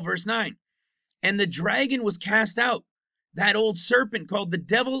 Revelation 12, verse 9. And the dragon was cast out, that old serpent called the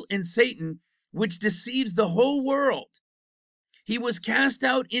devil and Satan, which deceives the whole world. He was cast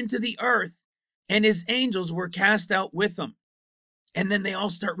out into the earth, and his angels were cast out with him. And then they all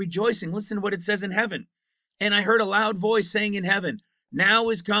start rejoicing. Listen to what it says in heaven. And I heard a loud voice saying in heaven, now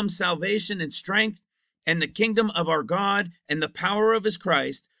is come salvation and strength and the kingdom of our God and the power of his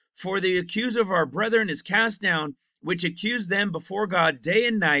Christ. For the accuser of our brethren is cast down, which accused them before God day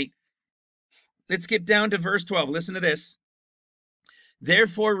and night. Let's skip down to verse 12. Listen to this.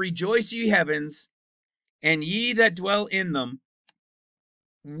 Therefore rejoice, ye heavens, and ye that dwell in them.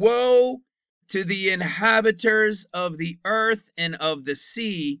 Woe to the inhabitants of the earth and of the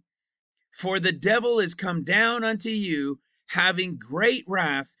sea, for the devil is come down unto you, having great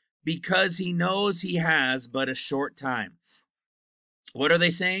wrath, because he knows he has but a short time. What are they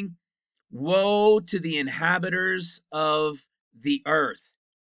saying? Woe to the inhabitants of the earth.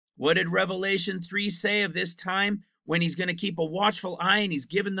 What did Revelation 3 say of this time when he's going to keep a watchful eye and he's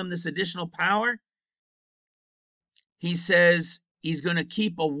given them this additional power? He says he's going to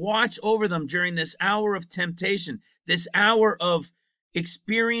keep a watch over them during this hour of temptation, this hour of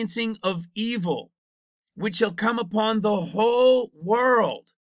experiencing of evil, which shall come upon the whole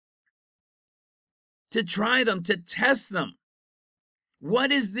world, to try them, to test them.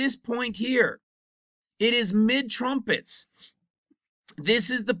 What is this point here? It is mid-trumpets. This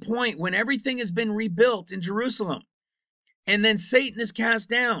is the point when everything has been rebuilt in Jerusalem, and then Satan is cast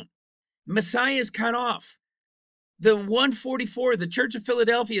down. Messiah is cut off. The 144, the Church of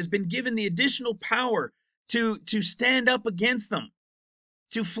Philadelphia, has been given the additional power to stand up against them,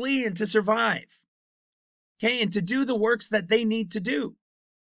 to flee and to survive, okay, and to do the works that they need to do.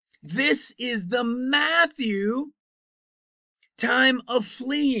 This is the Matthew time of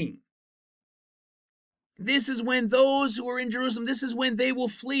fleeing. This is when those who are in Jerusalem, this is when they will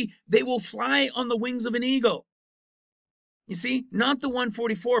flee. They will fly on the wings of an eagle. You see, not the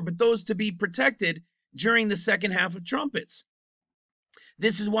 144, but those to be protected during the second half of trumpets.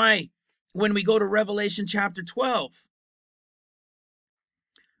 This is why when we go to Revelation chapter 12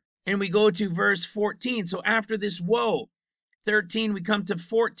 and we go to verse 14, so after this woe, 13, we come to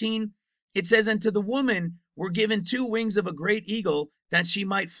 14. It says, and to the woman were given 2 wings of a great eagle, that she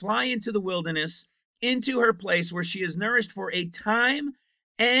might fly into the wilderness, into her place where she is nourished for a time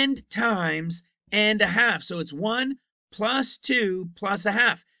and times and a half. So it's 1 plus 2 plus a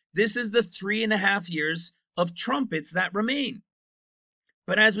half. This is the 3.5 years of trumpets that remain.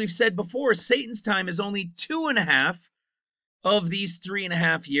 But as we've said before, Satan's time is only 2.5 of these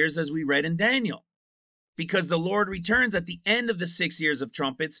 3.5 years, as we read in Daniel, because the Lord returns at the end of the 6 years of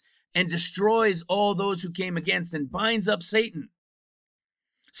trumpets and destroys all those who came against and binds up Satan.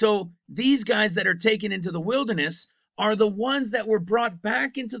 So these guys that are taken into the wilderness are the ones that were brought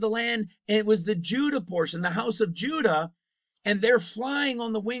back into the land. And it was the Judah portion, the house of Judah, and they're flying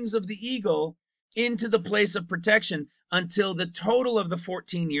on the wings of the eagle into the place of protection until the total of the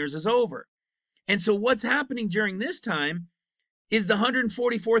 14 years is over. And so what's happening during this time is the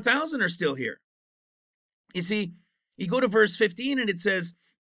 144,000 are still here. You see, you go to verse 15 and it says,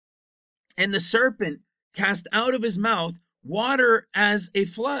 and the serpent cast out of his mouth water as a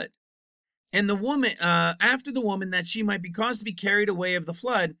flood. And the woman, after the woman, that she might be caused to be carried away of the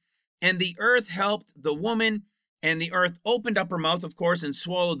flood. And the earth helped the woman, and the earth opened up her mouth, of course, and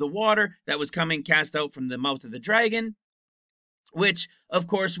swallowed the water that was coming cast out from the mouth of the dragon, which, of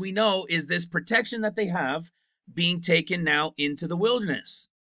course, we know is this protection that they have being taken now into the wilderness.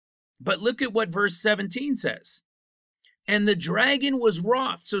 But look at what verse 17 says. And the dragon was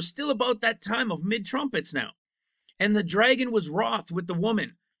wroth. So still about that time of mid-trumpets now. And the dragon was wroth with the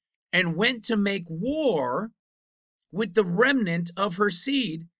woman, and went to make war with the remnant of her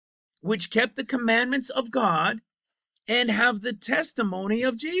seed, which kept the commandments of God and have the testimony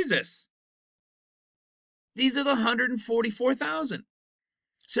of Jesus. These are the 144,000.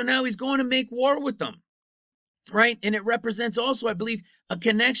 So now he's going to make war with them, right? And it represents also, I believe, a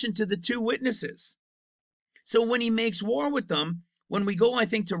connection to the two witnesses. So when he makes war with them, when we go, I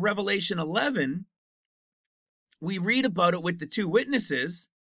think, to Revelation 11, we read about it with the two witnesses.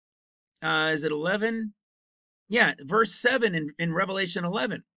 Is it 11? Yeah, verse 7 in Revelation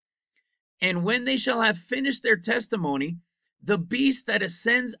 11. And when they shall have finished their testimony, the beast that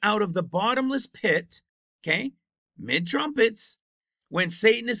ascends out of the bottomless pit, okay, mid-trumpets, when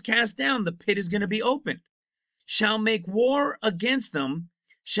Satan is cast down, the pit is going to be opened, shall make war against them,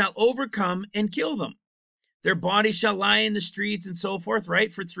 shall overcome and kill them. Their bodies shall lie in the streets and so forth,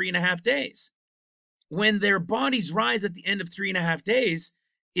 right, for 3.5 days. When their bodies rise at the end of 3.5 days,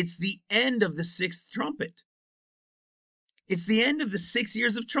 it's the end of the 6th trumpet. It's the end of the 6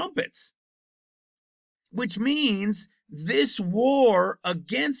 years of trumpets, which means this war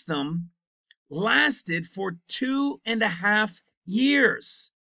against them lasted for 2.5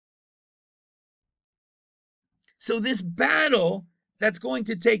 years. So this battle that's going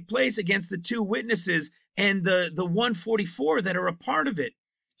to take place against the two witnesses and the 144 that are a part of it,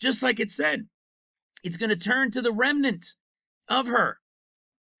 just like it said, it's going to turn to the remnant of her,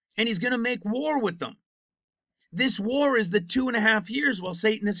 and he's going to make war with them. This war is the 2.5 years while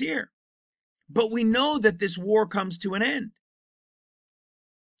Satan is here. But we know that this war comes to an end.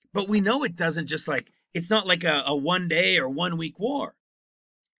 But we know it doesn't just like, it's not like a 1 day or 1 week war.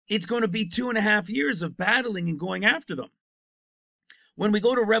 It's going to be 2.5 years of battling and going after them. When we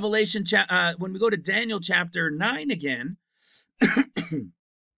go to when we go to Daniel chapter 9 again,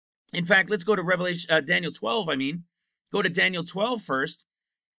 in fact, let's go to Daniel 12, go to Daniel 12 first.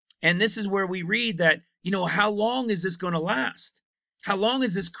 And this is where we read that, how long is this going to last? How long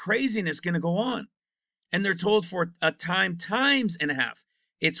is this craziness going to go on? And they're told for a times and a half.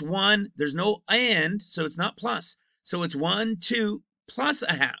 It's one, there's no and, so it's not plus. So it's 1, 2, plus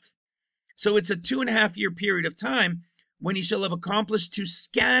a half. So it's a 2.5 year period of time when he shall have accomplished to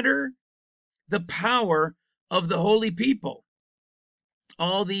scatter the power of the holy people.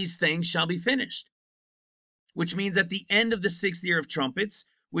 All these things shall be finished. Which means at the end of the 6th year of trumpets,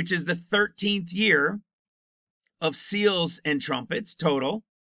 which is the 13th year of seals and trumpets total.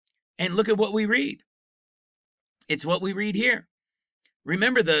 And look at what we read. It's what we read here.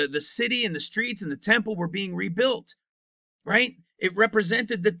 Remember, the city and the streets and the temple were being rebuilt, right? It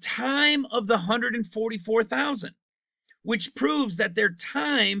represented the time of the 144,000, which proves that their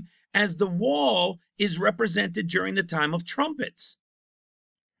time as the wall is represented during the time of trumpets.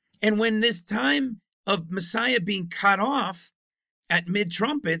 And when this time of Messiah being cut off at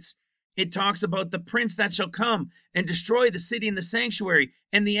mid-trumpets, it talks about the prince that shall come and destroy the city and the sanctuary,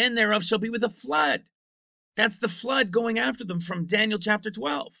 and the end thereof shall be with a flood. That's the flood going after them from Daniel chapter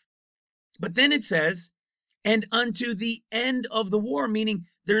 12. But then it says, and unto the end of the war, meaning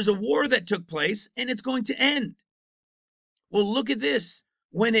there's a war that took place and it's going to end. Well, look at this.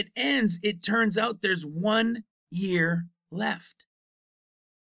 When it ends, it turns out there's 1 year left.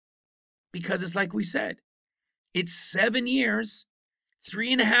 Because it's like we said, it's 7 years,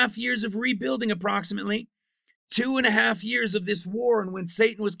 3.5 years of rebuilding approximately, 2.5 years of this war, and when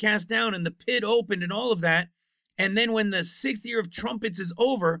Satan was cast down and the pit opened and all of that. And then when the 6th year of trumpets is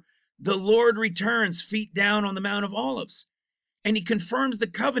over, the Lord returns feet down on the Mount of Olives. And he confirms the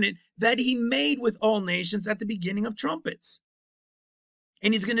covenant that he made with all nations at the beginning of trumpets.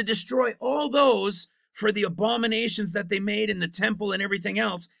 And he's going to destroy all those for the abominations that they made in the temple and everything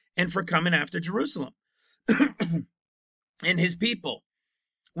else, and for coming after Jerusalem and his people.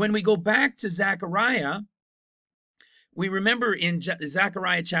 When we go back to Zechariah, we remember in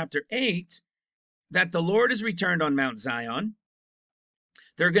Zechariah chapter 8 that the Lord has returned on Mount Zion.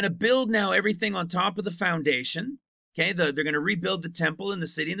 They're going to build now everything on top of the foundation. Okay, they're going to rebuild the temple and the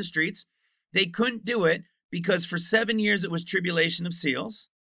city and the streets. They couldn't do it because for 7 years it was tribulation of seals.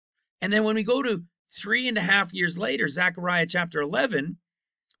 And then when we go to 3.5 years later, Zechariah chapter 11,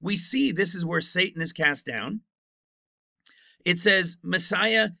 we see this is where Satan is cast down. It says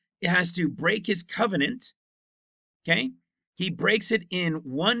Messiah has to break his covenant. Okay. He breaks it in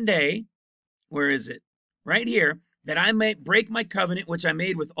one day. Where is it? Right here. That I may break my covenant, which I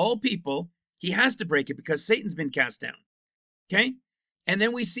made with all people. He has to break it because Satan's been cast down. Okay. And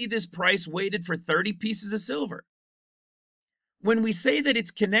then we see this price weighted for 30 pieces of silver. When we say that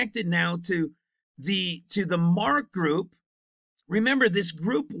it's connected now to the Mark group, remember this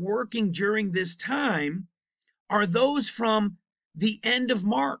group working during this time are those from the end of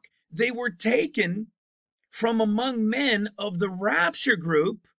Mark. They were taken from among men of the rapture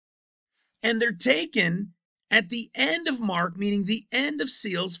group, and they're taken at the end of Mark, meaning the end of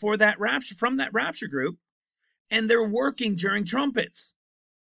seals for that rapture, from that rapture group, and they're working during trumpets.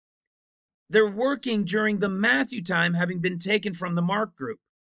 They're working during the Matthew time, having been taken from the Mark group.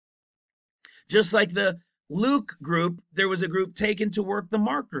 Just like the Luke group, there was a group taken to work the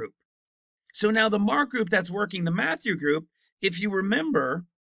Mark group. So now the Mark group that's working the Matthew group, if you remember,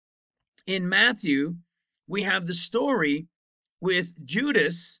 in Matthew, we have the story with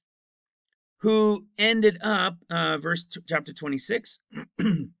Judas, who ended up, chapter 26,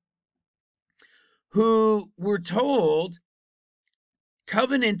 who were told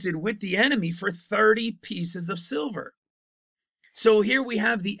covenanted with the enemy for 30 pieces of silver. So here we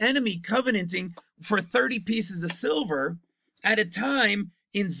have the enemy covenanting for 30 pieces of silver at a time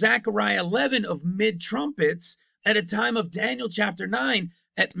in Zechariah 11 of mid-trumpets, at a time of Daniel chapter 9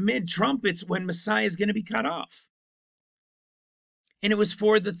 at mid-trumpets when Messiah is going to be cut off. And it was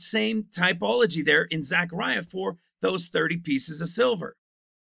for the same typology there in Zechariah for those 30 pieces of silver.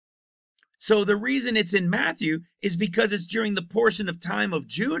 So the reason it's in Matthew is because it's during the portion of time of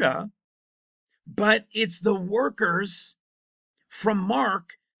Judah, but it's the workers from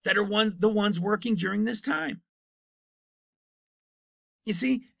Mark that are the ones working during this time. You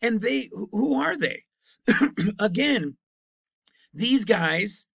see, and who are they? Again, these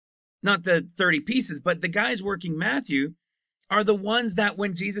guys, not the 30 pieces, but the guys working Matthew are the ones that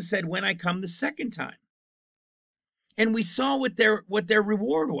when Jesus said, when I come the second time. And we saw what their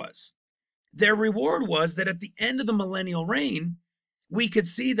reward was. Their reward was that at the end of the millennial reign, we could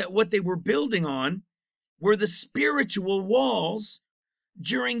see that what they were building on were the spiritual walls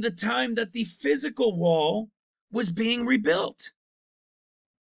during the time that the physical wall was being rebuilt.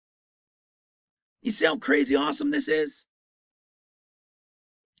 You see how crazy awesome this is?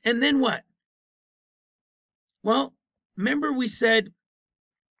 And then what? Well, remember we said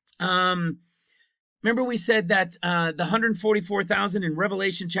that the 144,000 in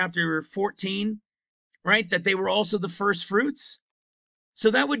Revelation chapter 14, right? That they were also the first fruits.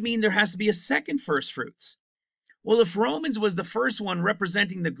 So that would mean there has to be a second first fruits. Well, if Romans was the first one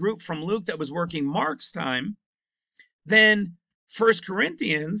representing the group from Luke that was working Mark's time, then 1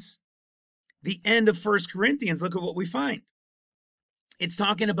 Corinthians, the end of 1 Corinthians, look at what we find. It's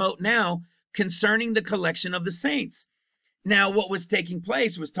talking about now concerning the collection of the saints. Now, what was taking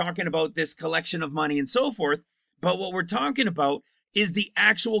place was talking about this collection of money and so forth, but what we're talking about is the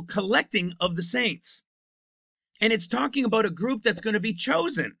actual collecting of the saints. And it's talking about a group that's going to be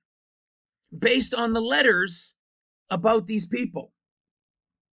chosen based on the letters about these people.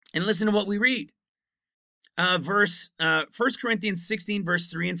 And listen to what we read. 1 Corinthians 16, verse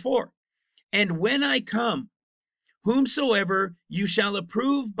 3 and 4. And when I come, whomsoever you shall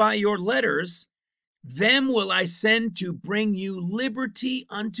approve by your letters, them will I send to bring you liberty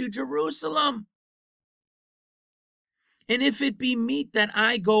unto Jerusalem. And if it be meet that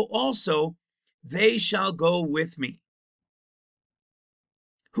I go also, they shall go with me.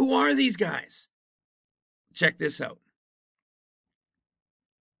 Who are these guys? Check this out.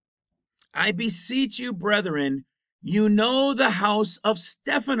 I beseech you, brethren, you know the house of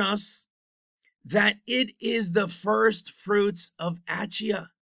Stephanas, that it is the first fruits of Achia.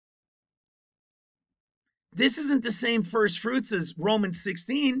 This isn't the same first fruits as Romans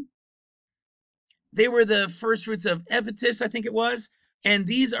 16. They were the first fruits of Ephesus, I think it was, and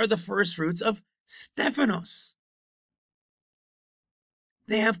these are the first fruits of Stephanos.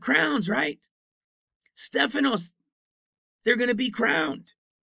 They have crowns, right? Stephanos, they're going to be crowned.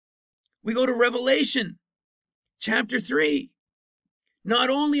 We go to Revelation chapter 3. Not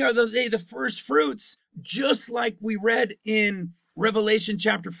only are they the first fruits, just like we read in Revelation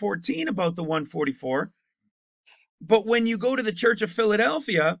chapter 14 about the 144, but when you go to the church of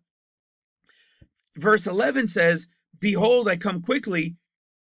Philadelphia, verse 11 says, behold, I come quickly,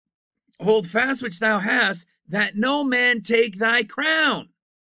 hold fast which thou hast, that no man take thy crown.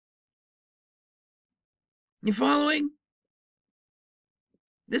 You following?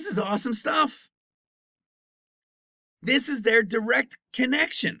 This is awesome stuff. This is their direct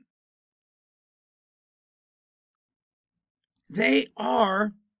connection. They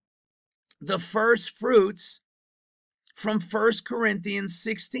are the first fruits from 1 Corinthians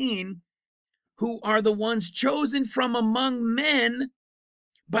 16, who are the ones chosen from among men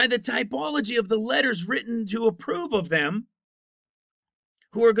by the typology of the letters written to approve of them,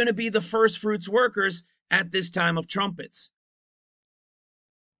 who are going to be the first fruits workers at this time of trumpets.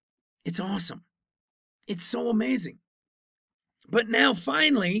 It's awesome. It's so amazing. But now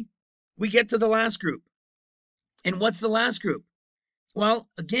finally, we get to the last group. And what's the last group? Well,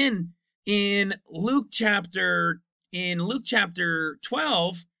 again, in Luke chapter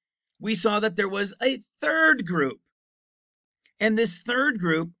 12, we saw that there was a third group. And this third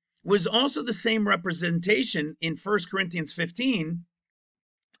group was also the same representation in 1 Corinthians 15.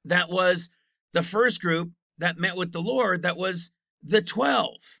 That was the first group that met with the Lord, that was the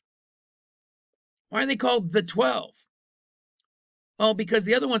 12. Why are they called the 12? Well, because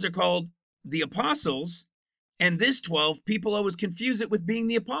the other ones are called the apostles, and this 12, people always confuse it with being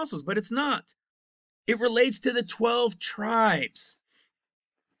the apostles, but it's not. It relates to the 12 tribes.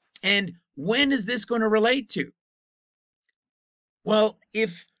 And when is this going to relate to? Well,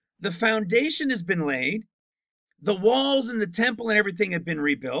 if the foundation has been laid, the walls and the temple and everything have been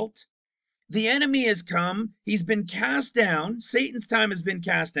rebuilt, the enemy has come, he's been cast down, Satan's time has been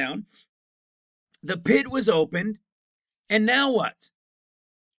cast down, the pit was opened, and now what?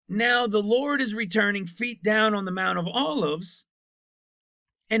 Now the Lord is returning, feet down on the Mount of Olives,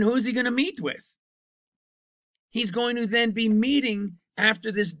 and who's he going to meet with? He's going to then be meeting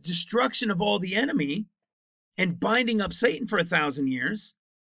after this destruction of all the enemy and binding up Satan for 1,000 years.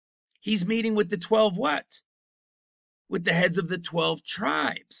 He's meeting with the 12 what? With the heads of the 12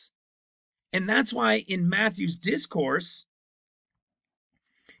 tribes. And that's why in Matthew's discourse,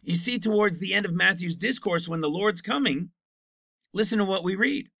 you see towards the end of Matthew's discourse, when the Lord's coming, listen to what we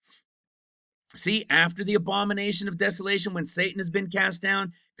read. See, after the abomination of desolation, when Satan has been cast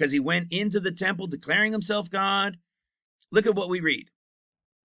down, because he went into the temple declaring himself God, look at what we read.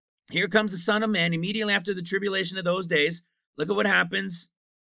 Here comes the Son of Man immediately after the tribulation of those days. Look at what happens.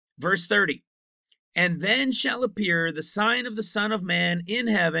 Verse 30. And then shall appear the sign of the Son of Man in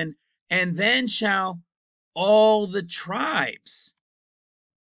heaven, and then shall all the tribes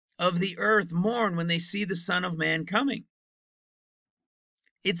of the earth mourn when they see the Son of Man coming.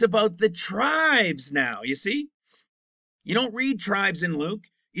 It's about the tribes now, you see? You don't read tribes in Luke.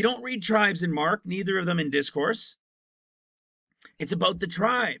 You don't read tribes in Mark, neither of them in discourse. It's about the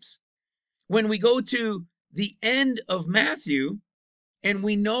tribes. When we go to the end of Matthew, and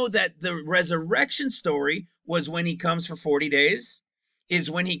we know that the resurrection story was when he comes for 40 days,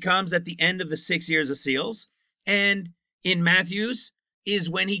 is when he comes at the end of the 6 years of seals, and in Matthew's is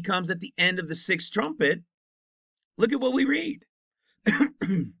when he comes at the end of the 6th trumpet. Look at what we read.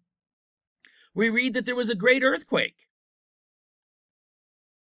 We read that there was a great earthquake.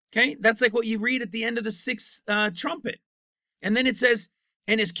 Okay, that's like what you read at the end of the 6th trumpet. And then it says,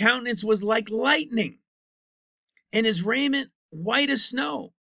 and his countenance was like lightning, and his raiment white as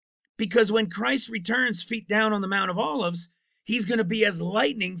snow. Because when Christ returns, feet down on the Mount of Olives, he's going to be as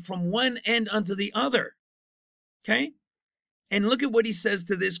lightning from one end unto the other. Okay, and look at what he says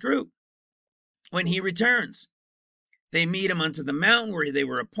to this group when he returns. They meet him unto the mountain where they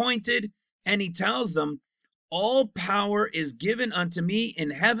were appointed, and he tells them, all power is given unto me in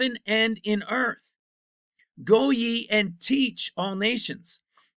heaven and in earth. Go ye and teach all nations.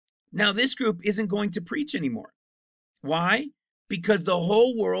 Now this group isn't going to preach anymore. Why? Because the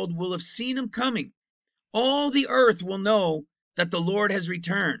whole world will have seen him coming. All the earth will know that the Lord has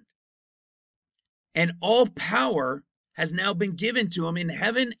returned. And all power has now been given to him in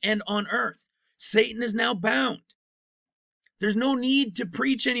heaven and on earth. Satan is now bound. There's no need to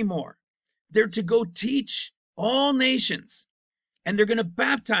preach anymore. They're to go teach all nations, and they're going to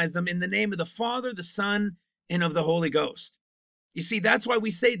baptize them in the name of the Father, the Son, and of the Holy Ghost. You see, that's why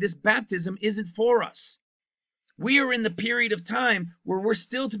we say this baptism isn't for us. We are in the period of time where we're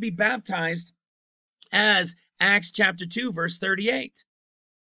still to be baptized as Acts chapter 2, verse 38.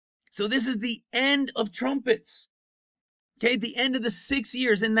 So this is the end of trumpets. Okay, the end of the 6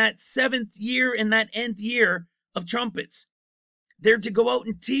 years, in that 7th year, in that nth year of trumpets. They're to go out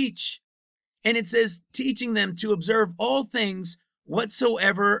and teach. And it says, teaching them to observe all things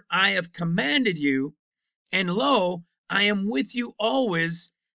whatsoever I have commanded you. And lo, I am with you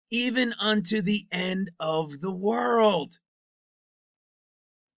always, even unto the end of the world.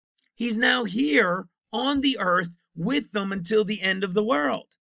 He's now here on the earth with them until the end of the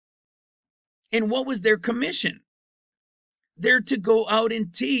world. And what was their commission? They're to go out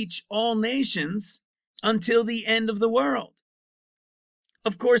and teach all nations until the end of the world.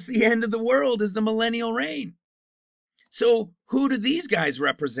 Of course, the end of the world is the millennial reign. So who do these guys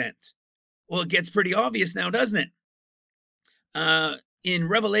represent? Well, it gets pretty obvious now, doesn't it? In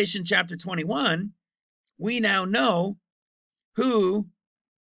Revelation chapter 21, we now know who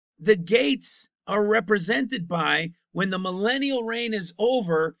the gates are represented by when the millennial reign is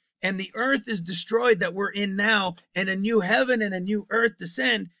over and the earth is destroyed that we're in now, and a new heaven and a new earth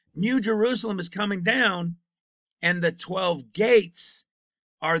descend. New Jerusalem is coming down, and the 12 gates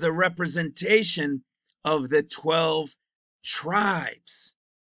are the representation of the 12 tribes.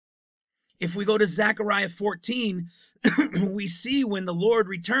 If we go to Zechariah 14, we see when the Lord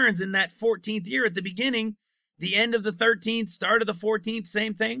returns in that 14th year at the beginning, the end of the 13th, start of the 14th,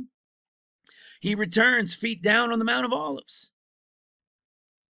 same thing. He returns feet down on the Mount of Olives.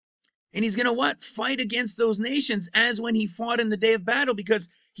 And he's going to what? Fight against those nations as when he fought in the day of battle, because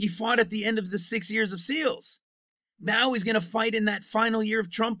he fought at the end of the 6 years of seals. Now he's going to fight in that final year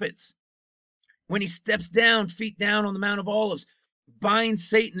of trumpets, when he steps down, feet down on the Mount of Olives, binds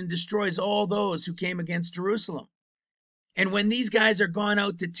Satan and destroys all those who came against Jerusalem. And when these guys are gone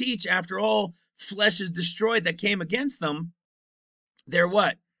out to teach, after all flesh is destroyed that came against them, they're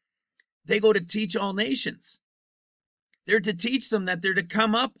what? They go to teach all nations. They're to teach them that they're to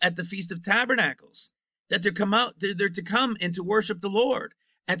come up at the Feast of Tabernacles, that they're to come and to worship the Lord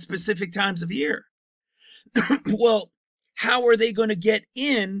at specific times of year. Well, how are they going to get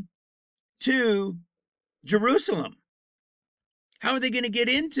in to Jerusalem? How are they going to get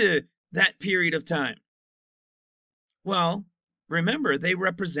into that period of time? Well, remember, they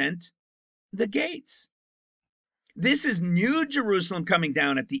represent the gates. This is New Jerusalem coming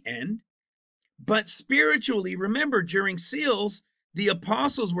down at the end. But spiritually, remember, during seals, the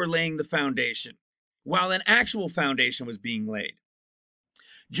apostles were laying the foundation while an actual foundation was being laid.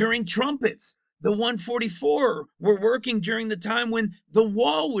 During trumpets, the 144 were working during the time when the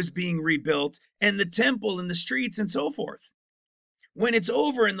wall was being rebuilt and the temple and the streets and so forth. When it's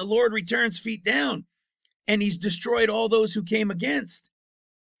over and the Lord returns feet down and he's destroyed all those who came against,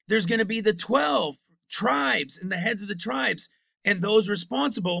 there's going to be the 12 tribes and the heads of the tribes and those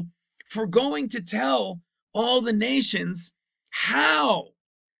responsible for going to tell all the nations how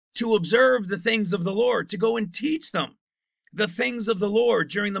to observe the things of the Lord, to go and teach them the things of the Lord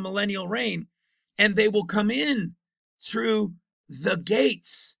during the millennial reign, and they will come in through the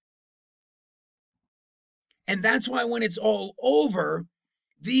gates. And that's why when it's all over,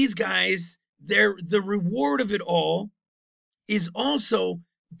 these guys, the reward of it all is also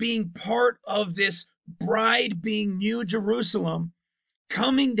being part of this bride being New Jerusalem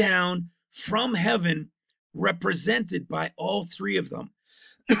coming down from heaven, represented by all three of them.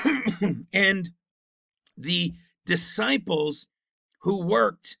 And the disciples who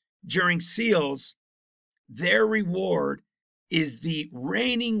worked during seals, their reward is the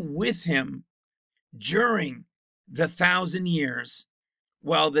reigning with him during the 1,000 years,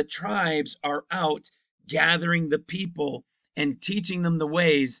 while the tribes are out gathering the people and teaching them the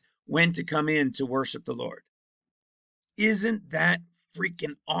ways when to come in to worship the Lord. Isn't that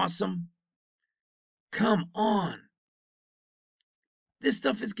freaking awesome? Come on. This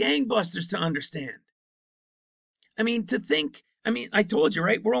stuff is gangbusters to understand. I mean, to think, I told you,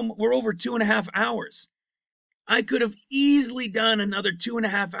 right? We're over 2.5 hours. I could have easily done another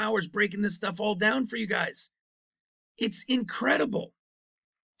 2.5 hours breaking this stuff all down for you guys. It's incredible.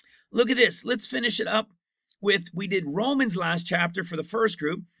 Look at this. Let's finish it up with, we did Romans last chapter for the first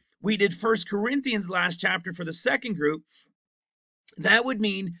group. We did 1 Corinthians last chapter for the second group. That would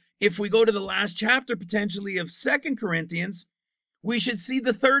mean if we go to the last chapter potentially of 2 Corinthians, we should see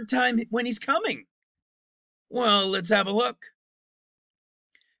the third time when he's coming. Well, let's have a look.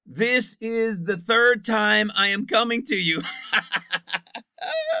 This is the third time I am coming to you.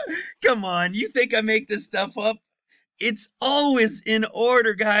 Come on, you think I make this stuff up? It's always in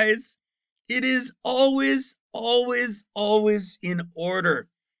order, guys. It is always, always, always in order.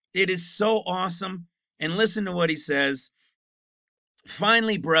 It is so awesome. And listen to what he says.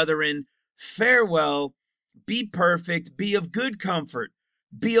 Finally, brethren, farewell, be perfect, be of good comfort,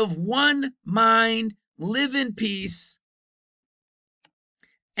 be of one mind, live in peace,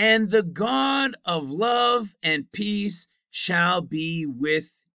 and the God of love and peace shall be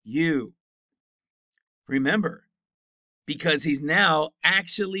with you. Remember, because he's now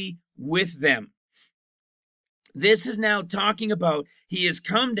actually with them. This is now talking about he has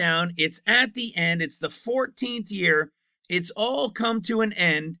come down. It's at the end. It's the 14th year. It's all come to an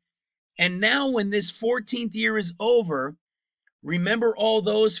end. And now when this 14th year is over, remember all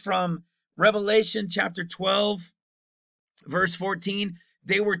those from Revelation chapter 12, verse 14,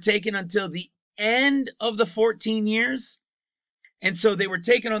 they were taken until the end of the 14 years. And so they were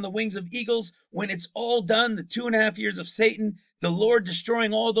taken on the wings of eagles. When it's all done, the 2.5 years of Satan, the Lord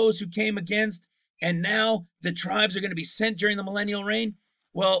destroying all those who came against, and now the tribes are going to be sent during the millennial reign.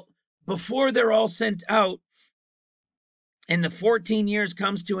 Well, before they're all sent out and the 14 years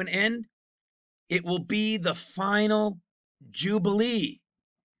comes to an end, it will be the final Jubilee.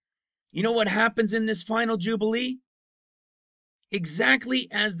 You know what happens in this final Jubilee? Exactly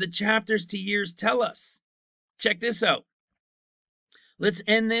as the chapters to years tell us. Check this out. Let's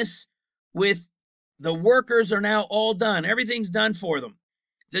end this with the workers are now all done. Everything's done for them.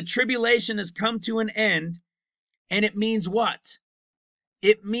 The tribulation has come to an end. And it means what?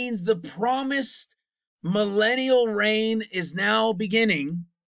 It means the promised millennial reign is now beginning.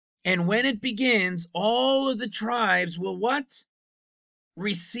 And when it begins, all of the tribes will what?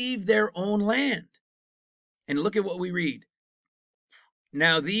 Receive their own land. And look at what we read.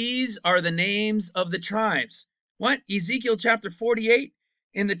 Now these are the names of the tribes. What? Ezekiel chapter 48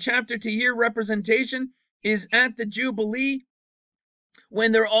 in the chapter to year representation is at the Jubilee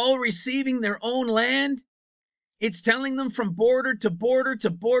when they're all receiving their own land. It's telling them from border to border to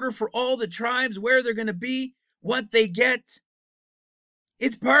border for all the tribes where they're going to be, what they get.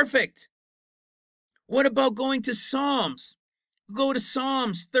 It's perfect. What about going to Psalms? Go to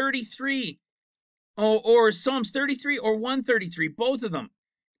Psalms 33 or Psalms 33 or 133, both of them.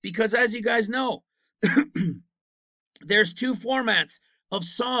 Because as you guys know, there's two formats of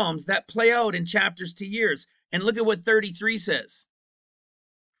Psalms that play out in chapters to years. And look at what 33 says.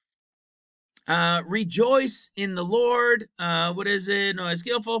 Rejoice in the Lord. What is it? No, it's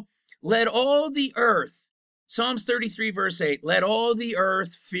skillful. Let all the earth, Psalms 33 verse 8, let all the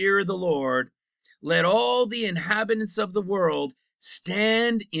earth fear the Lord. Let all the inhabitants of the world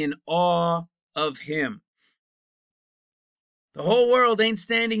stand in awe of him. The whole world ain't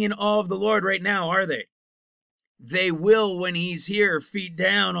standing in awe of the Lord right now, are they? They will when he's here, feet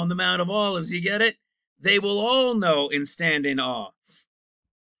down on the Mount of Olives. You get it? They will all know and stand in awe.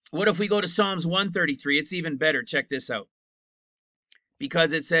 What if we go to Psalms 133? It's even better. Check this out.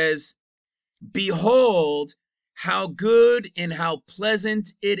 Because it says, behold, how good and how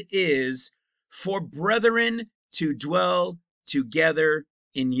pleasant it is for brethren to dwell together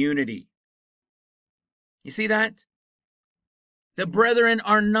in unity. You see that? The brethren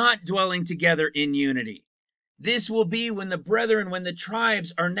are not dwelling together in unity. This will be when the brethren, when the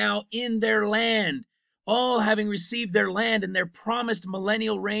tribes are now in their land, all having received their land and their promised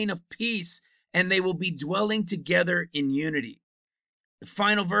millennial reign of peace, and they will be dwelling together in unity. The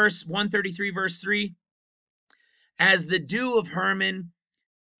final verse, 133 verse 3, as the dew of Hermon,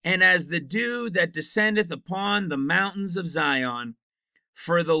 and as the dew that descendeth upon the mountains of Zion,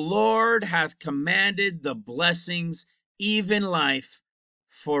 for the Lord hath commanded the blessings, even life,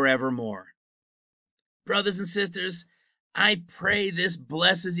 forevermore. Brothers and sisters, I pray this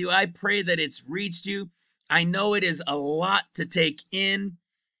blesses you. I pray that it's reached you. I know it is a lot to take in,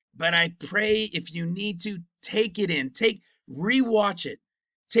 but I pray if you need to, take it in. Rewatch it.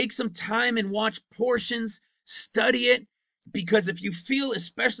 Take some time and watch portions, study it, because if you feel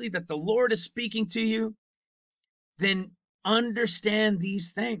especially that the Lord is speaking to you, then understand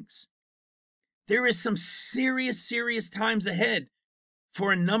these things. There is some serious times ahead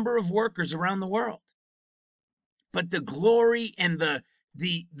for a number of workers around the world. But the glory and the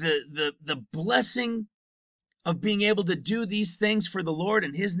blessing of being able to do these things for the Lord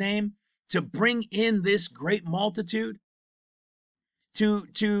in his name, to bring in this great multitude,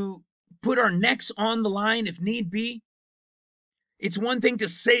 to put our necks on the line if need be. It's one thing to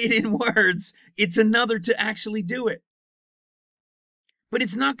say it in words, it's another to actually do it. But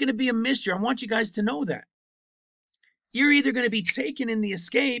it's not going to be a mystery. I want you guys to know that. You're either going to be taken in the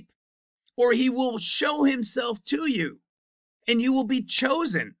escape, or he will show himself to you, and you will be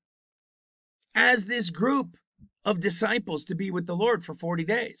chosen as this group of disciples to be with the Lord for 40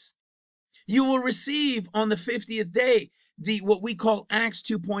 days. You will receive on the 50th day what we call Acts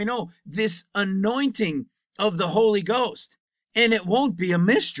 2.0, this anointing of the Holy Ghost, and it won't be a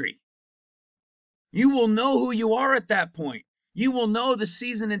mystery. You will know who you are at that point. You will know the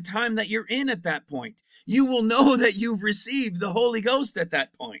season and time that you're in at that point. You will know that you've received the Holy Ghost at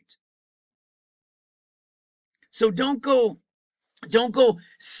that point. So don't go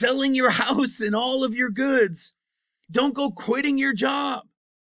selling your house and all of your goods. Don't go quitting your job.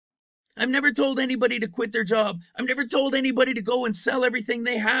 I've never told anybody to quit their job. I've never told anybody to go and sell everything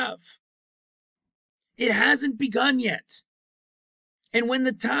they have. It hasn't begun yet. And when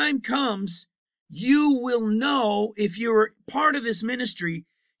the time comes, you will know, if you're part of this ministry,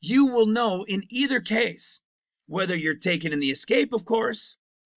 you will know in either case, whether you're taken in the escape, of course,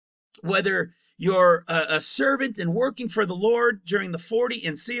 whether you're a servant and working for the Lord during the 40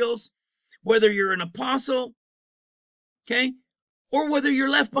 and seals, whether you're an apostle, okay, or whether you're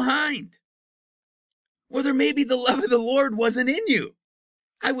left behind, whether maybe the love of the Lord wasn't in you.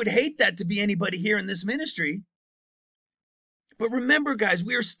 I would hate that to be anybody here in this ministry. But remember, guys,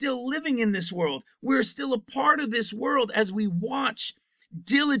 we are still living in this world. We're still a part of this world as we watch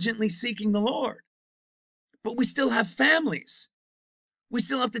diligently seeking the Lord. But we still have families. We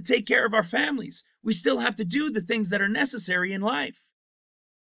still have to take care of our families. We still have to do the things that are necessary in life.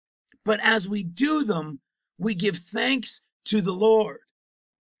 But as we do them, we give thanks to the Lord.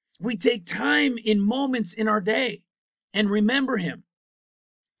 We take time in moments in our day and remember him.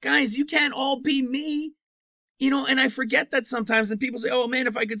 Guys, you can't all be me. You know, and I forget that sometimes, and people say, oh man,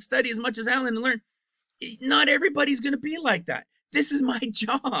 if I could study as much as Alan and learn. Not everybody's going to be like that. This is my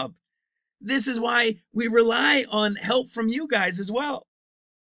job. This is why we rely on help from you guys as well.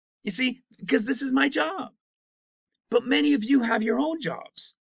 You see, because this is my job. But many of you have your own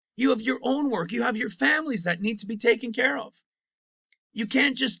jobs. You have your own work. You have your families that need to be taken care of. You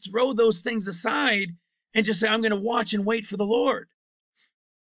can't just throw those things aside and just say, I'm going to watch and wait for the Lord.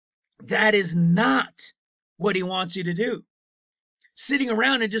 That is not what he wants you to do. Sitting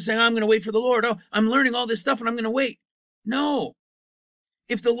around and just saying, I'm going to wait for the Lord. Oh, I'm learning all this stuff and I'm going to wait. No.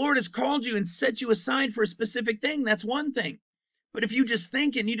 If the Lord has called you and set you aside for a specific thing, that's one thing. But if you just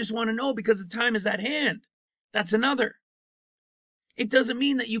think and you just want to know because the time is at hand, that's another. It doesn't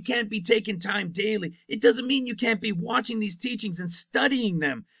mean that you can't be taking time daily. It doesn't mean you can't be watching these teachings and studying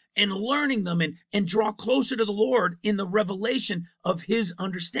them and learning them and draw closer to the Lord in the revelation of his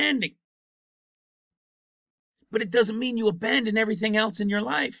understanding. But it doesn't mean you abandon everything else in your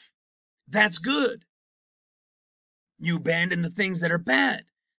life. That's good. You abandon the things that are bad,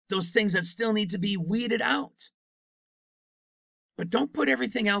 those things that still need to be weeded out. But don't put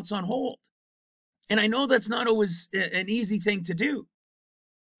everything else on hold. And I know that's not always an easy thing to do.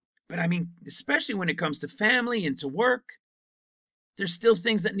 But I mean, especially when it comes to family and to work, there's still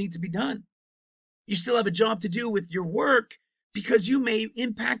things that need to be done. You still have a job to do with your work because you may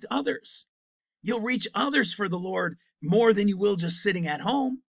impact others. You'll reach others for the Lord more than you will just sitting at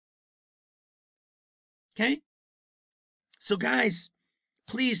home. Okay? So guys,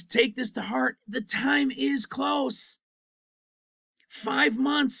 please take this to heart. The time is close. 5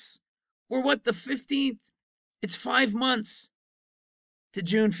 months. We're what, the 15th? It's 5 months to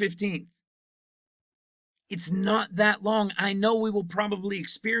June 15th. It's not that long. I know we will probably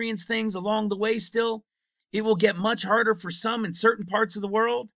experience things along the way still. It will get much harder for some in certain parts of the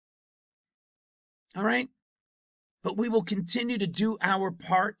world. All right? But we will continue to do our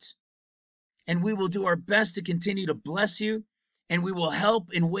part. And we will do our best to continue to bless you. And we will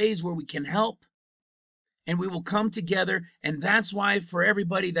help in ways where we can help. And we will come together. And that's why for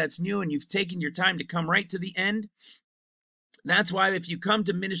everybody that's new and you've taken your time to come right to the end, that's why if you come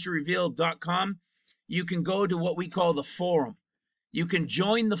to ministryrevealed.com, you can go to what we call the forum. You can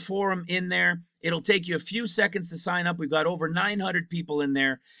join the forum in there. It'll take you a few seconds to sign up. We've got over 900 people in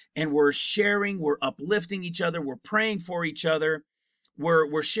there, and we're sharing, we're uplifting each other, we're praying for each other,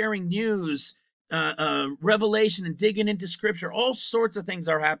 we're sharing news, revelation, and digging into scripture. All sorts of things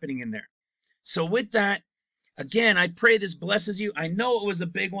are happening in there. So with that, again, I pray this blesses you. I know it was a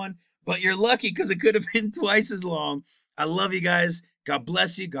big one, but you're lucky because it could have been twice as long. I love you guys. God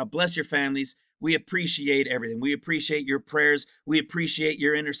bless you. God bless your families. We appreciate everything. We appreciate your prayers. We appreciate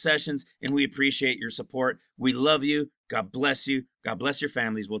your intercessions, and we appreciate your support. We love you. God bless you. God bless your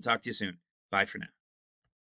families. We'll talk to you soon. Bye for now.